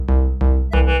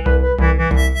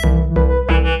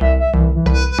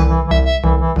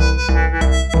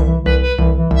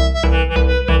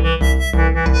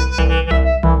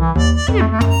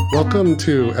Welcome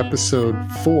to episode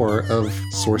 4 of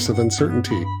Source of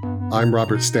Uncertainty. I'm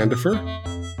Robert Standifer.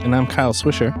 And I'm Kyle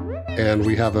Swisher. And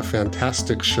we have a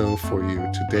fantastic show for you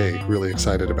today. Really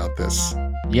excited about this.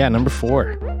 Yeah, number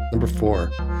 4. Number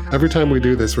 4. Every time we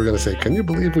do this, we're going to say, can you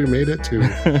believe we made it to...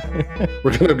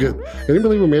 Can you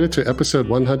believe we made it to episode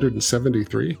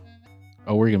 173?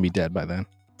 Oh, we're going to be dead by then.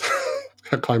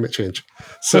 Climate change.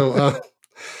 So...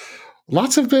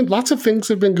 Lots of things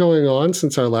have been going on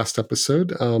since our last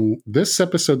episode. This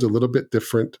episode's a little bit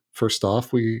different. First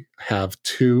off, we have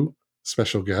 2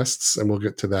 special guests, and we'll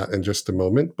get to that in just a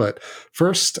moment. But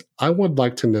first, I would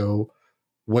like to know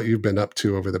what you've been up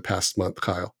to over the past month,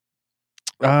 Kyle.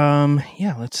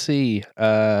 Yeah, let's see.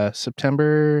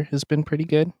 September has been pretty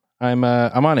good. I'm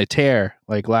on a tear.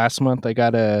 Like last month, I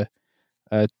got a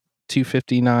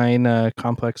 259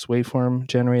 complex waveform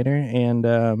generator,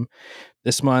 and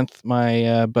this month,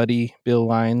 my buddy Bill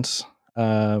Lines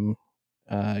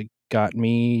got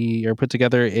me or put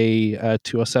together a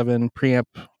 207 preamp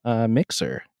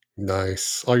mixer.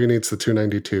 Nice. All you need is the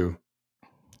 292.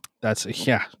 That's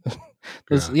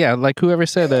like whoever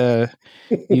said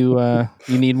you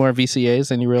need more VCAs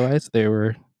than you realize, they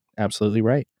were absolutely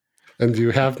right. And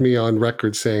you have me on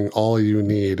record saying all you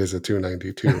need is a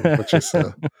 292, which is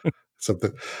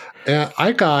something.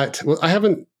 I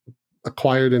haven't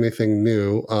acquired anything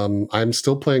new. I'm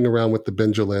still playing around with the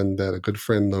Benjalin that a good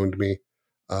friend loaned me,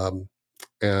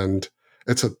 and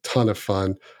it's a ton of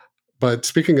fun. But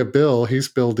speaking of Bill, he's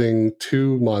building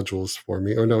 2 modules for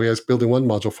me. Or no, he is building 1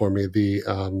 module for me, the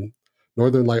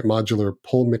Northern Light Modular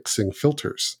pole mixing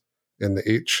filters in the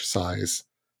H size.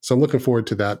 So I'm looking forward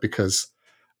to that because,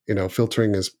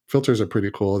 filters are pretty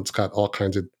cool. It's got all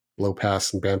kinds of low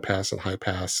pass and band pass and high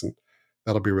pass, and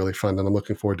that'll be really fun. And I'm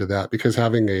looking forward to that because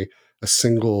having a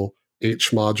single H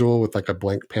module with like a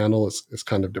blank panel is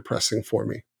kind of depressing for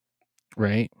me.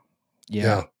 Right.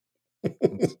 Yeah.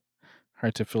 It's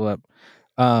hard to fill up.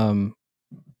 And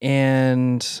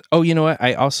you know what?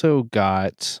 I also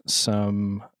got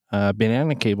some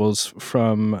banana cables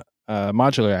from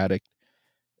Modular Addict,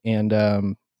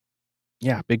 and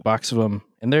big box of them,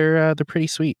 and they're pretty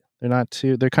sweet. They're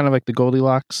kind of like the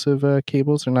Goldilocks of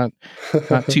cables. They're not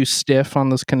too stiff on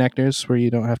those connectors where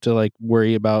you don't have to like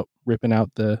worry about ripping out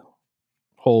the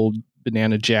whole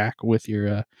banana jack with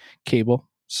your cable.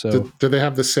 So do they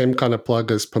have the same kind of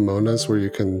plug as Pomona's where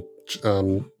you can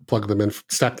plug them in,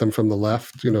 stack them from the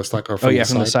left? It's like, or from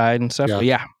from the side and stuff.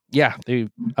 Yeah. They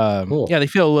cool. They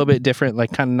feel a little bit different,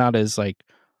 like kind of not as like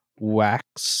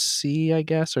waxy, I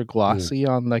guess, or glossy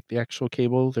on like the actual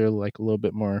cable. They're like a little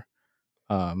bit more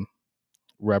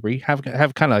rubbery, have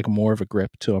kind of like more of a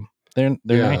grip to them. They're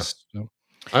nice. So,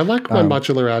 I like my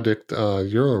Modular Addict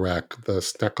Eurorack, the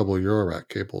stackable Eurorack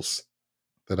cables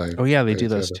that I. Oh yeah, they do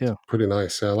those too. Pretty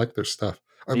nice. Yeah, I like their stuff.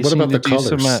 They what about the colors?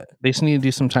 They just need to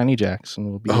do some tiny jacks, and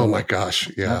we'll be. Oh my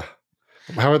gosh! Yeah.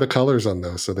 How are the colors on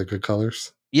those? Are they good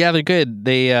colors? Yeah, they're good.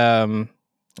 They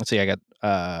let's see. I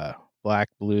got black,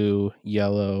 blue,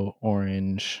 yellow,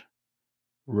 orange,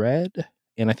 red,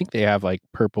 and I think they have like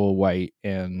purple, white,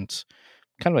 and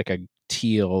kind of like a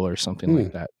teal or something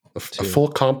like that. A full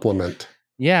complement.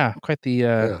 Yeah, quite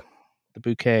the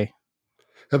bouquet.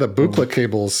 Yeah, the Buchla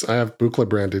cables. I have Buchla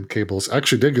branded cables. I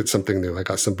actually did get something new. I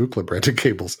got some Buchla branded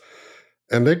cables,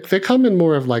 and they come in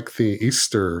more of like the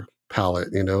Easter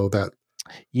palette. That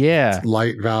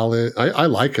light violet. I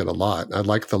like it a lot. I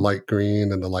like the light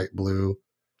green and the light blue.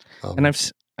 And I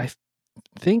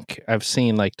think I've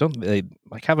seen like, don't they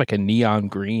like have like a neon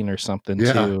green or something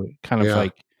too? Kind of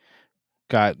like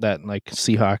got that like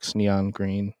Seahawks neon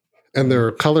green. And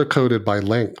they're color coded by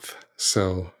length.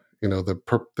 So,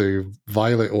 the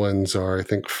violet ones are, I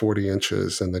think, 40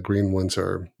 inches and the green ones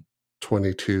are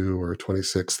 22 or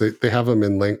 26. They have them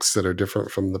in lengths that are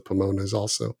different from the Pomonas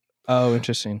also. Oh,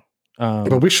 interesting.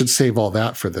 But we should save all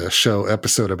that for the show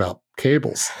episode about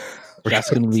cables. That's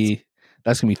gonna be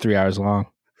 3 hours long.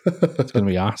 It's gonna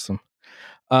be awesome.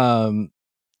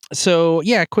 So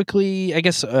yeah, quickly, I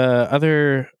guess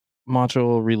other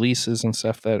module releases and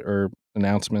stuff that are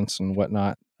announcements and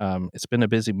whatnot. It's been a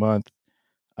busy month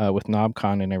with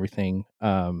KnobCon and everything.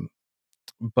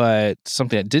 But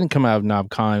something that didn't come out of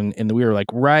KnobCon, and we were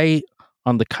like right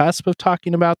on the cusp of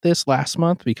talking about this last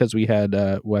month because we had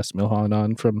Wes Milhon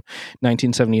on from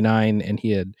 1979, and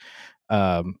he had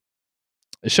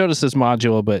showed us this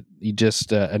module, but he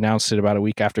just announced it about a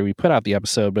week after we put out the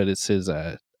episode. But it's his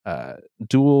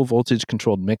dual voltage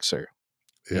controlled mixer.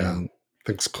 Yeah, I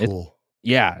think it's cool.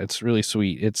 It's really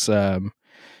sweet. It's 2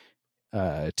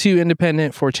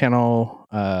 independent 4-channel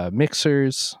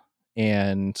mixers,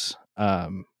 and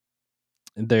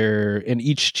they're in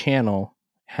each channel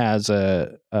has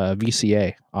a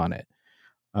VCA on it,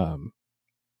 um,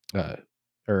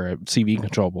 or a CV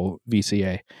controllable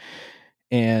VCA,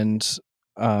 and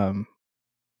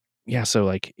yeah, so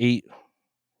like eight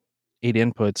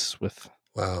inputs with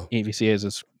Wow. 8 VCAs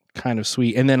is kind of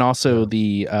sweet. And then also Yeah.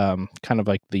 the kind of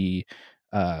like the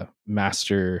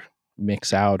master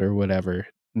mix out or whatever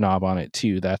knob on it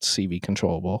too. That's CV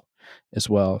controllable as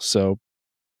well. So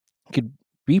it could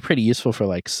be pretty useful for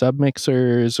like sub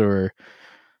mixers or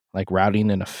like routing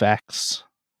and effects.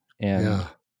 And Yeah.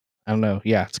 I don't know.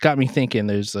 Yeah, it's got me thinking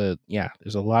there's a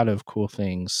lot of cool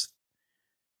things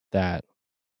that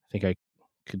I think I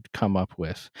could come up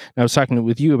with. And I was talking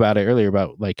with you about it earlier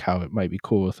about like how it might be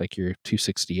cool with like your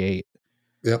 268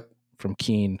 Yep. from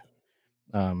Keen,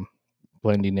 um,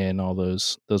 blending in all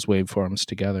those waveforms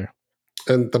together.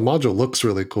 And the module looks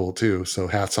really cool too. So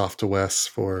hats off to Wes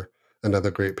for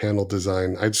another great panel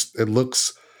design.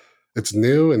 It's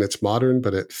new and it's modern,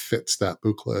 but it fits that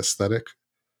Buchla aesthetic.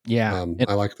 Yeah, and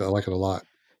I like that. I like it a lot.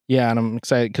 yeah, and I'm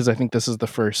excited because I think this is the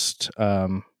first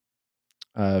of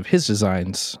his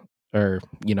designs, or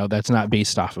that's not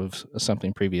based off of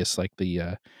something previous like the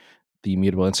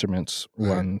Mutable Instruments Right.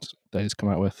 ones that he's come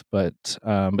out with. But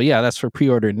yeah, that's for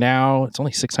pre-order now. It's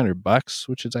only $600,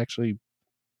 which is actually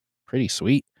pretty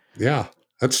sweet. Yeah.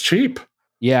 That's cheap.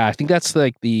 Yeah, I think that's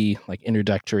like the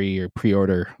introductory or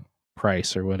pre-order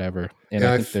price or whatever. And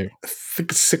I Yeah. think they're I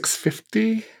think it's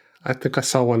 650. I think I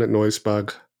saw one at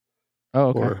Noisebug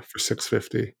okay. for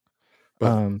 650. But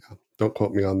Um don't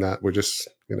quote me on that. We're just,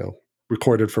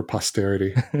 recorded for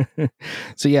posterity.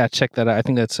 so yeah, check that out. I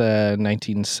think that's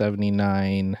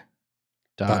 1979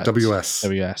 .ws.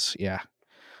 WS, yeah.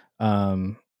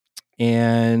 Um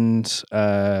and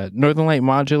Northern Light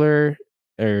Modular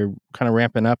are kind of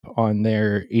ramping up on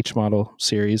their H model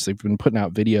series. They've been putting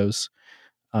out videos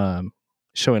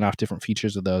showing off different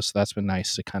features of those. So that's been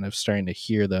nice to kind of starting to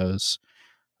hear those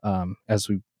as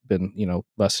we've been,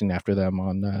 lusting after them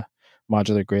on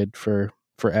Modular Grid for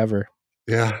forever.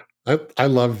 Yeah. I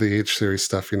love the H series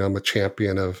stuff. I'm a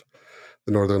champion of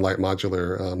the Northern Light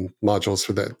Modular modules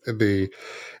for the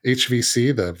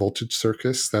HVC, the Voltage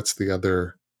Circus. That's the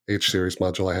other H series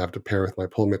module I have to pair with my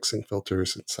pull mixing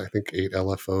filters. It's I think 8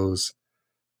 LFOs.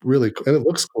 Really cool. And it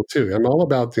looks cool too. I'm all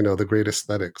about the great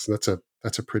aesthetics. That's a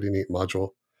pretty neat module.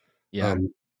 Yeah.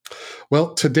 Um,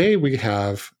 well, today we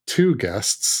have two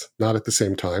guests, not at the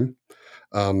same time,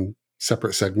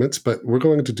 separate segments, but we're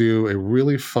going to do a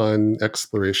really fun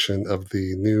exploration of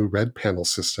the new red panel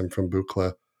system from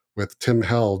Buchla with Tim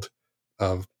Held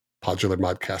of Podular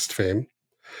Modcast fame.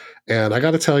 And I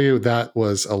got to tell you, that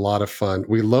was a lot of fun.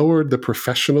 We lowered the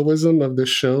professionalism of this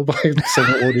show by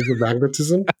several orders of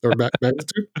magnitude.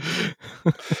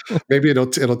 Maybe it'll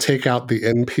take out the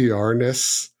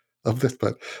NPR-ness of this,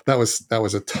 but that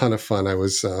was a ton of fun. I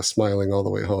was smiling all the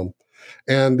way home.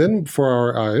 And then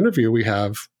for our interview, we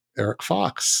have Eric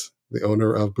Fox, the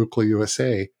owner of Buchla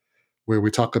USA, where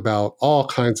we talk about all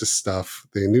kinds of stuff,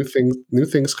 the new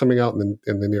things coming out in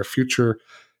the near future,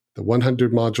 the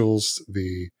 100 modules,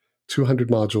 the 200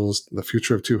 modules, the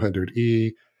future of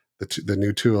 200E, the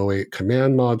new 208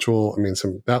 command module. I mean,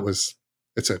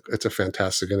 it's a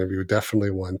fantastic interview.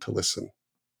 Definitely one to listen.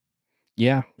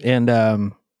 Yeah. And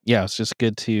yeah, it's just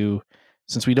good to,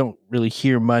 since we don't really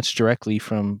hear much directly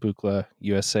from Buchla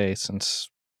USA since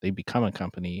they become a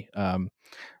company.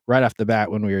 Right off the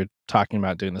bat, when we were talking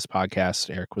about doing this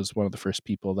podcast, Eric was one of the first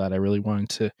people that I really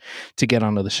wanted to get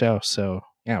onto the show. So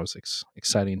yeah, it was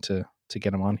exciting to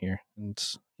get him on here, and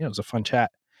yeah, it was a fun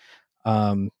chat.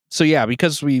 So yeah,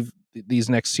 because these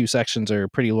next two sections are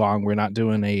pretty long, we're not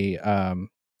doing a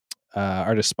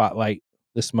artist spotlight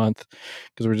this month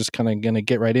because we're just kind of going to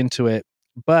get right into it.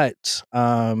 But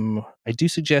I do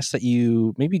suggest that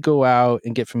you maybe go out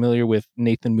and get familiar with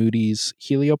Nathan Moody's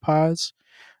Heliopause.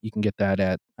 You can get that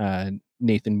at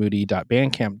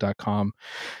nathanmoody.bandcamp.com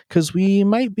because we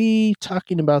might be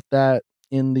talking about that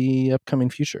in the upcoming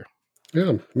future.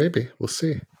 Yeah, maybe we'll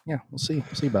see. Yeah, we'll see.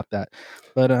 We'll see about that.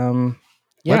 But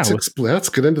yeah, let's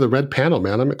get into the red panel,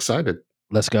 man. I'm excited.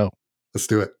 Let's go. Let's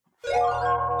do it.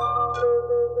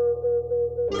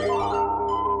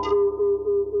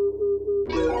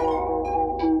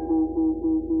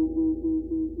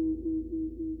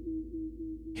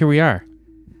 Here we are.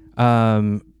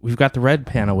 We've got the red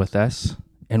panel with us,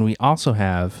 and we also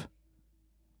have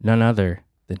none other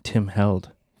than Tim Held.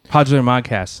 Podular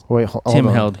Modcast. Wait, Tim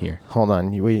on. Held here. Hold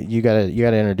on. You gotta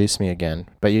introduce me again.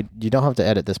 But you don't have to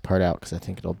edit this part out because I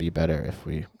think it'll be better if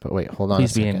we. But wait, hold on.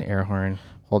 Please be an air horn.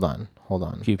 Hold on.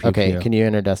 Pew, pew, Okay, pew. can you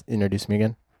introduce me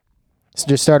again? So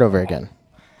just start over again.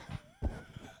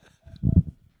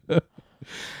 All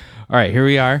right, here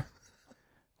we are.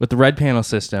 with the Red Panel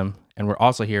system, and we're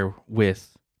also here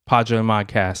with Podjo and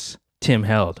Modcast, Tim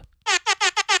Held.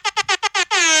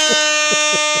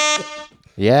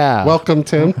 Yeah. Welcome,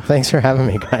 Tim. Thanks for having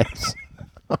me, guys.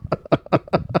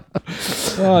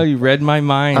 Oh, you read my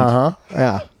mind.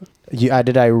 Yeah.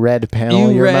 Did I red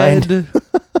panel your mind?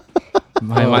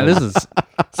 My mind. This is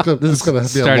It's gonna be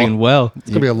starting well. It's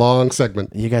gonna be a long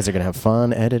segment. You guys are gonna have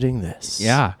fun editing this.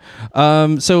 Yeah.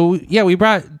 So yeah, we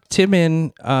brought Tim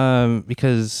in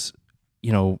because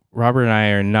Robert and I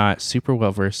are not super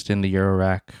well versed in the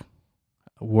Eurorack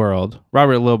world.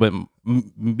 Robert a little bit,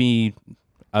 me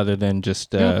other than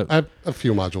just I have a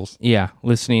few modules. Yeah,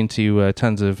 listening to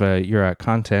tons of Eurorack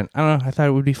content. I don't know. I thought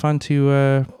it would be fun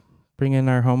to bring in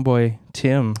our homeboy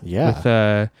Tim. Yeah.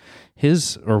 With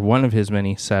his or one of his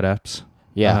many setups.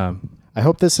 Yeah. I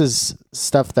hope this is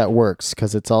stuff that works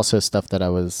because it's also stuff that I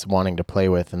was wanting to play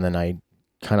with, and then I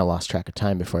kind of lost track of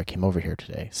time before I came over here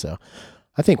today. So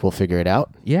I think we'll figure it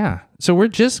out. Yeah. So we're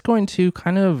just going to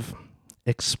kind of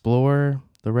explore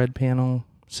the Red Panel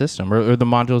system or the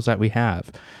modules that we have.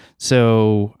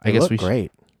 So I guess look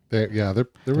great. They're really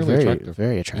Very, attractive.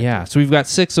 very attractive. Yeah. So we've got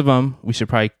 6 of them. We should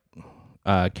probably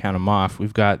count them off.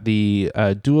 We've got the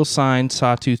dual sign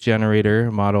sawtooth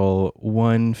generator model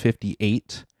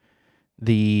 158,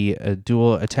 the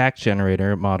dual attack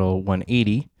generator model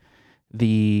 180,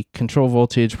 the control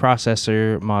voltage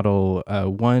processor model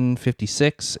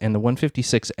 156, and the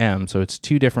 156M. So it's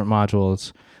 2 different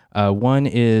modules. One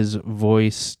is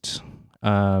voiced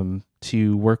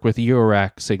to work with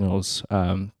Eurorack signals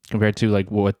compared to like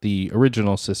what the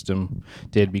original system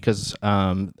did, because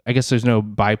I guess there's no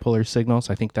bipolar signals.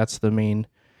 I think that's the main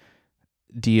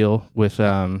deal with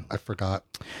I forgot.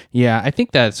 Yeah, I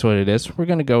think that's what it is. We're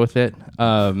gonna go with it.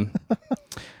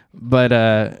 But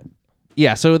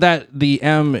yeah, so that the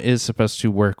M is supposed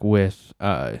to work with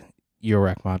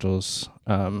Eurorack modules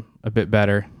a bit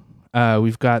better.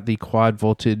 We've got the quad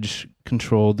voltage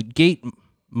controlled gate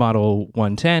model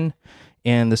 110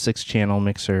 and the 6-channel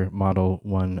mixer model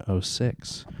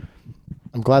 106.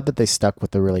 I'm glad that they stuck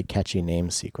with the really catchy naming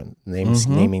scheme.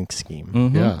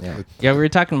 Mm-hmm. Yeah. Yeah, we were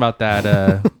talking about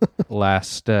that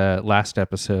last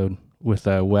episode with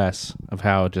Wes of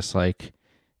how just like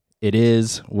it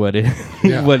is what it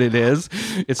what it is.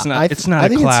 It's not. It's not I a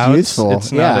think cloud. it's useful.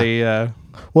 It's not a.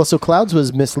 Well, so clouds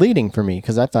was misleading for me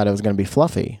because I thought it was going to be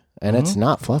fluffy, and it's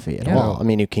not fluffy at all. I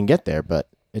mean, you can get there, but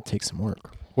it takes some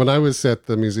work. When I was at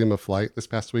the Museum of Flight this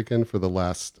past weekend for the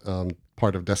last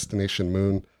part of Destination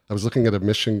Moon, I was looking at a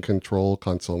mission control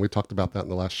console, and we talked about that in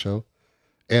the last show.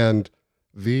 And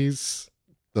the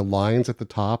lines at the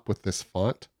top with this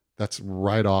font, that's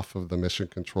right off of the mission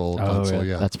control console.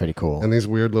 Yeah. That's pretty cool. And these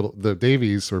weird the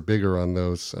Davies are bigger on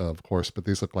those, of course, but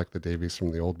these look like the Davies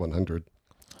from the old 100.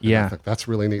 Yeah. I think that's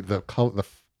really neat. The color,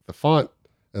 the font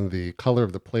and the color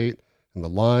of the plate and the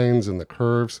lines and the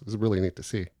curves is really neat to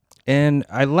see. And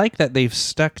I like that they've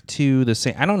stuck to the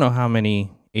same. I don't know how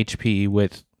many HP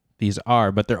width these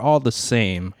are, but they're all the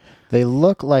same. They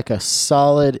look like a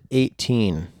solid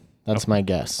 18. That's my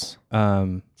guess.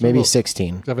 Maybe 16.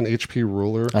 Do you have an HP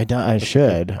ruler? I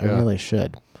should. I really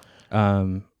should.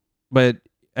 But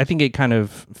I think it kind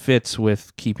of fits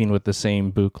with keeping with the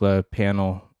same Buchla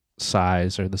panel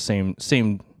size or the same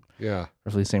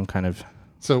roughly same kind of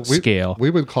scale. We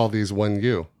would call these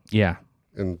 1U. Yeah.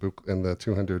 In the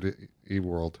 200E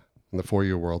world, in the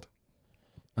 4U world.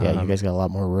 Yeah, you guys got a lot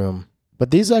more room.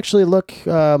 But these actually look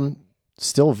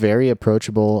still very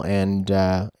approachable, and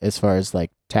as far as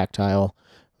like tactile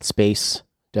space,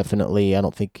 definitely, I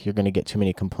don't think you're going to get too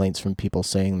many complaints from people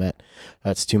saying that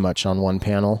that's too much on one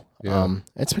panel. Yeah.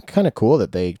 It's kind of cool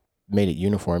that they made it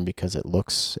uniform because it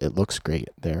looks great.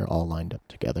 They're all lined up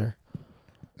together.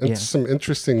 And some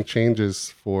interesting changes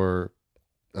for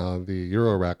the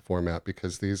Eurorack format,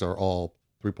 because these are all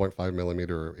 3.5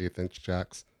 millimeter or 1/8 inch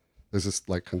jacks. There's this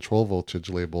like control voltage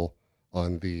label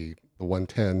on the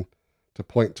 110 to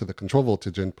point to the control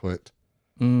voltage input,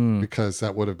 because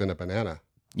that would have been a banana.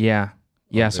 Yeah.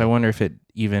 Yeah. So I wonder if it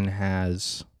even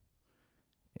has,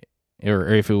 or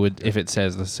if it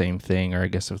says the same thing, or I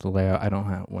guess with the layout, I don't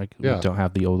have we don't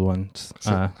have the old ones.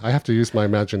 So I have to use my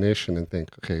imagination and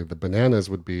think, okay, the bananas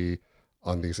would be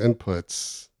on these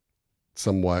inputs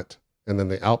somewhat, and then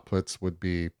the outputs would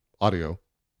be audio.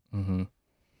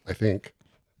 I think.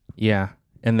 Yeah.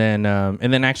 And then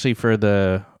actually for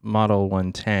the Model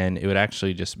 110, it would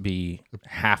actually just be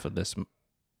half of this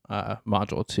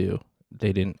module too.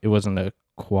 It wasn't a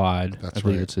quad. That's I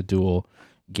believe right. it's a dual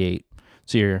gate.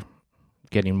 So you're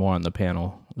getting more on the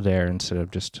panel there instead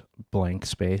of just blank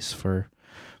space for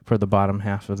the bottom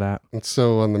half of that. And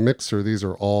so on the mixer, these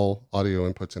are all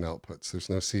audio inputs and outputs. There's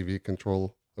no CV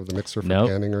control of the mixer for Nope.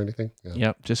 panning or anything? Yeah,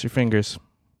 Yep, just your fingers.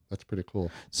 that's pretty cool.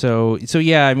 So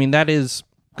yeah, I mean that is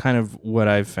kind of what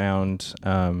I've found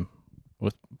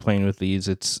with playing with these.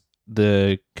 It's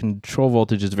the control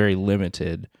voltage is very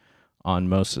limited on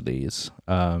most of these.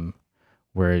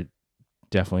 Where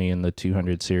definitely in the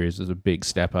 200 series is a big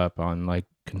step up on like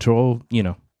control.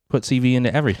 Put CV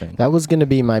into everything. That was going to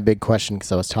be my big question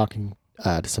because I was talking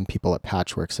to some people at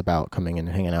Patchworks about coming and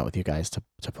hanging out with you guys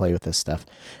to play with this stuff,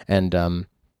 and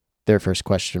their first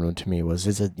question to me was,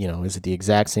 is it the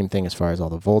exact same thing as far as all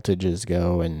the voltages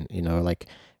go, and like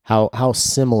how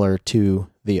similar to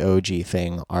the OG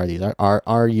thing are these?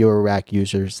 Are your rack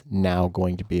users now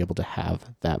going to be able to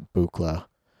have that Buchla,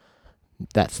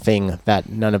 that thing that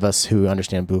none of us who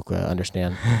understand Buchla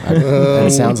understand?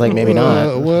 It sounds like maybe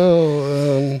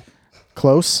not.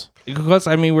 Close. Because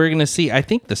I mean, we're gonna see. I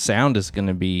think the sound is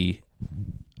gonna be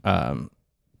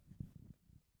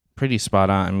pretty spot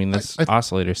on. I mean, this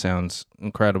oscillator sounds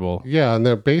incredible. Yeah, and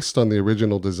they're based on the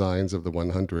original designs of the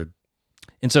 100.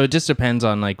 And so it just depends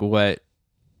on like what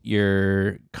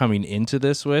you're coming into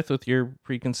this with your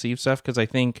preconceived stuff. Because I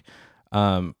think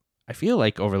I feel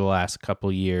like over the last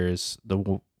couple years,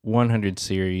 the 100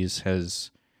 series has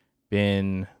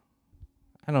been,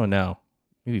 I don't know,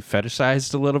 maybe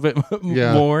fetishized a little bit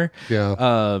more.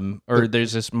 Yeah. Or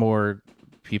there's just more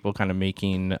people kind of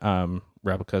making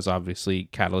replicas. Obviously,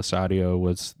 Catalyst Audio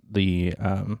was the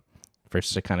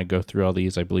first to kind of go through all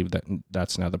these. I believe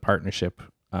that's now the partnership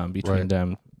between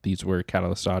them. These were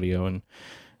Catalyst Audio, and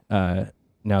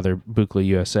now they're Buchla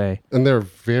USA. And there are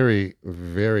very,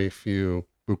 very few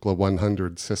Buchla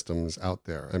 100 systems out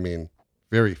there. I mean,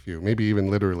 very few, maybe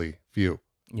even literally few.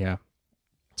 Yeah.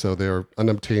 So they're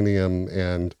unobtainium,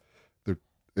 and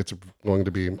it's going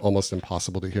to be almost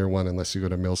impossible to hear one unless you go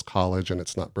to Mills College and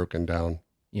it's not broken down.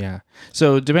 Yeah.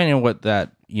 So depending on what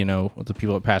that, what the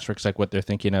people at Patchworks, like what they're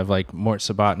thinking of, like Mort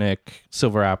Subotnick,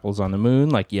 Silver Apples on the Moon,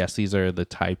 like, yes, these are the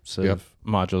types of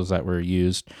modules that were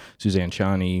used. Suzanne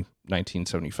Chani,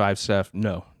 1975 stuff.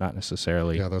 No, not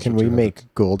necessarily. Yeah, Can we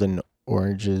make golden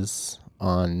oranges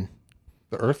on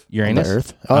the Earth?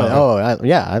 Uranus? On the Earth?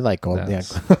 Yeah, I like gold. Yeah.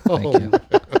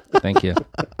 Thank you.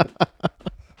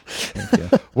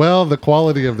 Well, the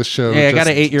quality of the show. Yeah, I got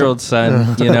an 8-year-old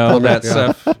son.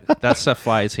 That stuff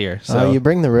flies here. So you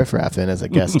bring the riffraff in as a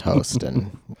guest host,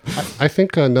 and I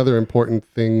think another important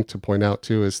thing to point out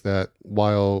too is that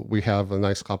while we have a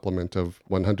nice complement of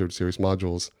 100 series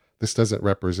modules, this doesn't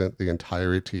represent the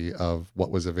entirety of what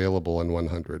was available in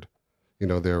 100.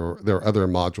 There are other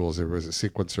modules. There was a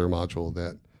sequencer module,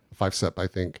 that 5-step, I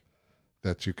think,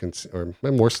 that you can, or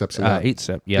more steps in that.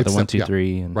 8-step. Yeah, the 1, 2,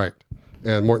 3. And right.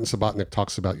 And Morton Subotnick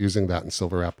talks about using that in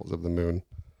Silver Apples of the Moon.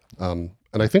 And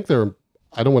I think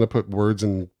I don't want to put words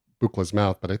in Buchla's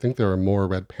mouth, but I think there are more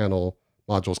red panel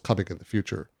modules coming in the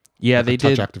future. Yeah, like they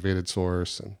touch did. activated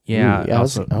source. And I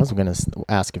was going to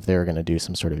ask if they were going to do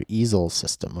some sort of easel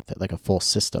system with it, like a full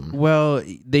system. Well,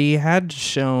 they had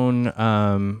shown,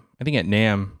 I think at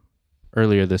NAMM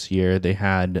earlier this year, they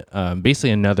had basically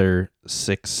another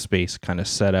 6-space kind of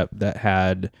setup that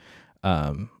had,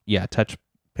 touch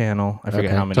panel. I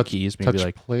forget how many keys. Maybe touch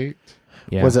like plate.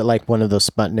 Yeah. Was it like one of those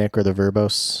Sputnik or the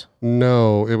Verbos?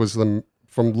 No, it was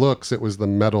from looks, it was the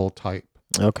metal type.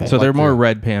 Okay. So they're more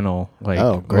red panel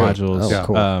modules. Oh,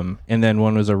 cool. And then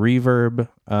one was a reverb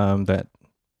that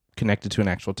connected to an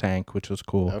actual tank, which was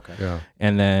cool. Okay. Yeah.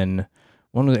 And then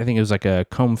one was, I think it was like a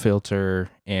comb filter,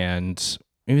 and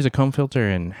maybe it was a comb filter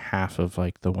and half of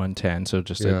like the 110, so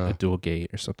just a dual gate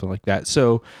or something like that.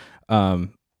 So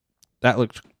that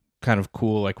looked kind of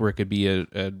cool, like where it could be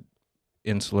a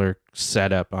insular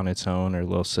setup on its own or a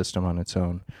little system on its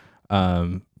own.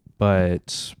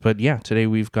 But yeah, today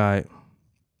we've got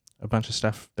a bunch of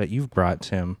stuff that you've brought,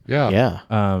 Tim.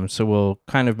 Yeah. So we'll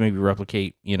kind of maybe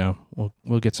replicate,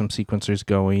 we'll get some sequencers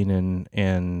going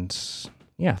and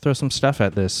throw some stuff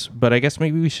at this. But I guess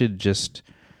maybe we should just...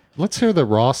 Let's hear the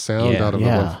raw sound out of the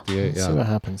 158. Let's see what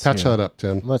happens. Patch that up,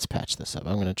 Tim. Let's patch this up.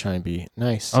 I'm going to try and be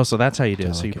nice. Oh, so that's how you do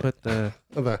it. So you put the...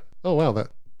 Oh, wow. That.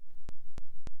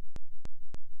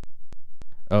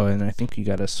 Oh, and I think you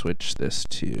got to switch this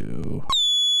to...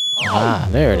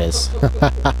 There it is.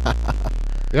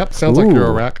 Yep, sounds like you're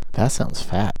a rack. That sounds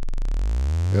fat.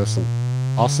 Yeah, some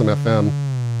awesome FM.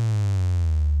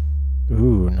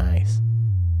 Ooh, nice.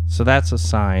 So that's a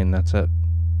sine. That's a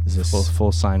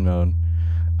full sine mode.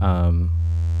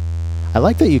 I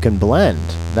like that you can blend.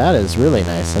 That is really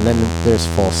nice. And then there's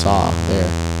full saw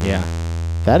there. Yeah.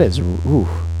 That is,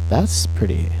 that's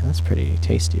pretty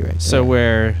tasty right there. So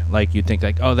where like you'd think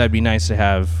like, oh, that'd be nice to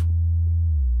have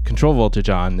control voltage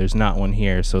on, there's not one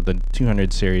here. So the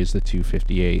 200 series, the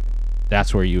 258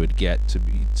 that's where you would get to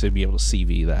be able to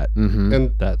CV that Mm-hmm.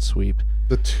 And that sweep.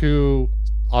 the two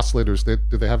oscillators,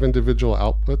 do they have individual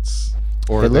outputs?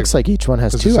 Or It looks like each one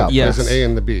has two outputs. Yes. There's an A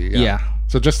and the B. Yeah.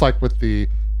 So just like with the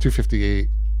 258,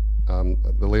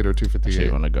 the later 258. Actually,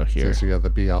 I want to go here. So you have the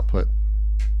B output.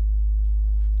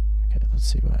 Okay, let's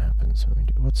see what happens when we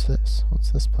do. What's this?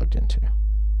 What's this plugged into?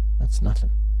 That's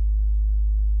nothing.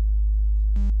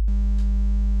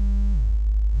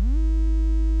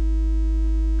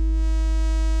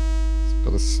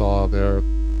 Got a saw there.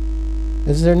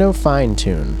 Is there no fine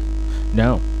tune?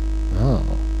 No. Oh.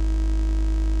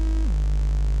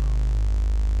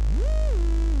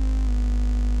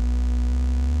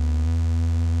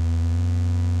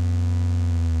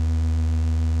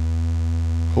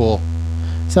 Cool.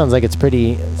 Sounds like it's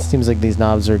pretty. Seems like these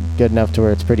knobs are good enough to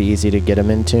where it's pretty easy to get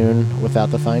them in tune without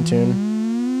the fine tune.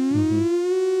 Mm-hmm.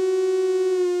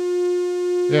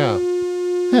 Yeah.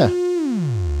 Yeah.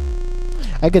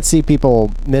 I could see people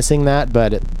missing that,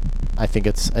 but I think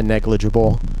it's a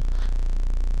negligible.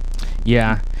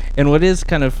 Yeah. And what is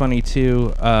kind of funny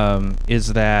too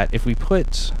is that if we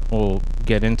we'll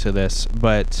get into this,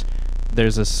 but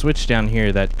there's a switch down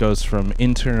here that goes from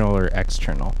internal or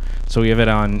external. So we have it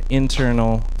on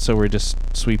internal, so we're just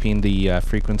sweeping the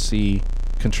frequency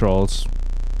controls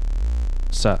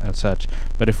and such.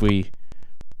 But if we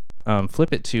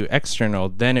flip it to external,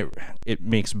 then it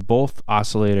makes both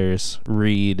oscillators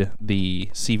read the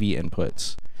CV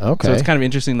inputs. Okay. So it's kind of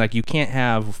interesting. Like you can't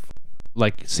have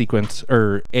like sequence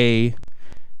or A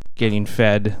getting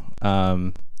fed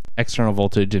external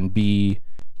voltage and B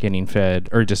getting fed,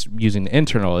 or just using the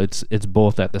internal. It's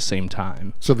both at the same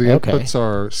time. So the inputs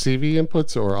are CV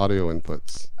inputs or audio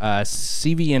inputs?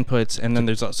 CV inputs, and then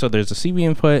there's a CV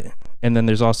input, and then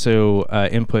there's also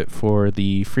input for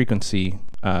the frequency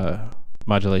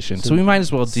modulation. So we might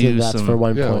as well do that's some for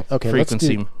 1 point. Okay,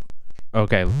 frequency. let's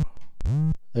Okay.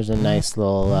 there's a nice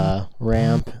little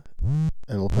ramp,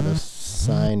 and we'll put a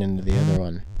sine into the other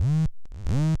one.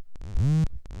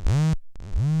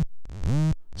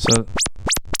 So,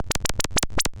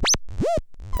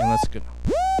 and that's good.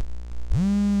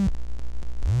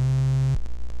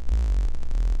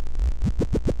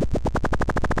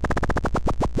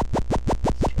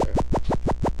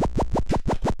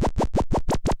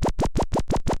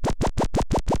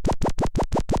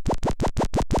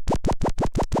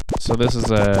 So this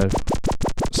is a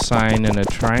sine and a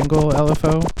triangle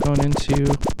LFO going into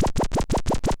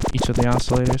each of the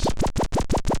oscillators.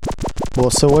 Well,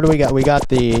 so what do we got? We got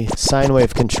the sine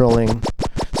wave controlling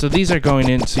So these are going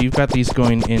in. So you've got these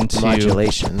going into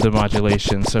modulation. the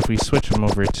modulation. So if we switch them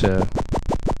over to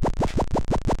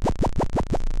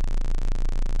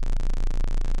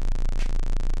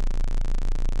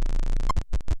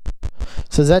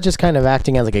So is that just kind of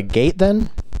acting as like a gate then?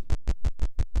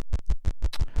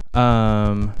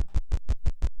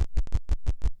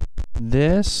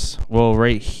 this, well,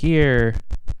 right here.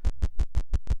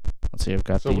 Let's see. I've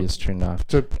got So these turned off.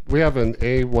 So we have an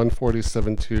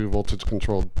A147.2 voltage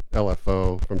controlled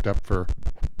LFO from Depfer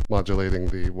modulating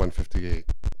the 158.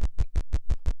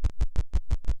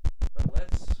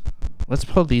 Let's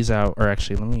pull these out, or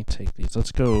actually, let me take these.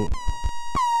 Let's go.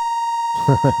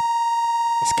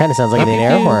 This kind of sounds like an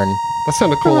air horn. That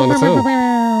sounded cool on its own.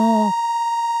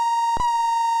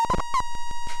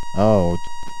 Oh,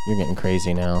 you're getting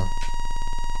crazy now.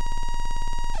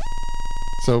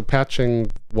 So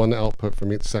patching one output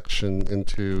from each section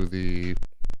into the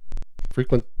B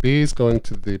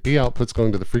output's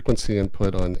going to the frequency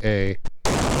input on A.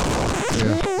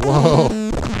 Yeah. Whoa.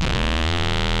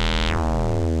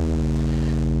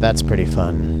 That's pretty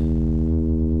fun.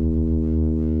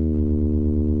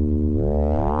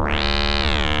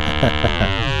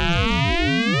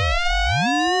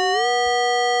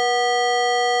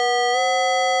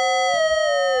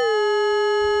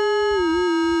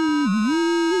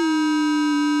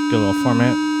 Good little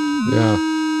format. Yeah.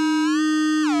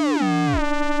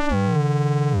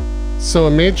 So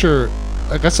a major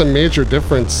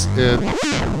difference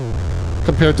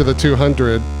compared to the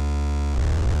 200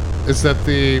 is that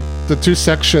the two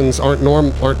sections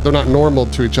they're not normal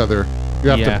to each other. You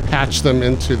have to patch them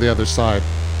into the other side.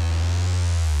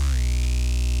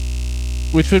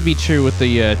 Which would be true with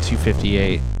the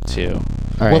 258 too.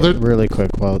 All right, really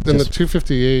quick. Well, in the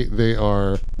 258 they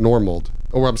are normaled.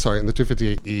 Oh, I'm sorry. In the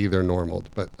 258E they're normaled,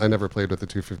 but I never played with the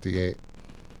 258.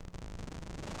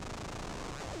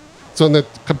 So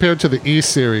compared to the E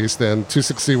series, then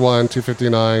 261,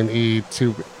 259E,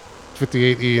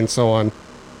 258E, and so on,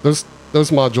 those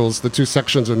modules, the two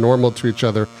sections are normal to each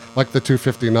other, like the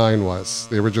 259 was,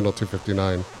 the original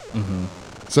 259. Mm-hmm.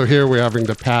 So here we're having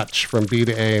to patch from B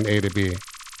to A and A to B.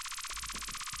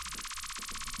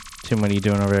 Tim, what are you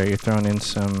doing over there? You're throwing in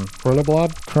some...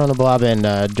 Chronoblob? Chronoblob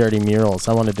and Dirty Murals.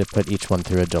 I wanted to put each one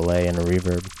through a delay and a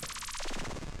reverb.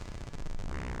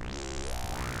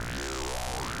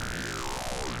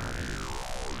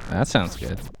 That sounds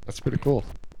good. That's pretty cool.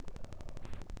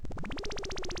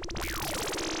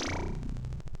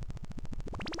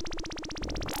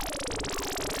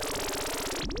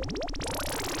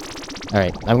 All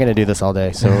right, I'm gonna do this all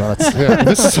day. So let's. Yeah,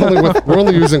 this is only we're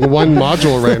only using one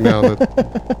module right now.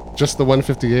 Just the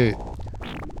 158.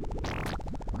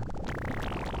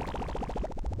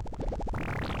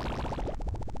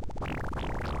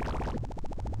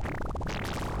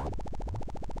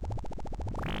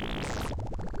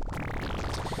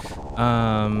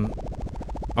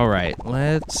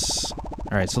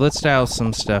 All right, so let's dial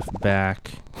some stuff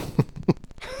back.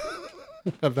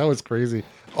 That was crazy.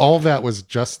 All of that was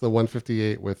just the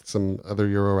 158 with some other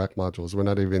Eurorack modules. We're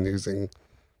not even using,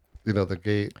 the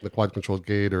gate, the quad controlled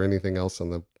gate, or anything else on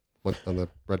the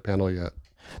red panel yet.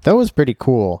 That was pretty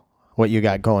cool. What you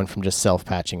got going from just self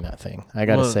patching that thing. I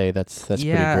gotta say that's pretty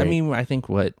great. I mean, I think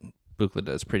what Buchla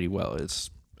does pretty well is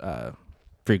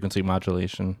frequency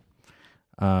modulation.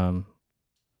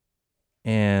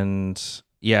 And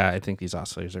yeah, I think these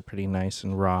oscillators are pretty nice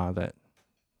and raw, that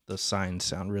the sines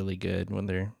sound really good when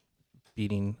they're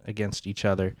beating against each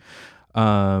other.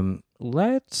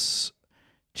 Let's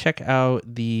check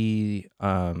out the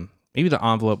maybe the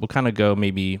envelope. We'll kind of go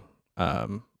maybe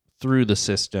through the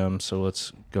system. So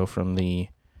let's go from the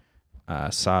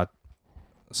saw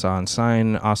and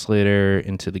sine oscillator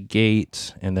into the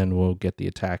gate, and then we'll get the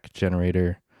attack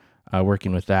generator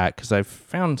working with that, because I've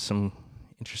found some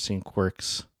interesting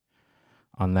quirks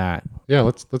on that. Yeah,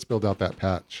 let's build out that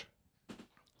patch.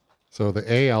 So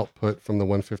the A output from the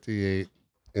 158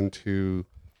 into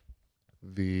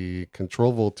the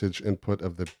control voltage input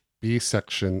of the B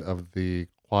section of the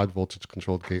quad voltage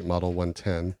controlled gate model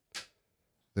 110.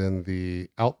 Then the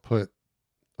output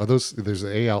there's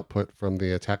an A output from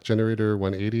the attack generator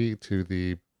 180 to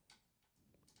the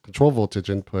control voltage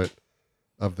input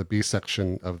of the B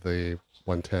section of the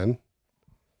 110.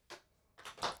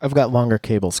 I've got longer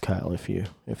cables, Kyle, if you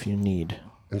need.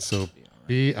 And so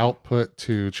B output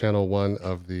to channel 1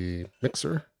 of the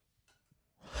mixer.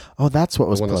 Oh, that's what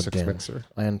was the plugged 106 in. Mixer.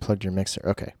 I unplugged your mixer.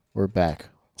 Okay, we're back.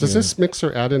 Does this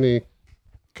mixer add any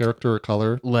character or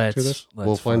color to this? Let's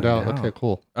We'll find out. Okay,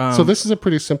 cool. Um, So this is a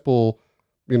pretty simple,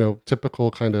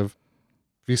 typical kind of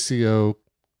VCO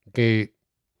gate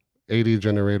 80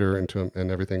 generator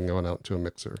and everything going out to a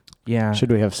mixer. Yeah.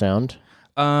 Should we have sound?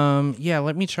 Yeah,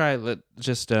 let me try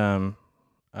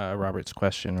Robert's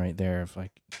question right there, of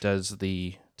like, does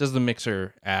the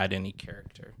mixer add any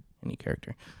character?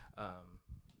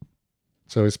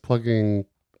 So he's plugging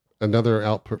another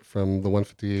output from the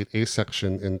 158A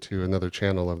section into another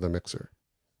channel of the mixer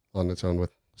on its own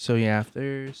with. So yeah, if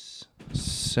there's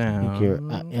sound, Your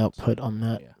output on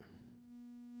that. Yeah.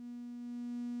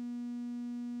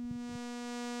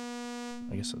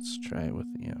 I guess let's try it with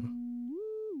the Do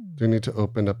you need to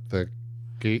open up the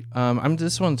gate?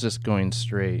 this one's just going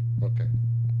straight. Okay.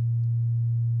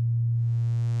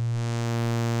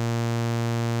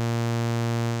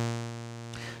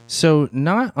 So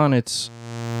not on its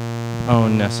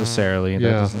own necessarily.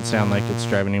 That doesn't sound like it's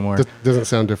driving anymore. Doesn't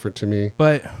sound different to me.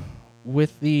 But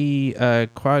with the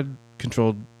quad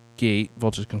controlled gate,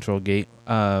 voltage controlled gate,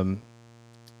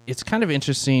 it's kind of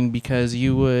interesting because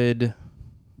you would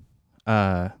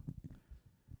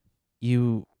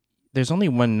there's only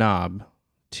one knob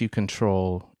to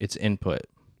control its input.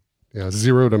 Yeah,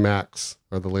 0 to max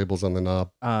are the labels on the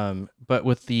knob. But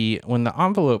when the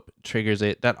envelope triggers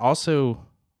it, that also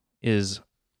is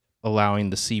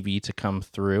allowing the CV to come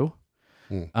through.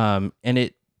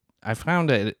 And I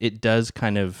found that it does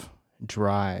kind of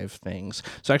drive things.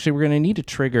 So actually, we're going to need a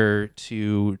trigger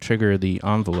to trigger the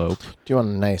envelope. Do you want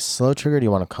a nice slow trigger? Or do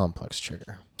you want a complex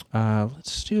trigger?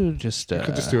 Let's do just. You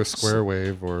could just do a square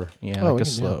wave or like a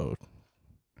slow.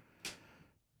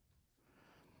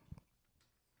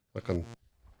 like on. We'll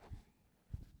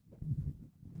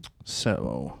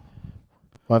So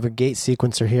have a gate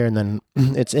sequencer here, and then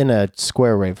it's in a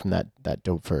square wave from that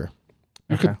dope fur.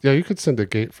 You could send a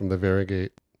gate from the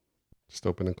Varigate. Just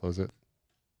open and close it.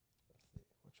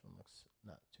 Which one looks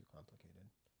not too complicated?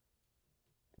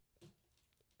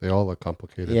 They all look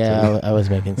complicated. Yeah, I was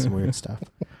making some weird stuff.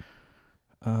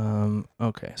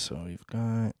 Okay, so we've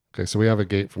got. Okay, so we have a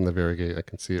gate from the Varigate. I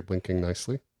can see it blinking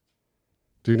nicely.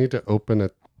 Do you need to open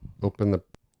the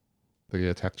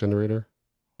attack generator?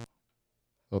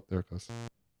 Oh, there it goes.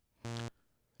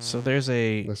 So there's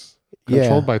a. This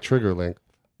controlled by trigger length.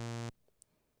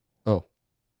 Oh.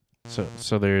 So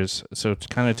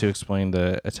kind of to explain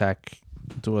the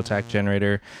dual attack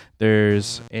generator,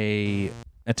 there's a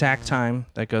attack time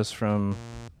that goes from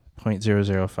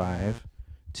 0.005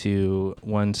 to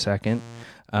 1 second.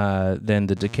 Then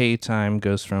the decay time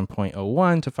goes from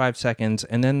 0.01 to 5 seconds,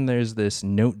 and then there's this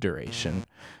note duration,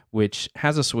 which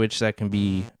has a switch that can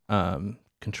be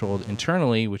controlled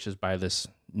internally, which is by this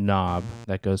knob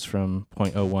that goes from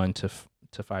 0.01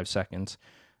 to 5 seconds,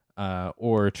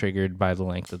 or triggered by the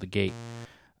length of the gate.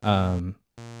 And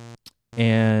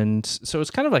so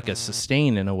it's kind of like a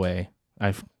sustain in a way,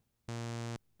 I've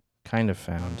kind of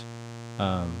found.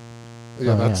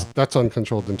 That's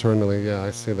uncontrolled internally. Yeah,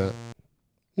 I see that.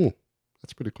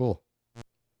 That's pretty cool.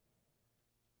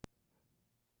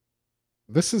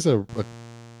 This is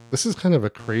kind of a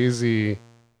crazy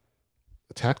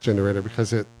attack generator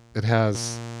because it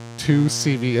has 2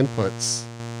 CV inputs.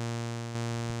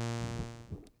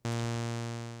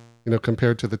 You know,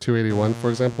 compared to the 281,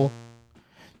 for example.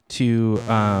 It's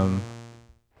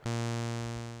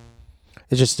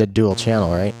just a dual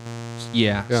channel, right?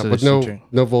 Yeah, so but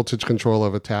no voltage control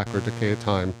of attack or decay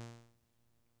time.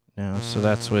 No, so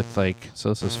that's with so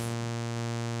this is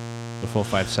the full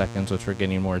 5 seconds, which we're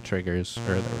getting more triggers.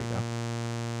 There we go.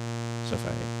 So if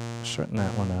I shorten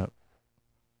that one up.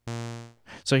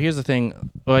 So here's the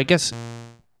thing. Well, I guess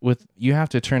you have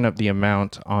to turn up the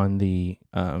amount on the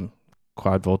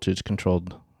quad voltage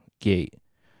controlled gate,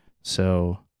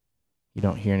 so you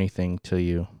don't hear anything till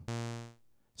you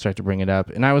start to bring it up.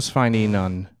 And I was finding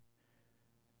and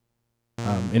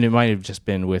it might have just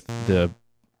been with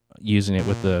using it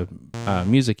with the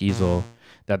music easel,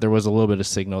 that there was a little bit of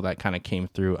signal that kind of came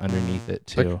through underneath it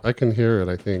too. I can hear it,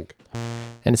 I think.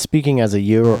 And speaking as a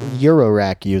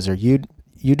Eurorack user, you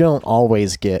don't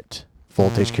always get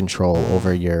voltage control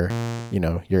over your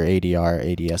ADR,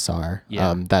 ADSR.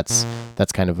 Yeah. That's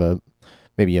kind of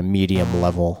maybe a medium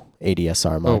level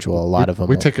ADSR module. A lot of them.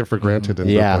 We take it for granted.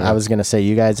 I was going to say,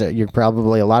 you're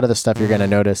probably, a lot of the stuff you're going to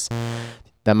notice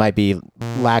that might be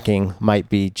lacking might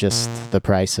be just the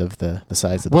price of the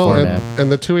size of the format.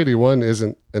 And the 281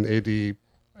 isn't an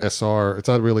ADSR. It's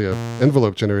not really an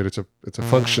envelope generator. It's a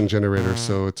function generator,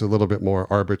 so it's a little bit more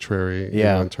arbitrary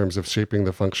in terms of shaping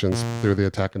the functions through the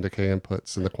attack and decay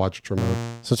inputs in the quadrature mode.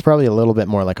 So it's probably a little bit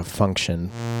more like a function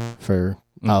for...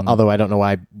 although I don't know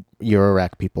why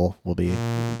Eurorack people will be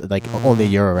only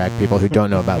Eurorack people who don't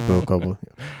know about Buchla.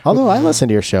 Although I listen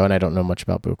to your show and I don't know much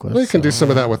about Buchla. Well, you can do some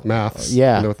of that with maths.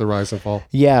 With the rise and fall.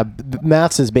 Yeah,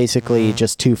 maths is basically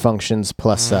just 2 functions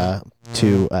plus 2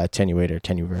 attenuator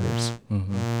tenuverters.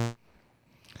 Mm-hmm.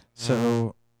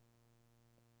 So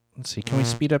let's see. Can we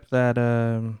speed up that?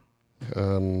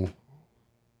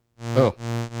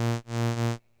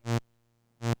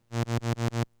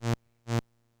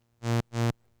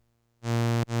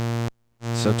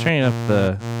 So turning up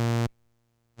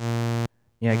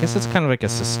I guess it's kind of like a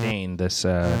sustain, this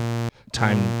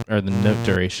time or the note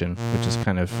duration, which is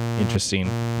kind of interesting.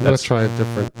 Let's try a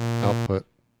different output.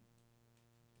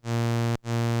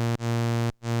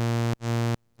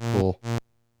 Cool.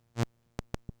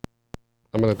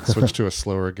 I'm going to switch to a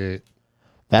slower gate.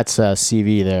 That's a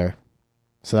CV there.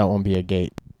 So that won't be a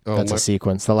gate. That's a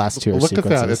sequence. The last 2 are sequences. Look at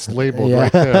that. It's labeled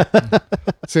right there.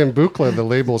 See, in Buchla, the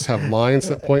labels have lines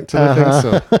that point to the thing.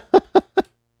 So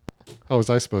how was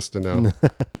I supposed to know?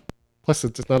 Plus,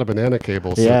 it's not a banana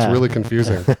cable, so it's really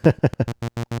confusing.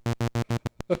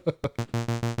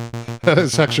 That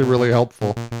is actually really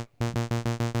helpful.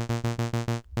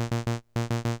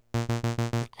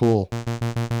 Cool.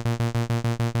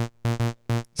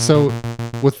 So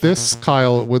with this,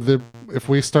 Kyle, if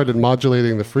we started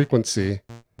modulating the frequency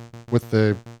with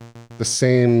the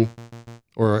same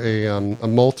or a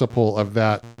multiple of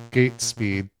that gate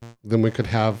speed, then we could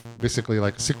have basically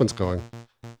like a sequence going.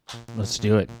 Let's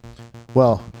do it.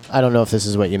 Well, I don't know if this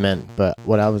is what you meant, but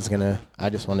I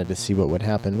just wanted to see what would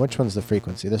happen. Which one's the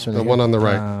frequency? This one? The one on the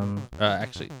right.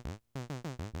 Actually,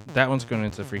 that one's going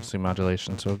into frequency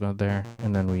modulation, so we'll go there,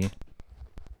 and then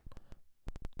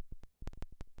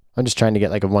I'm just trying to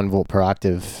get like a 1 volt per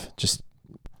octave. Just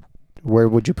where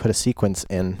would you put a sequence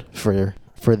in for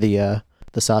the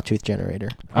sawtooth generator?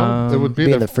 It would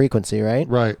be the frequency, right?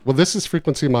 Right. Well, this is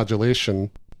frequency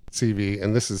modulation CV,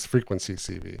 and this is frequency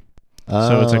CV.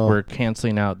 So it's like we're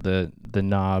canceling out the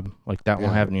knob, like that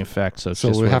won't have any effect. So it's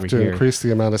just we have to increase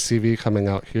the amount of CV coming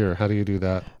out here. How do you do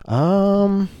that?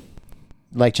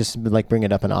 Like bring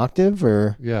it up an octave,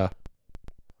 or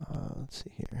let's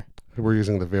see here. We're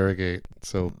using the Varigate,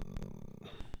 so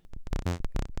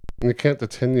you can't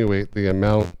attenuate the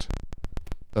amount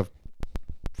of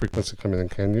frequency coming in,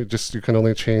 can you? You can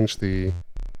only change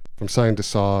from sine to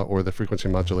saw or the frequency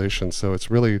modulation. So it's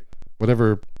really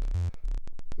whatever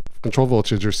control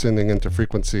voltage you're sending into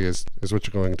frequency is what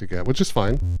you're going to get, which is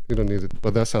fine. You don't need it,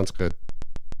 but that sounds good.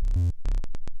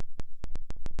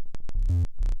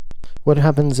 What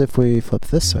happens if we flip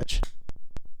this switch?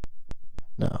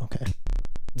 No, okay.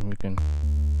 We can.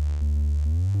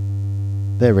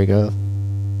 There we go.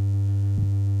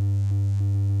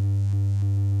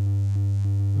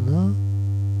 No?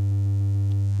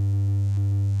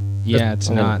 Yeah, it's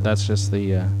not. That's just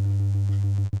the.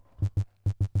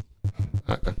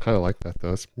 I kind of like that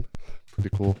though. It's pretty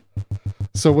cool.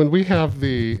 So when we have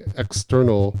the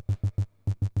external,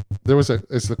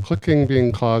 is the clicking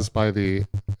being caused by the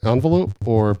envelope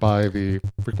or by the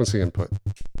frequency input?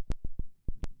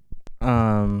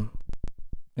 I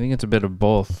think it's a bit of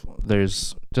both.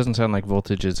 Doesn't sound like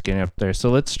voltage is getting up there. So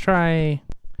let's try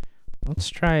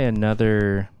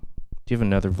another. Do you have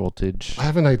another voltage? I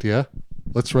have an idea.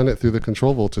 Let's run it through the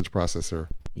control voltage processor.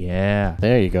 Yeah.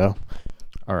 There you go.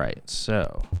 All right.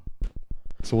 So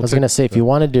I was going to say, if you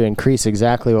wanted to increase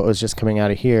exactly what was just coming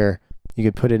out of here, you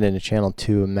could put it into channel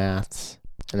 2 of maths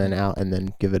and then out and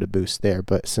then give it a boost there.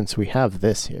 But since we have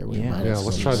this here, we might as well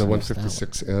let's try the use that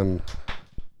 156M.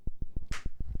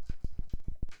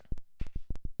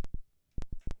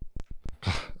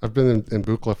 I've been in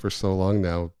Buchla for so long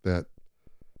now that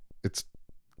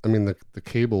the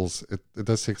cables, it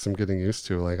does take some getting used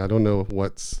to. Like, I don't know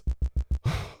what's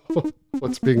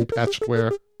being patched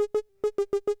where.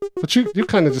 But you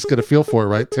kind of just get a feel for it,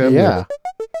 right, Tim? Yeah.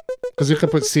 Because you can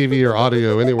put CV or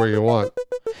audio anywhere you want.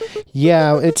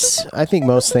 Yeah, I think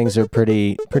most things are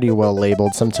pretty well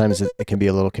labeled. Sometimes it can be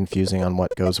a little confusing on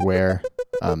what goes where.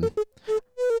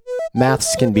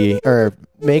 Maths can be, or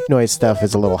make noise stuff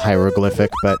is a little hieroglyphic,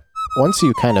 but once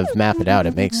you kind of map it out,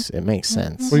 it makes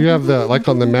sense. Well, you have like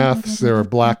on the maths, there are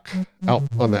black out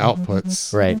on the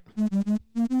outputs. Right.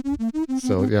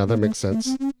 So yeah, that makes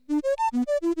sense.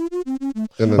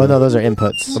 And then no, those are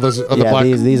inputs. The yeah, black.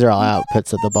 These are all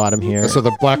outputs at the bottom here. So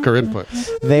the black are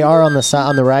inputs. They are on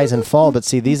the rise and fall, but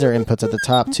see, these are inputs at the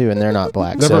top too, and they're not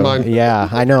black. Never mind. Yeah,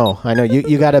 I know.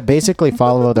 You got to basically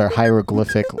follow their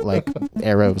hieroglyphic like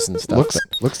arrows and stuff.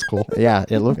 Looks cool. Yeah,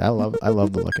 I love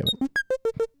the look of it.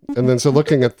 And then so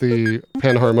looking at the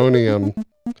panharmonium,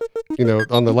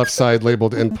 on the left side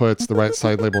labeled inputs, the right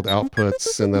side labeled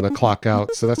outputs, and then a clock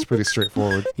out. So that's pretty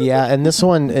straightforward. Yeah, and this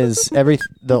one is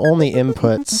the only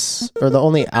inputs or the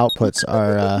only outputs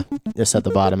are just at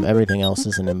the bottom. Everything else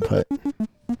is an input.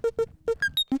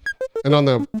 And on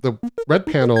the red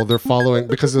panel, they're following,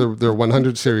 because they're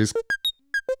 100 series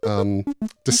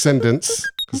descendants,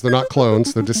 because they're not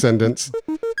clones, they're descendants.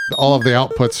 All of the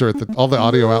outputs are all the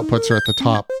audio outputs are at the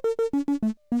top,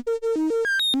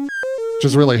 which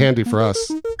is really handy for us.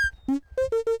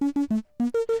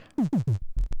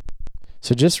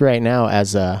 So just right now,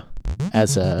 as a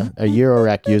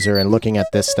Eurorack user and looking at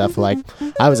this stuff, like,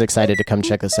 I was excited to come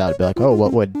check this out. Be like, oh,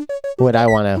 what would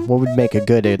make a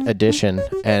good addition?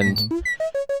 And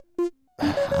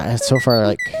so far,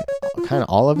 like, kind of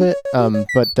all of it.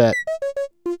 But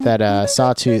that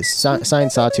sine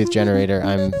sawtooth generator,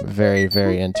 I'm very,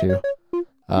 very into.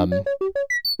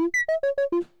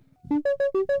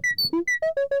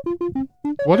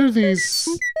 What are these?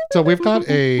 So we've got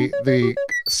the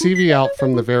CV out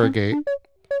from the Varigate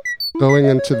going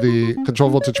into the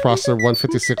control voltage processor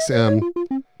 156M.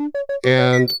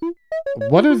 And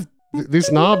what are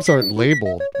these knobs aren't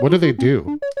labeled? What do they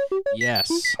do?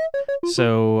 Yes.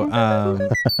 So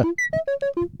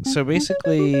so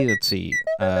basically, let's see.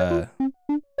 The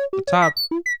top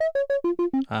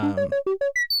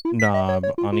knob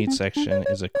on each section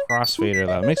is a crossfader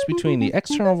that mix between the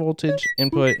external voltage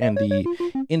input and the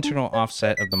internal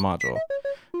offset of the module.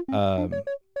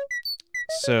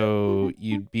 So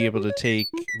you'd be able to take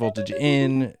voltage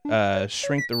in,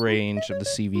 shrink the range of the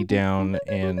CV down,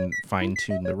 and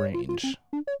fine-tune the range.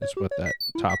 That's what that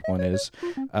top one is.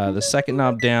 The second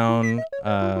knob down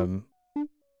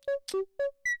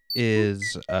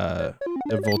is a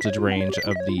voltage range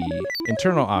of the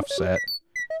internal offset.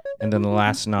 And then the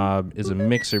last knob is a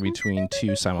mixer between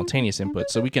two simultaneous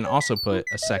inputs. So we can also put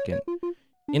a second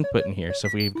input in here. So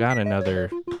if we've got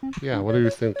another... Yeah, what do you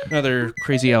think? Another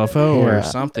crazy LFO or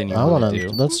something you want to do.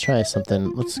 Let's try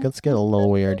something. Let's get a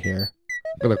little weird here.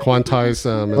 Gonna quantize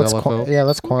an LFO?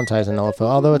 Let's quantize an LFO.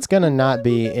 Although it's gonna not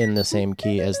be in the same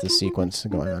key as the sequence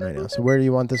going on right now. So where do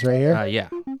you want this right here? Yeah.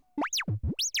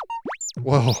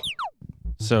 Whoa.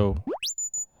 So...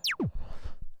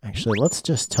 Actually, let's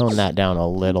just tone that down a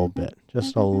little bit.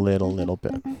 Just a little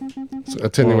bit. So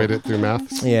attenuate it through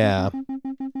maths? Yeah.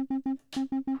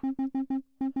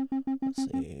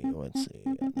 Let's see.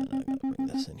 And then I gotta bring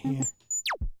this in here.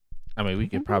 I mean, we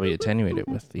could probably attenuate it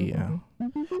with the.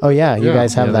 Oh yeah, you Yeah.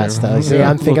 guys have Yeah, that they're- stuff. See, Yeah.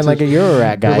 I'm thinking like a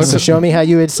Eurorack guy. let's So just- show me how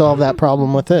you would solve that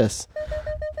problem with this.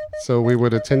 So we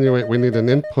would attenuate. We need an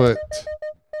input.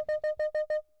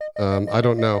 I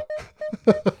don't know.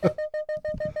 The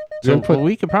So input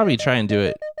we could probably try and do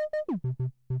it.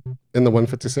 in the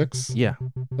 156. Yeah,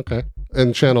 Okay.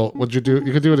 And channel. Would you do?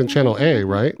 You could do it in channel A,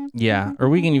 right? yeah, or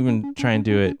we can even try and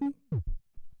do it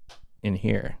in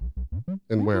here.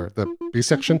 And where the B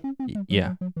section.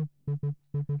 Yeah.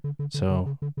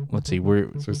 So let's see. We're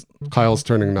So Kyle's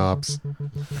turning knobs.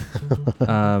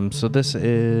 so this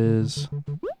is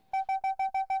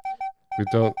We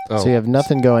don't. Oh, So you have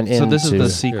nothing going into. so this is the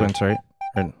sequence, right?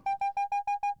 Or,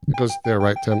 it goes there,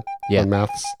 right, Tim? Yeah. On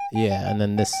maths. Yeah, and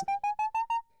then this.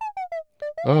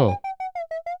 Oh.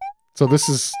 So this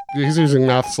is he's using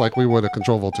maths like we would a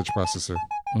control voltage processor.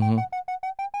 mm-hmm.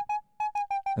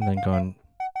 And then going.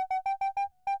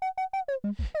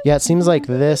 Yeah, it seems like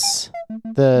this,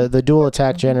 the dual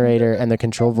attack generator and the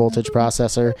control voltage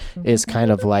processor is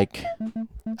kind of like,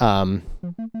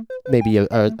 maybe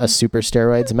a super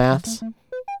steroids maths.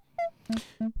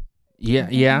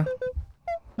 Yeah,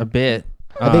 a bit.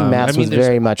 I think maths was there's-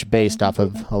 very much based off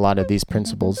of a lot of these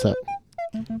principles that.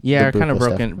 yeah, the kind of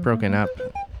Buchla stuff. broken up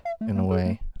in a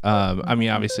way. I mean,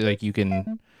 obviously, like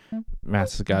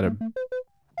maths has got a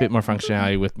bit more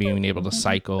functionality with being able to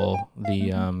cycle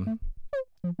the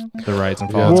rides and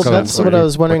Yeah, falls. Well, it's kinda that's what I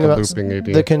was wondering like a about. looping AD.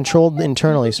 The controlled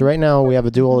internally. So right now we have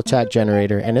a dual attack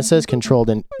generator, and it says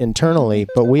controlled internally,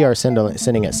 but we are sending at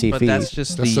CFE. But that's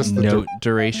just That's the just the note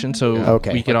duration. So Yeah.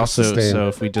 Okay. we could Like a also sustain. so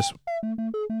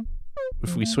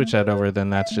if we switch that over,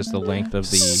 then that's just the length of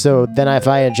the. So then, if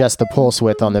I adjust the pulse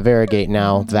width on the Varigate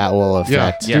now, that will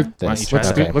affect Yeah, this. why don't you try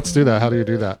Let's that? let's do that. How do you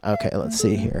do that? Okay, let's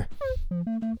see here.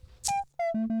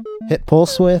 Hit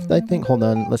pulse width, I think. Hold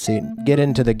on. Let's see. Get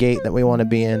into the gate that we want to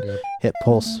be in. Yeah. Hit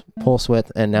pulse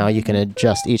width, and now you can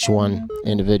adjust each one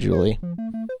individually.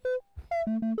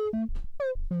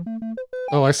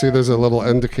 Oh, I see. There's a little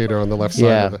indicator on the left side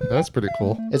Yeah. of it. That's pretty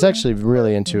cool. It's actually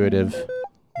really intuitive.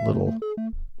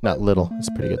 Not little. It's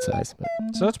a pretty good size. But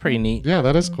So that's pretty neat. Yeah,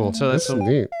 that is cool. So that's that's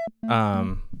neat.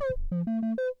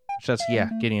 Just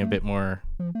getting a bit more.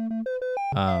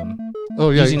 Oh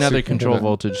yeah, Using so another you can do control that.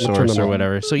 voltage We'll turn source them or on.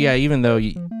 whatever. So yeah, even though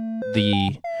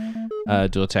the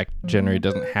dual attack generator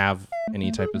doesn't have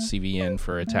any type of CVN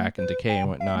for attack and decay and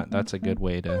whatnot, that's a good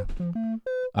way to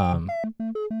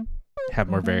have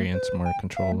more variance, more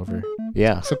control over.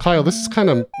 yeah. So Kyle, this is kind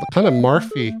of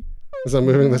Marfy as I'm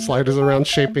moving the sliders around,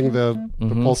 shaping the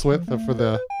Mhm. pulse width for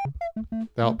the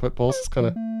output pulse. It's kind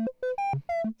of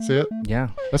see it. Yeah,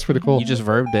 That's pretty cool. you just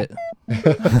verbed it.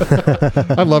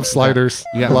 I love sliders.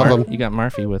 You got Love them. You got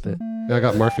Murphy with it. Yeah, I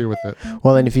got Marfy with it.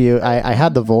 Well, and if I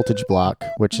had the voltage block,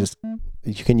 which is,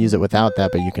 you can use it without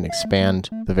that, but you can expand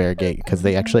the Varigate because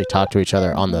they actually talk to each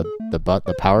other on the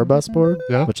power bus board,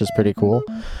 Yeah. which is pretty cool.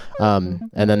 And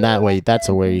then that way, that's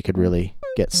a way you could really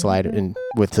get slider in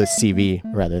with the CV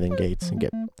rather than gates and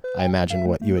get, I imagine,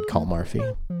 what you would call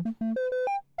Marfy.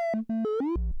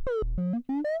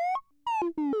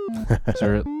 So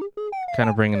we're kind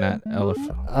of bringing that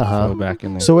LFO Uh-huh. back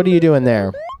in there. So what are you doing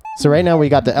there? So right now we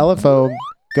got the LFO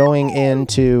going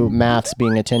into maths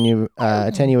being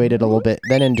attenuated a little bit,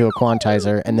 then into a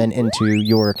quantizer, and then into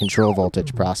your control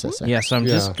voltage processor. Yeah, so I'm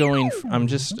Yeah.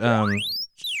 just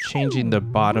changing the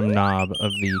bottom knob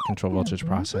of the control voltage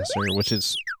processor, which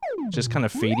is just kind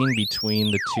of fading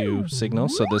between the two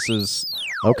signals. So this is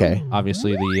Okay.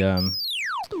 obviously the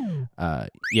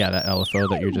that LFO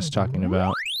that you're just talking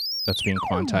about that's being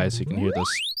quantized. So you can hear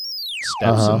those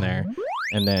steps Uh-huh. in there.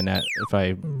 And then if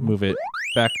I move it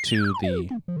back to the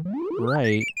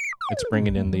right, it's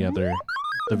bringing in the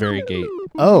Varigate.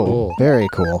 Oh, Cool. very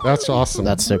cool. That's awesome.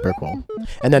 That's super cool.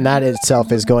 And then that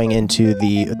itself is going into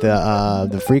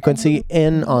the frequency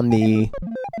in on the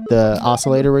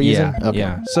oscillator we're using. Yeah,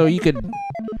 yeah. So you could,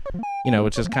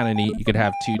 which is kind of neat. You could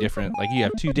have two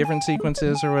different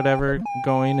sequences or whatever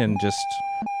going, and just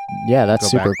Yeah, that's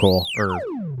Go super back. cool.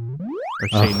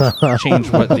 or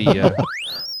change what the.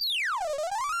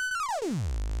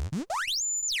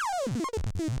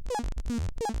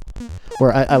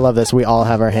 Where I love this. We all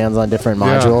have our hands on different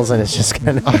Yeah. modules, and it's just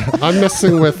kind of. I'm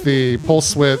messing with the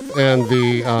pulse width and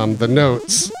the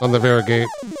notes on the Varigate.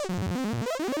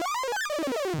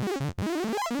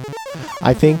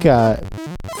 I think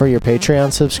for your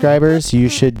Patreon subscribers, you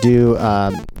should do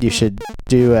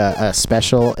a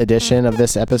special edition of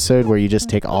this episode where you just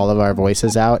take all of our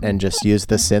voices out and just use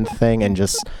the synth thing and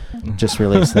just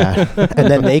release that,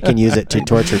 and then they can use it to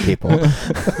torture people.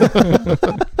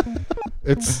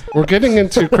 We're getting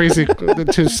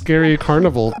into scary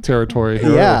carnival territory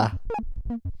here. Yeah,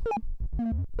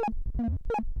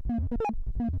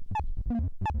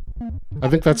 I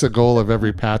think that's a goal of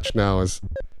every patch now. Is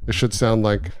it should sound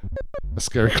like a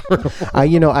scary carnival.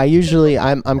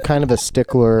 I'm kind of a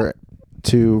stickler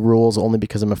to rules only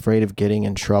because I'm afraid of getting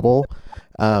in trouble.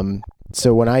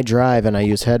 So when I drive and I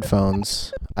use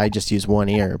headphones, I just use one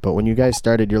ear. But when you guys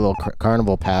started your little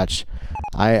carnival patch,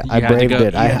 I braved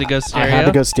it. I had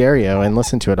to go stereo and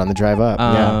listen to it on the drive up.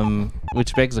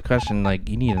 Which begs the question, like,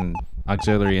 you need an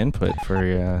auxiliary input for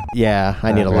your... Yeah,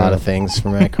 I need a lot of things for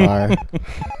my car.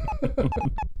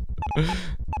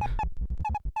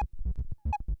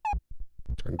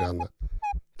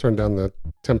 Turn down the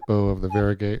tempo of the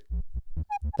Varigate.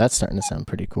 That's starting to sound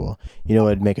pretty cool. You know what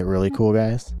would make it really cool,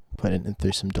 guys? Put it in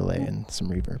through some delay and some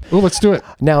reverb. Oh, let's do it.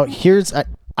 Now,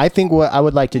 I think what I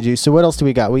would like to do. So what else do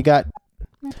we got? We got...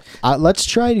 let's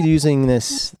try using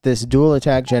this dual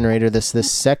attack generator,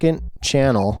 this second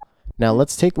channel. Now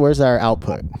let's take, where's our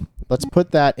output? Let's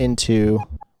put that into,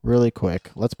 really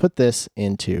quick, let's put this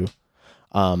into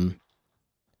the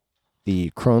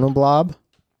Chronoblob,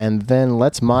 and then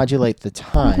let's modulate the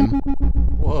time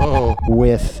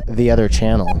with the other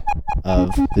channel of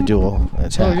the dual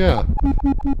attack. Oh, yeah.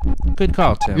 Good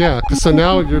call, Tim. Yeah, so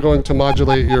now you're going to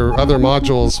modulate your other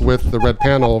modules with the red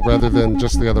panel rather than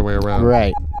just the other way around.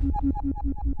 Right.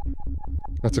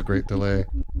 That's a great delay.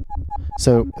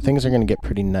 So things are going to get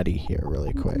pretty nutty here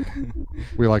really quick.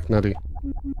 We like nutty.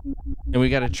 And we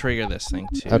got to trigger this thing,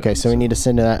 too. Okay, so we need to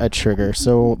send a trigger.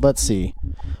 So let's see.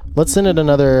 Let's send it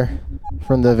another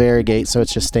from the Varigate so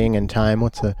it's just staying in time.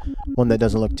 What's the one that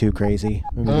doesn't look too crazy?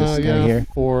 Yeah,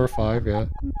 4 or 5, yeah.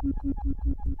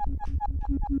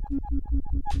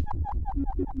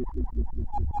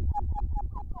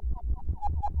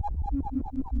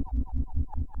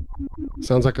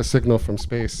 Sounds like a signal from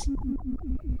space.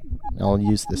 I'll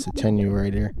use this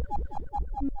attenuator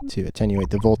to attenuate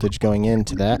the voltage going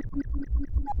into that.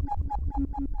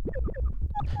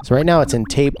 So right now it's in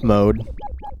tape mode,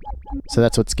 so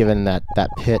that's what's given that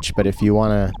pitch, but if you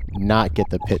want to not get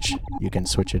the pitch, you can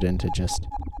switch it into just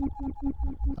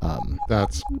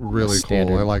that's really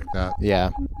standard. Cool. I like that. Yeah,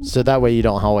 so that way you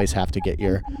don't always have to get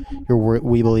your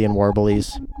weebly and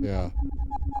warblies. Yeah.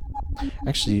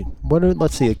 Actually,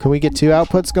 let's see, can we get 2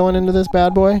 outputs going into this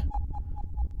bad boy?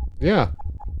 Yeah.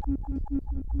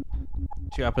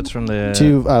 2 outputs from the...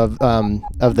 2 of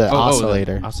the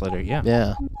oscillator. The oscillator, yeah.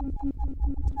 Yeah.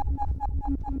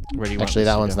 Where do you Actually,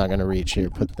 that one's not going to reach here.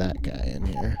 Put that guy in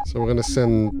here. So we're going to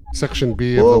send section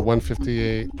B of the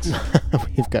 158.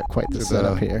 We've got quite the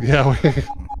setup here. Yeah.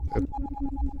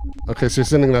 Okay, so you're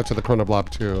sending that to the Chronoblob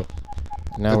too.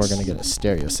 Now we're going to get a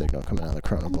stereo signal coming out of the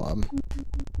Chronoblob.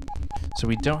 So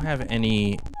we don't have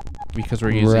any, because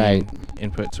we're using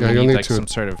input, so we need like some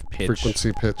sort of pitch.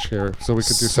 Frequency pitch here. So we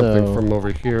could do something from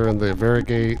over here in the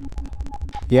Varigate.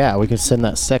 Yeah, we could send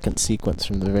that second sequence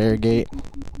from the Varigate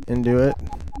into it.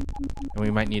 And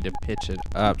we might need to pitch it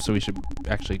up, so we should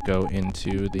actually go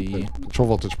into the control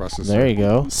voltage processor. There you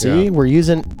go. See, we're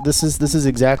using, this is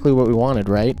exactly what we wanted,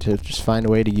 right? To just find a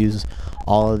way to use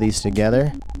all of these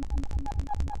together.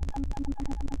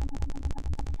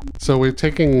 So we're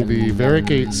taking the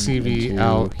Varigate CV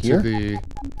out here? to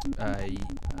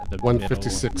the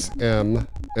 156M,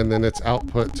 and then its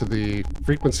output to the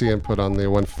frequency input on the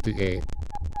 158.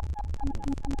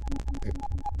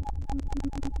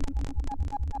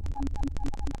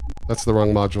 That's the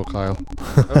wrong module, Kyle.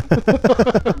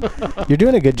 You're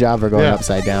doing a good job of going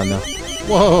upside down, though.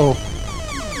 Whoa!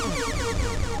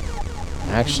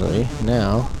 Actually,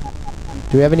 now,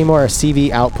 do we have any more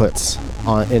CV outputs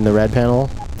in the red panel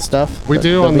stuff? We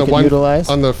do on the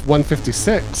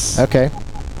 156. Okay.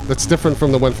 That's different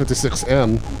from the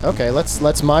 156M. Okay,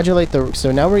 let's modulate the.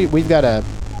 So now we've got a.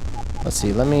 Let's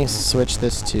see. Let me switch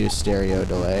this to stereo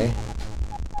delay.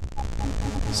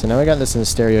 So now we got this in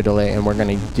stereo delay, and we're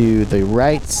going to do the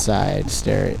right side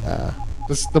stereo.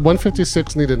 Does the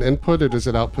 156 need an input, or does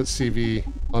it output CV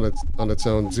on its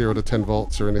own, 0 to 10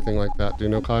 volts or anything like that? Do you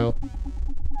know, Kyle?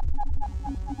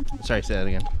 Sorry, say that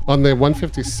again. On the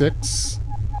 156,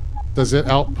 does it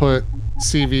output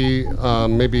CV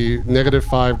maybe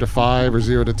 -5 to 5 or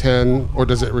 0 to 10, or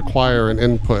does it require an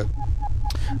input?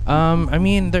 I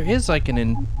mean, there is like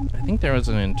I think there was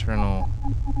an internal.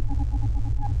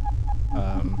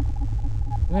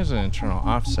 There's an internal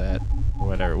offset or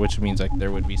whatever, which means like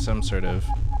there would be some sort of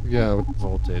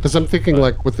voltage. Because I'm thinking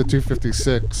like with the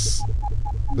 256,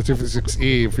 the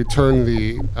 256E, if you turn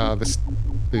the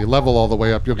level all the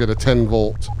way up, you'll get a 10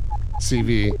 volt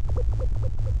CV.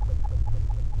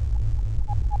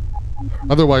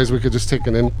 Otherwise, we could just take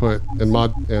an input and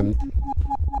I'm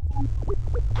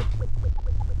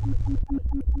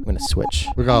gonna switch.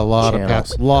 We got a lot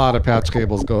of patch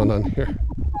cables going on here.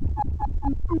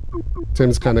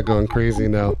 Tim's kind of going crazy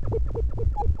now.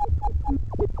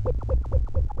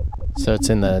 So it's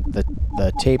in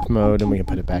the tape mode, and we can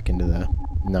put it back into the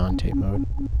non-tape mode.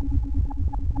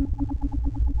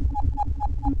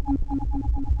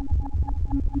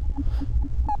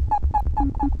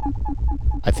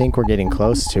 I think we're getting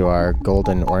close to our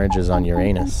golden oranges on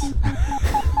Uranus.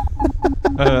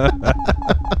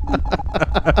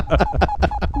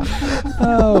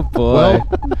 Oh boy. Well,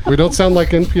 we don't sound like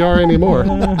NPR anymore.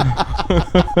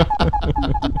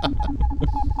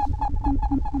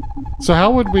 So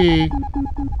how would we...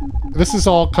 This is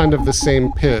all kind of the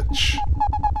same pitch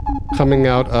coming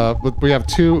out of... We have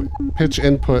two pitch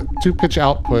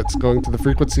outputs going to the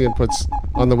frequency inputs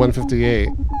on the 158.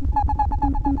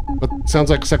 But it sounds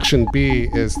like section B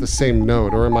is the same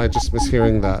node, or am I just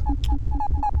mishearing that?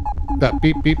 That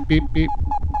beep, beep, beep, beep.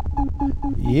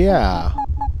 Yeah.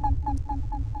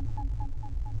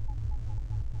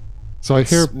 So I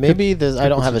hear... Maybe there's, I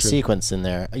don't have a frequency. sequence in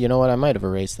there. You know what? I might have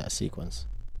erased that sequence.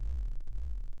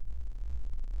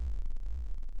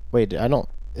 Wait, I don't...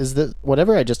 Is the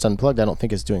whatever I just unplugged, I don't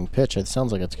think is doing pitch. It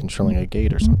sounds like it's controlling a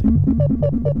gate or something.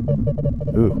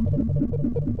 Ooh.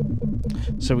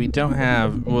 So we don't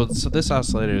have... Well, so this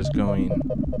oscillator is going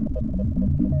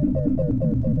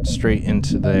straight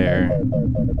into there.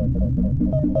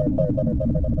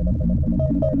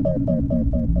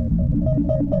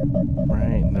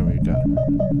 Right, there we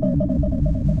go.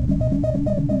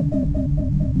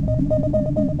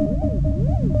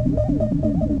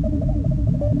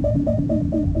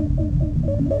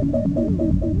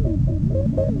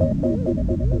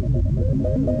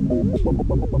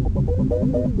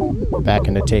 Back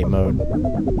into tape mode.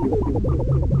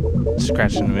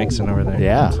 Scratching and mixing over there.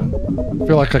 Yeah. So- I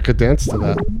feel like I could dance to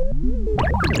that.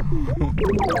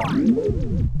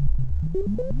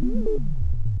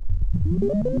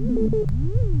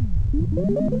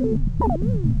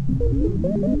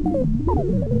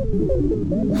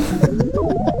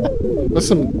 There's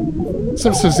some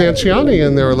Suzanne Ciani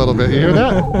in there a little bit. You hear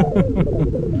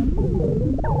that?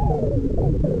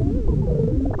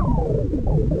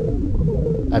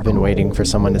 I've been waiting for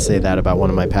someone to say that about one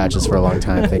of my patches for a long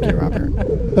time. Thank you, Robert.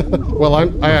 Well,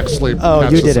 I actually... Oh,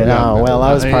 patched you did some it. down. Oh, well,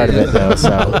 I was part of it, though, so...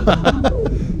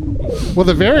 Well,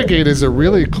 the Varigate is a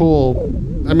really cool...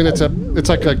 I mean, it's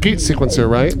like a gate sequencer,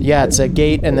 right? Yeah, it's a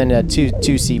gate and then two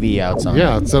CV outs on it.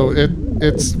 Yeah, so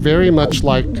it's very much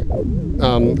like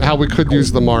how we could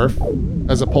use the MARF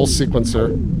as a pulse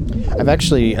sequencer. I've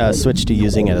actually switched to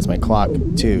using it as my clock,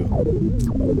 too.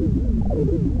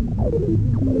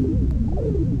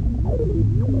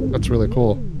 That's really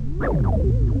cool.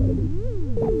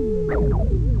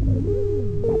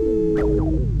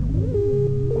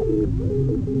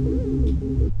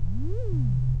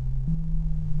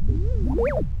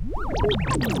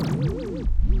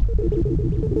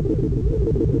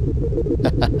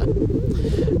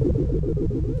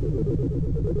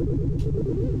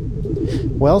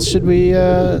 Well, should we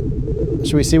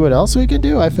see what else we can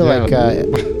do? I feel Yeah. like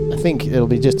I think it'll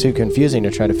be just too confusing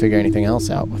to try to figure anything else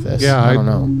out with this. Yeah, I don't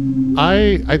know.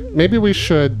 I maybe we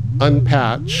should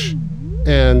unpatch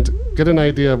and get an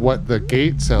idea of what the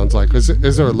gate sounds like. Is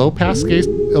there a low pass gate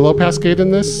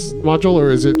in this module,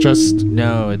 or is it just...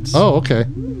 No, it's... Oh, okay.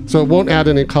 So it won't add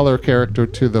any color character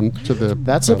to the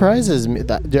That surprises me.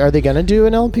 Are they going to do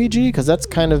an LPG? Because that's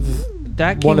kind of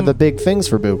that one of came- the big things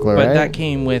for Buchla, But right? that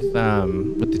came with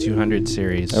the 200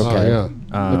 series. Okay. Oh, yeah.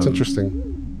 That's Um, interesting.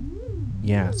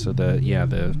 Yeah, so the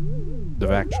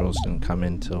Vactrals didn't come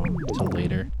in till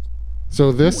later.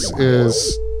 So this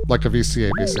is like a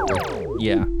VCA, basically.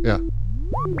 Yeah. Yeah.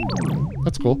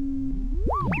 That's cool.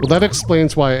 Well, that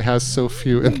explains why it has so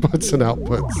few inputs and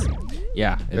outputs.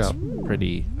 Yeah, it's Yeah.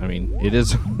 pretty. I mean, it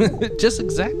is just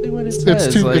exactly what it It's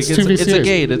says. two- like, it's two it's a VCAs.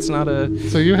 gate. It's not a.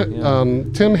 So you, Yeah.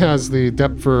 Tim has the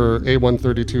Depfer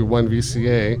A132 1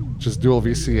 VCA, which is dual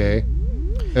VCA,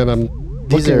 and I'm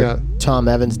These looking are at... Tom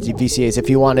Evans VCAs. If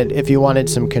you wanted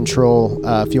some control,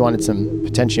 if you wanted some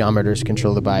potentiometers to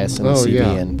control the bias and the Oh, CV,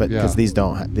 yeah, but because yeah. these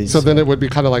don't have these. So then it would be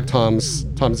kind of like Tom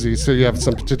Z. So you have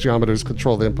some potentiometers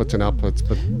control the inputs and outputs,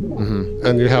 but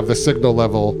and you have the signal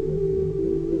level.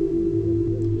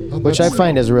 Oh, which I that's-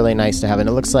 find is really nice to have, and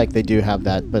it looks like they do have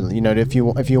that. But if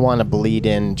you want to bleed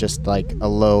in just like a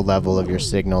low level of your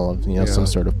signal, of Yeah. some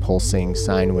sort of pulsing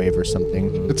sine wave or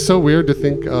something. It's so weird to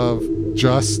think of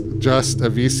just a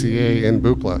VCA in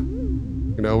Buchla.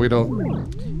 We don't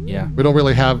Yeah.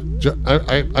 really have.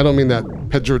 I don't mean that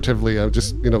pejoratively. I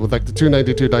just with like the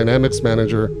 292 Dynamics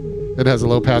Manager, it has a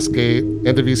low pass gate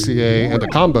and a VCA and a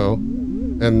combo,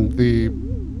 and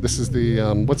this is the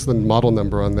what's the model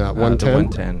number on that? 110. The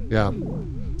 110. Yeah.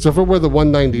 So if it were the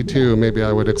 192, maybe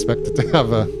I would expect it to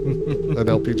have an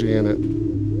LPG in it.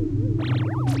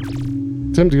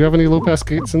 Tim, do you have any low pass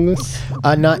gates in this?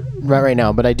 Not right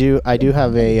now, but I do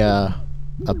have a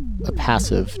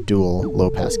passive dual low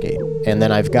pass gate, and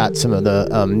then I've got some of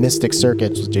the Mystic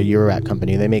Circuits, which is a Eurorack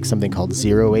company. They make something called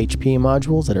 0 HP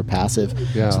modules that are passive.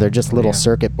 Yeah. So they're just little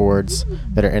circuit boards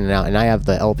that are in and out. And I have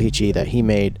the LPG that he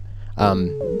made,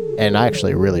 and I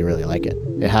actually really like it.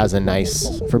 It has a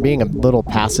nice, for being a little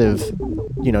passive,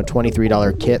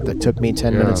 $23 kit that took me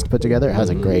 10 minutes to put together. It has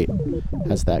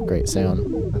that great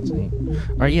sound. That's neat.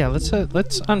 All right, yeah, let's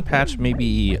unpatch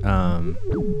maybe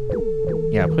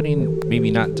putting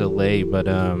maybe not delay, but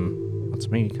let's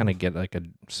maybe kind of get like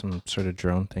some sort of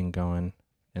drone thing going.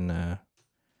 And I'm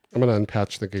gonna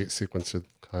unpatch the gate sequence with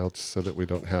Kyle just so that we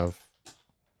don't have.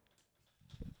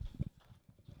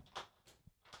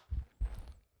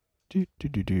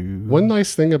 One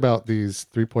nice thing about these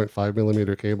 3.5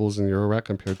 millimeter cables in Eurorack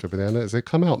compared to Banana is they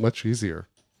come out much easier.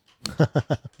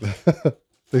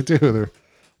 They do.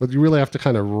 But you really have to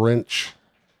kind of wrench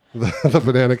the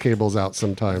Banana cables out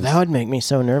sometimes. That would make me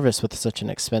so nervous with such an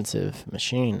expensive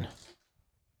machine.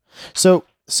 So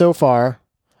far,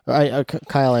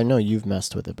 Kyle, I know you've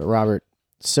messed with it, but Robert,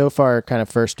 so far, kind of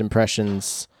first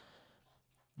impressions,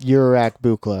 Eurorack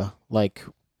Buchla, like,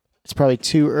 it's probably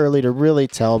too early to really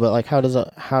tell, but like, will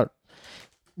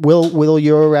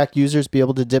Eurorack users be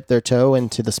able to dip their toe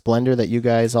into the splendor that you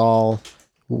guys all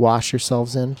wash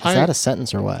yourselves in? Is that a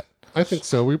sentence or what? I think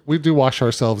so. We do wash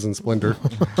ourselves in Splendor.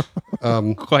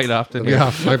 Quite often.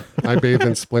 Yeah, I bathe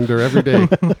in Splendor every day.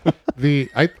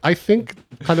 I think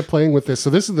kind of playing with this. So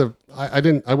this is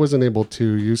I wasn't able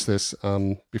to use this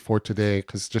before today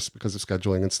because of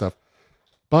scheduling and stuff.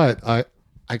 But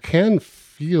I can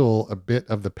feel a bit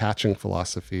of the patching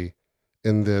philosophy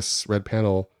in this red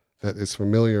panel that is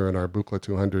familiar in our Buchla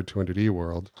 200, 200E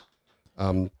world.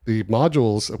 The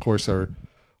modules, of course, are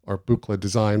Buchla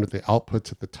designed with the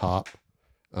outputs at the top.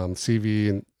 CV,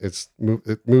 and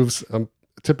it moves.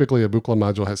 Typically, a Buchla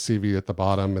module has CV at the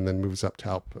bottom and then moves up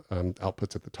to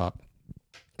outputs at the top,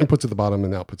 inputs at the bottom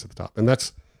and outputs at the top. And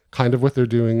that's kind of what they're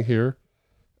doing here.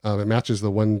 It matches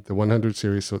the 100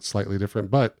 series, so it's slightly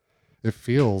different, but it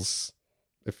feels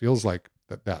like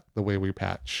that the way we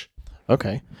patch.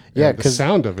 Okay, yeah, because the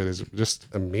sound of it is just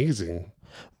amazing.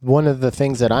 One of the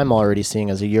things that I'm already seeing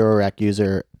as a Eurorack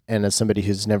user and as somebody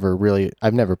who's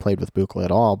I've never played with Buchla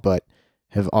at all, but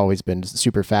have always been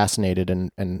super fascinated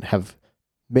and I've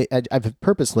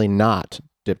purposely not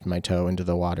dipped my toe into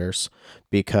the waters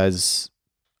because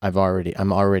I'm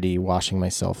already washing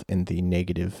myself in the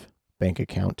negative bank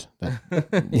account that,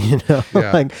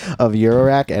 like of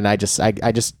Eurorack, and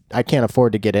I can't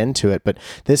afford to get into it, but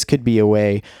this could be a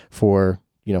way for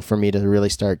me to really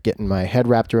start getting my head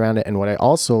wrapped around it. And what I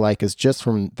also like is just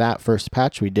from that first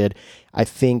patch we did, I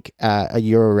think a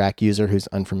Eurorack user who's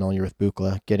unfamiliar with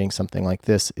Buchla getting something like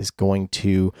this is going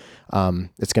to,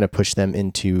 it's going to push them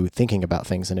into thinking about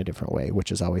things in a different way,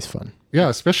 which is always fun. Yeah,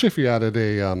 especially if you added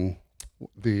the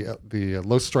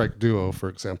low strike duo, for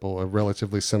example, a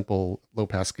relatively simple low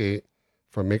pass gate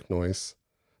from Make Noise.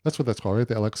 That's what that's called, right?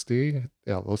 The LXD,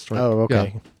 yeah, low strike. Oh,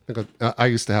 okay. Yeah, I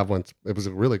used to have one. It was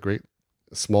a really great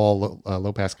small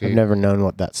low pass gate. I've never known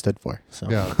what that stood for. So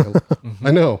yeah,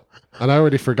 I know, and I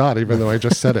already forgot, even though I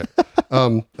just said it.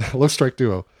 Low strike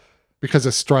duo, because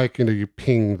a strike, you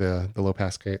ping the low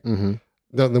pass gate. Mm-hmm.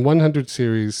 The 100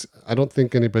 series, I don't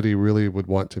think anybody really would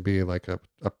want to be like a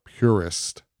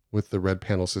purist with the red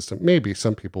panel system. Maybe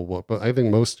some people will, but I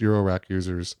think most Eurorack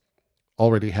users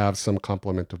already have some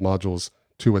complement of modules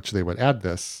to which they would add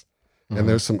this. Mm-hmm. And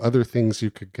there's some other things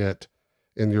you could get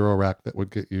in Eurorack that would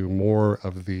get you more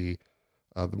of that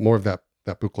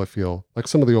Buchla feel, like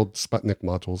some of the old Sputnik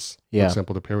modules, for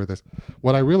example, to pair with this.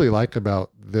 What I really like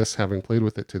about this, having played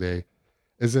with it today,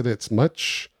 is that it's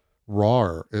much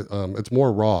rawer. It's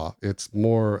more raw. It's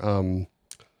more,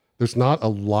 there's not a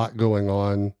lot going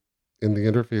on in the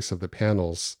interface of the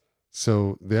panels.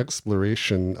 So the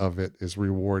exploration of it is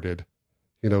rewarded,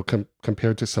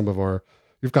 compared to some of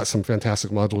you've got some fantastic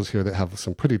modules here that have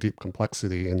some pretty deep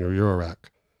complexity in your Eurorack.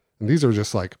 And these are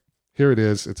just like, here it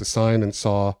is. It's a sine and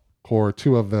saw core,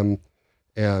 2 of them.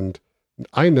 And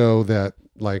I know that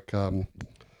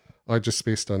I just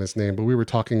spaced on his name, but we were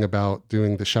talking about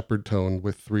doing the Shepherd tone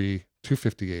with 3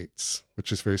 258s,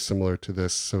 which is very similar to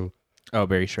this. So,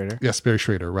 Barry Schrader? Yes, Barry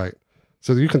Schrader, right.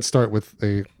 So you can start with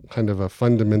a kind of a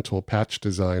fundamental patch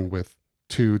design with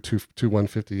two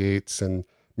 158s and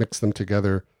mix them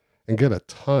together and get a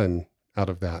ton out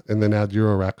of that, and then add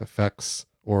Eurorack effects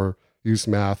or use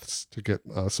maths to get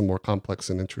some more complex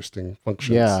and interesting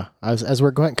functions. Yeah, as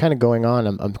we're going on,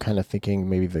 I'm kind of thinking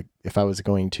maybe if I was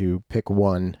going to pick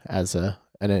one as an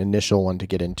initial one to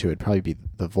get into, it'd probably be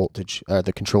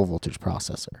the control voltage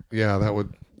processor. Yeah, that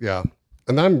would. Yeah,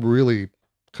 and I'm really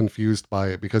confused by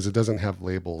it because it doesn't have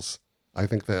labels. I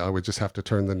think that I would just have to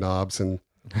turn the knobs and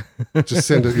just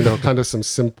send it, kind of some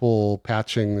simple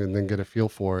patching and then get a feel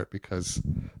for it, because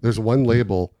there's one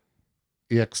label,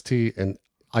 EXT and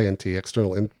INT,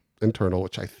 external internal,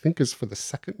 which I think is for the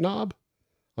second knob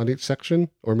on each section,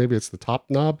 or maybe it's the top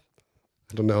knob.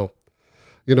 I don't know.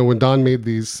 When Don made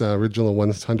these original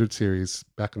 100 series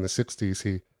back in the 60s,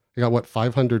 he got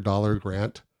 $500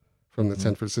 grant from the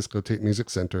San Francisco Tate Music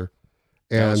Center.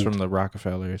 And that was from the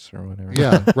Rockefellers or whatever.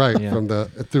 Yeah, right. Yeah. From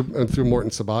through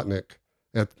Morton Subotnick.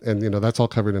 And that's all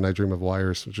covered in I Dream of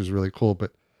Wires, which is really cool.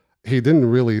 But he didn't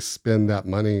really spend that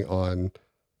money on,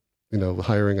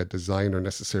 hiring a designer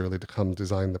necessarily to come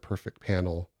design the perfect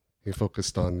panel. He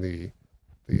focused on the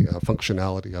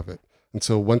functionality of it. And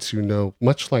so once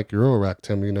much like Eurorack,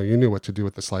 Tim, you knew what to do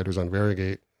with the sliders on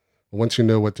Variegate. But once you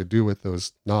know what to do with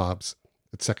those knobs,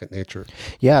 it's second nature.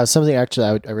 Yeah, something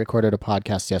actually, I recorded a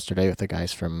podcast yesterday with the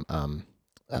guys from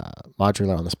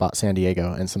Modular on the Spot San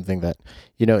Diego, and something that,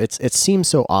 it seems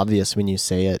so obvious when you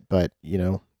say it, but,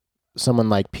 someone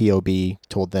like POB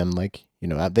told them, like,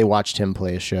 they watched him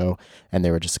play a show and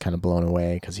they were just kind of blown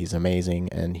away because he's amazing.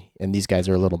 And these guys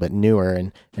are a little bit newer.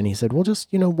 And he said, well, just,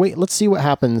 wait, let's see what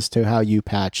happens to how you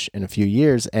patch in a few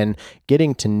years. And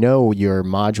getting to know your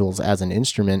modules as an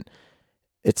instrument,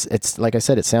 it's like I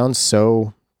said, it sounds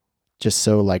so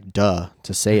like duh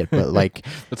to say it, but like,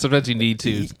 but sometimes you need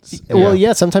to. Well,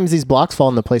 yeah, sometimes these blocks fall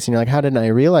into place and you're like, how didn't I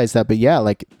realize that? But yeah,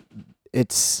 like,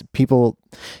 it's people,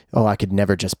 I could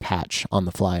never just patch on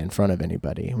the fly in front of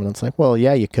anybody. When it's like, well,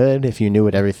 yeah, you could if you knew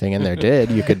what everything in there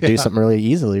did. You could do something really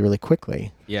easily, really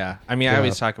quickly. Yeah. I mean, I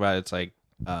always talk about it's like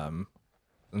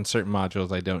in certain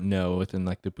modules I don't know within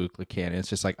like the Buchla canon. It's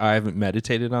just like I haven't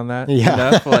meditated on that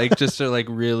enough, like just to like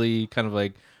really kind of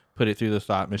like put it through the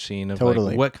thought machine of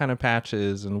like what kind of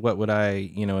patches and what would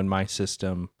I, in my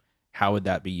system, how would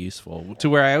that be useful? To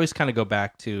where I always kind of go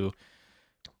back to,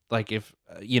 like, if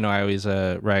I always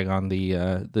rag on the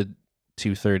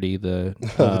 230,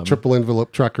 the triple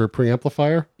envelope tracker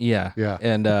preamplifier. Yeah,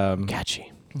 and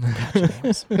Catchy.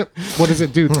 What does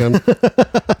it do, Tim?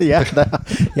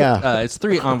 It's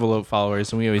 3 envelope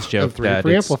followers, and we always joke that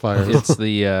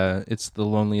it's the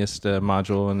loneliest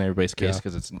module in everybody's case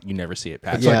because you never see it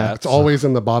patched up. It's always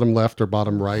in the bottom left or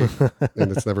bottom right,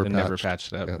 and it's never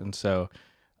patched up. And so,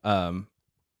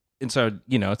 it's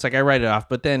like I write it off,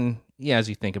 but then as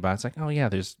you think about it, it's like, oh yeah,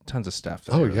 there's tons of stuff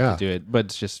to do it, but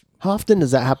it's just. How often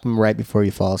does that happen right before you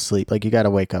fall asleep? Like, you got to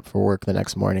wake up for work the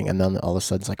next morning, and then all of a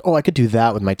sudden it's like, I could do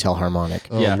that with my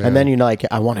Telharmonic. Man. And then you're like,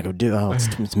 I want to go do.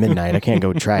 It's midnight. I can't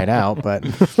go try it out. But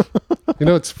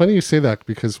it's funny you say that,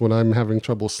 because when I'm having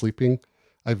trouble sleeping,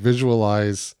 I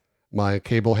visualize my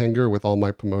cable hanger with all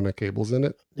my Pomona cables in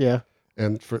it. Yeah.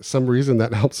 And for some reason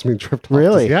that helps me drift off.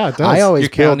 Really? Yeah, it does. I always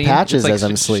kill patches as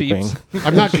I'm sleeping.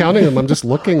 I'm not counting them. I'm just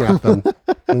looking at them,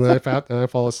 and then I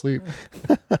fall asleep.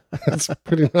 It's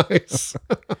pretty nice.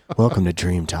 Welcome to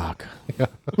Dream Talk. Yeah.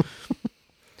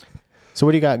 So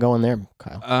what do you got going there,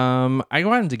 Kyle? I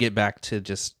wanted to get back to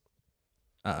just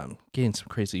getting some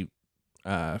crazy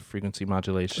frequency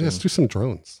modulation. Let's do some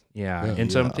drones. Yeah. And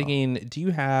so I'm thinking,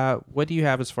 what do you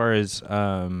have as far as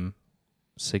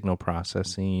signal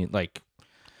processing, like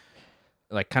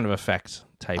kind of effect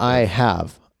type? I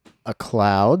have a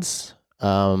clouds,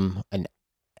 an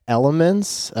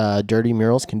elements, dirty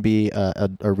murals can be a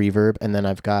reverb, and then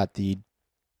I've got the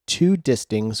 2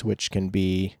 distings, which can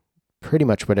be pretty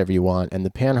much whatever you want, and the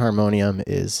panharmonium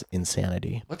is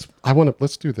insanity. Let's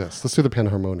do this. Let's do the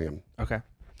panharmonium. Okay.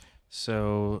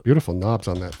 So beautiful knobs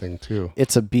on that thing too.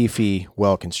 It's a beefy,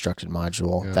 well-constructed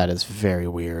module that is very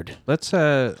weird. Let's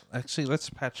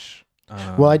patch.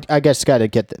 Well, I guess got to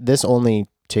get this only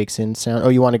takes in sound. Oh,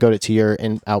 you want to go to your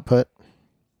output?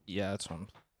 Yeah, that's one.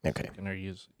 Okay. Gonna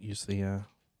use the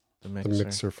mixer. The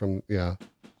mixer from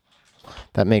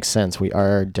That makes sense. We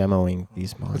are demoing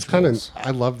these modules. It's kind of.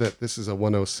 I love that this is a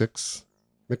 106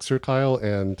 mixer, Kyle,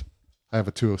 and I have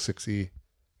a 206E.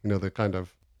 The kind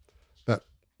of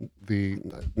the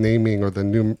naming or the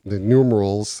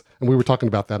numerals, and we were talking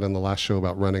about that in the last show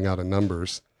about running out of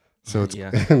numbers. So it's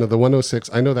the 106.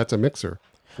 I know that's a mixer.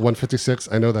 156.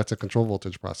 I know that's a control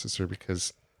voltage processor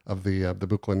because of the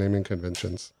Buchla naming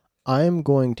conventions. I'm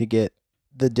going to get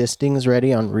the distings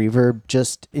ready on reverb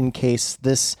just in case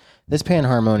this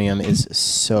panharmonium is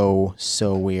so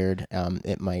weird.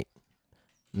 It might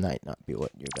not be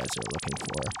what you guys are looking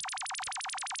for.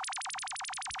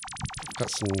 got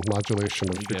some modulation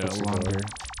of You get frequency a longer.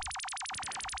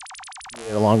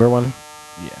 going. A longer one.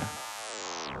 Yeah.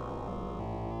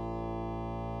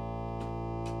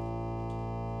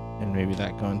 And maybe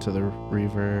that going to the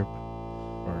reverb,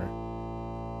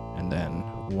 and then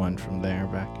one from there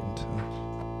back into.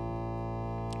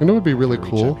 You know, it would be really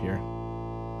reach cool. up here.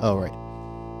 Oh, right.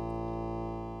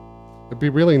 It'd be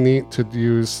really neat to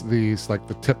use these, like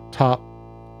the tip-top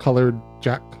colored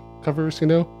jack covers, you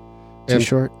know? Too And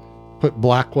short. put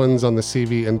black ones on the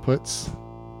CV inputs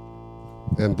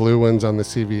and blue ones on the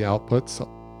CV outputs.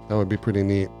 That would be pretty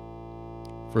neat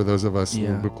for those of us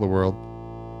in the Buchla world.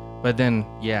 But then,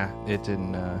 yeah, it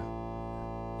didn't,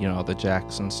 all the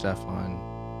jacks and stuff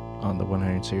on the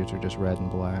 100 series are just red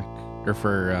and black. Or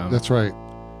for... That's right.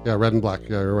 Yeah, red and black.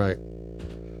 Yeah, you're right.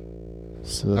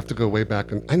 So I have to go way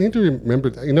back. And I need to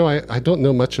remember, I don't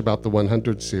know much about the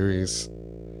 100 series,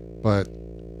 but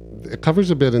it covers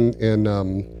a bit in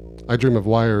I Dream of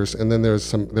Wires, and then there are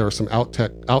some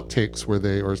outtakes or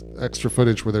extra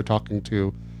footage where they're talking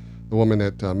to the woman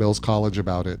at Mills College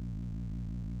about it.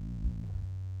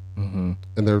 Mm-hmm.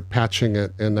 And they're patching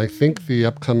it. And I think the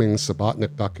upcoming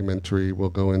Subotnick documentary will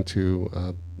go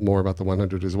into more about the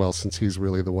 100 as well, since he's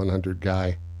really the 100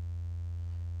 guy.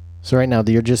 So right now,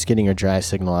 you're just getting your dry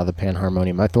signal out of the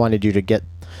panharmonium. I wanted you to get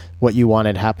what you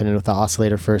wanted happening with the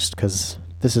oscillator first, because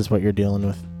this is what you're dealing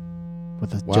with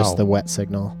just the wet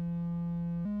signal.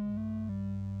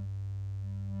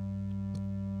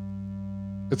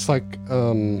 It's like... it's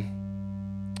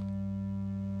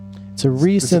a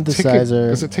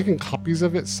resynthesizer. Is it taking copies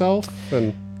of itself?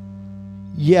 And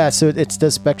yeah, so it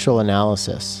does spectral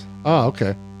analysis. Oh,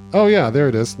 okay. Oh, yeah, there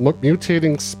it is.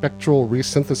 Mutating spectral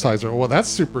resynthesizer. Well, that's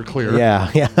super clear. Yeah.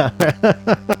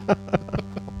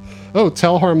 Oh,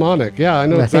 telharmonic. Yeah, I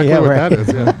know exactly what that is.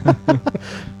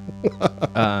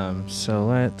 Yeah.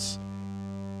 So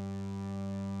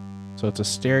it's a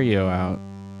stereo out.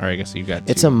 Or I guess you got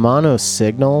two. It's a mono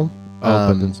signal,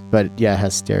 Oh, but yeah, it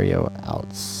has stereo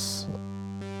outs.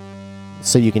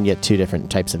 So you can get two different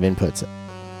types of inputs.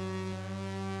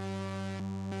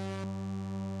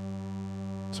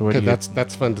 So what Okay, do you...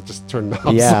 that's fun to just turn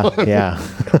knobs Yeah, on. yeah.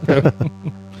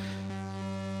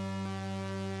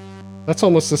 That's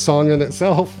almost a song in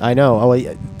itself. I know. Oh,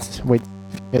 wait,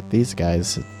 get these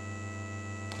guys.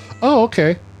 Oh,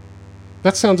 okay.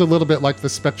 That sounds a little bit like the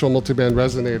spectral multiband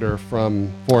resonator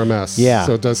from 4MS. Yeah.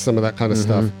 So it does some of that kind of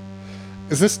stuff.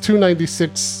 Is this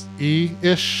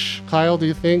 296E-ish, Kyle, do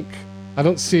you think? I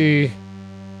don't see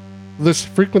this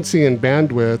frequency and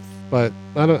bandwidth, but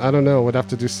I don't know. Would have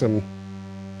to do some...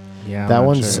 Yeah, That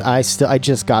one's... Sure. I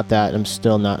just got that. I'm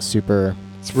still not super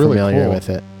familiar with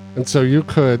it. And so you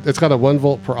could... It's got a 1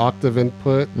 volt per octave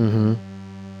input. Mm-hmm.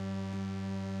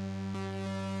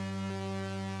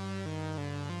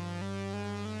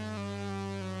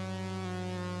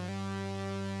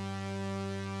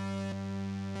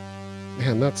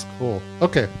 Man, that's cool.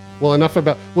 Okay, well, enough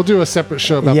about... We'll do a separate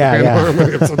show about the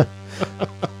panharmonium.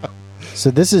 So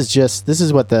this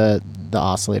is what the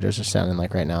oscillators are sounding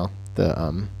like right now.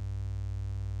 The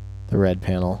red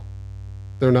panel.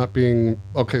 They're not being...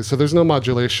 Okay, so there's no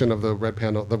modulation of the red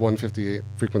panel, the 158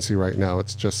 frequency right now.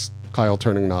 It's just Kyle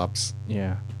turning knobs.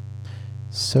 Yeah.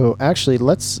 So actually,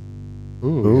 let's...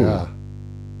 Ooh, yeah.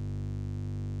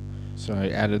 So I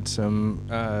added some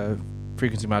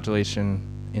frequency modulation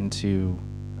into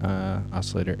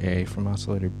oscillator A from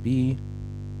oscillator B.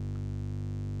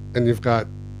 And you've got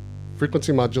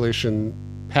frequency modulation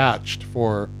patched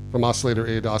from oscillator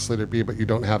A to oscillator B, but you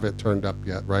don't have it turned up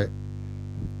yet, right?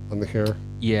 On the here.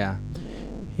 Yeah.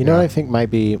 You know what I think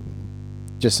might be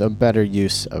just a better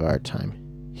use of our time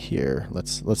here.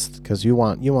 Let's because you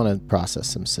want to process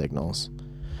some signals.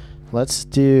 Let's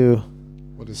do...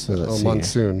 What is that? Oh,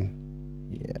 Monsoon.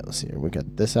 Yeah, let's see here. We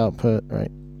got this output,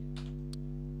 right?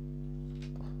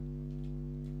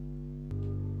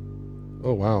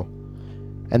 Oh, wow.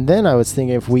 And then I was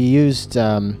thinking if we used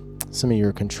some of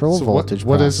your control voltage.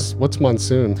 What's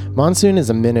Monsoon? Monsoon is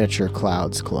a miniature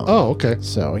clouds clone. Oh, okay.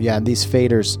 So yeah, these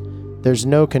faders, there's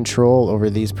no control over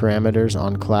these parameters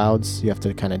on clouds. You have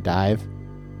to kind of dive.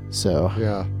 So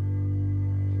yeah,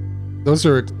 those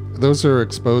are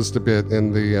exposed a bit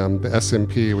in the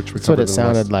SMP, which we that's what it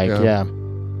sounded like.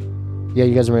 Yeah,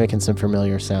 you guys are making some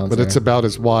familiar sounds. But there. It's about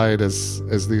as wide as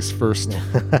these first 6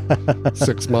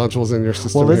 modules in your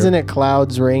system. Well, isn't it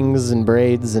clouds, rings, and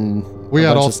braids and? We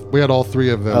had all 3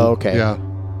 of them. Oh, okay. Yeah.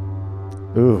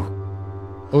 Ooh.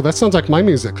 Oh, that sounds like my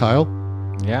music, Kyle.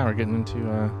 Yeah, we're getting into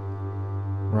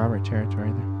Robert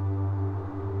territory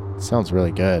there. Sounds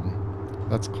really good.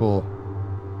 That's cool.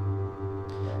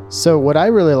 So what I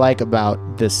really like about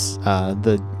this,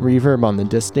 the reverb on the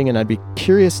Disting, and I'd be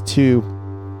curious to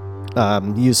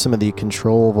use some of the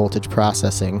control voltage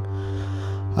processing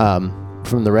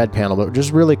from the red panel, but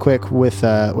just really quick with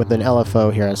an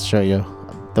LFO here, I'll show you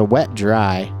the wet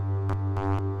dry.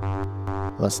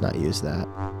 Let's not use that.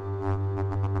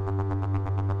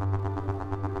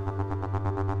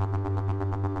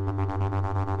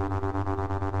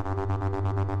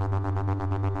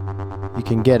 You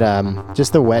can get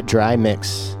just the wet dry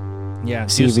mix. Yeah,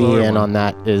 CV in on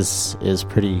that is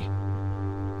pretty.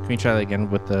 Can we try that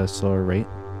again with the slower rate?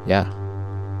 Yeah.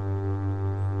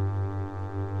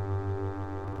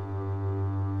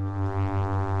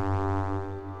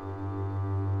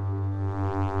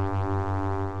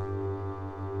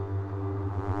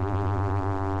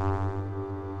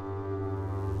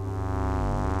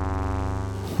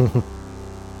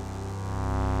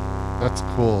 That's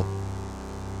cool.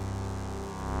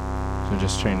 So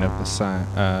just turning up the saw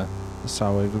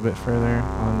wave a bit further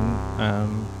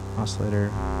on oscillator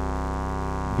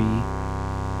B.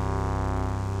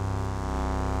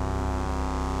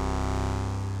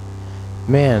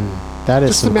 Man, that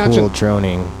is Just some imagine- cool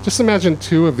droning. Just imagine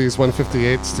two of these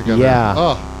 158s together. Yeah.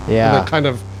 Oh, Yeah. And then kind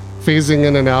of phasing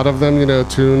in and out of them,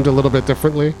 tuned a little bit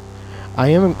differently. I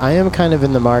am kind of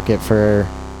in the market for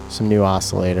some new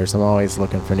oscillators. I'm always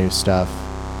looking for new stuff.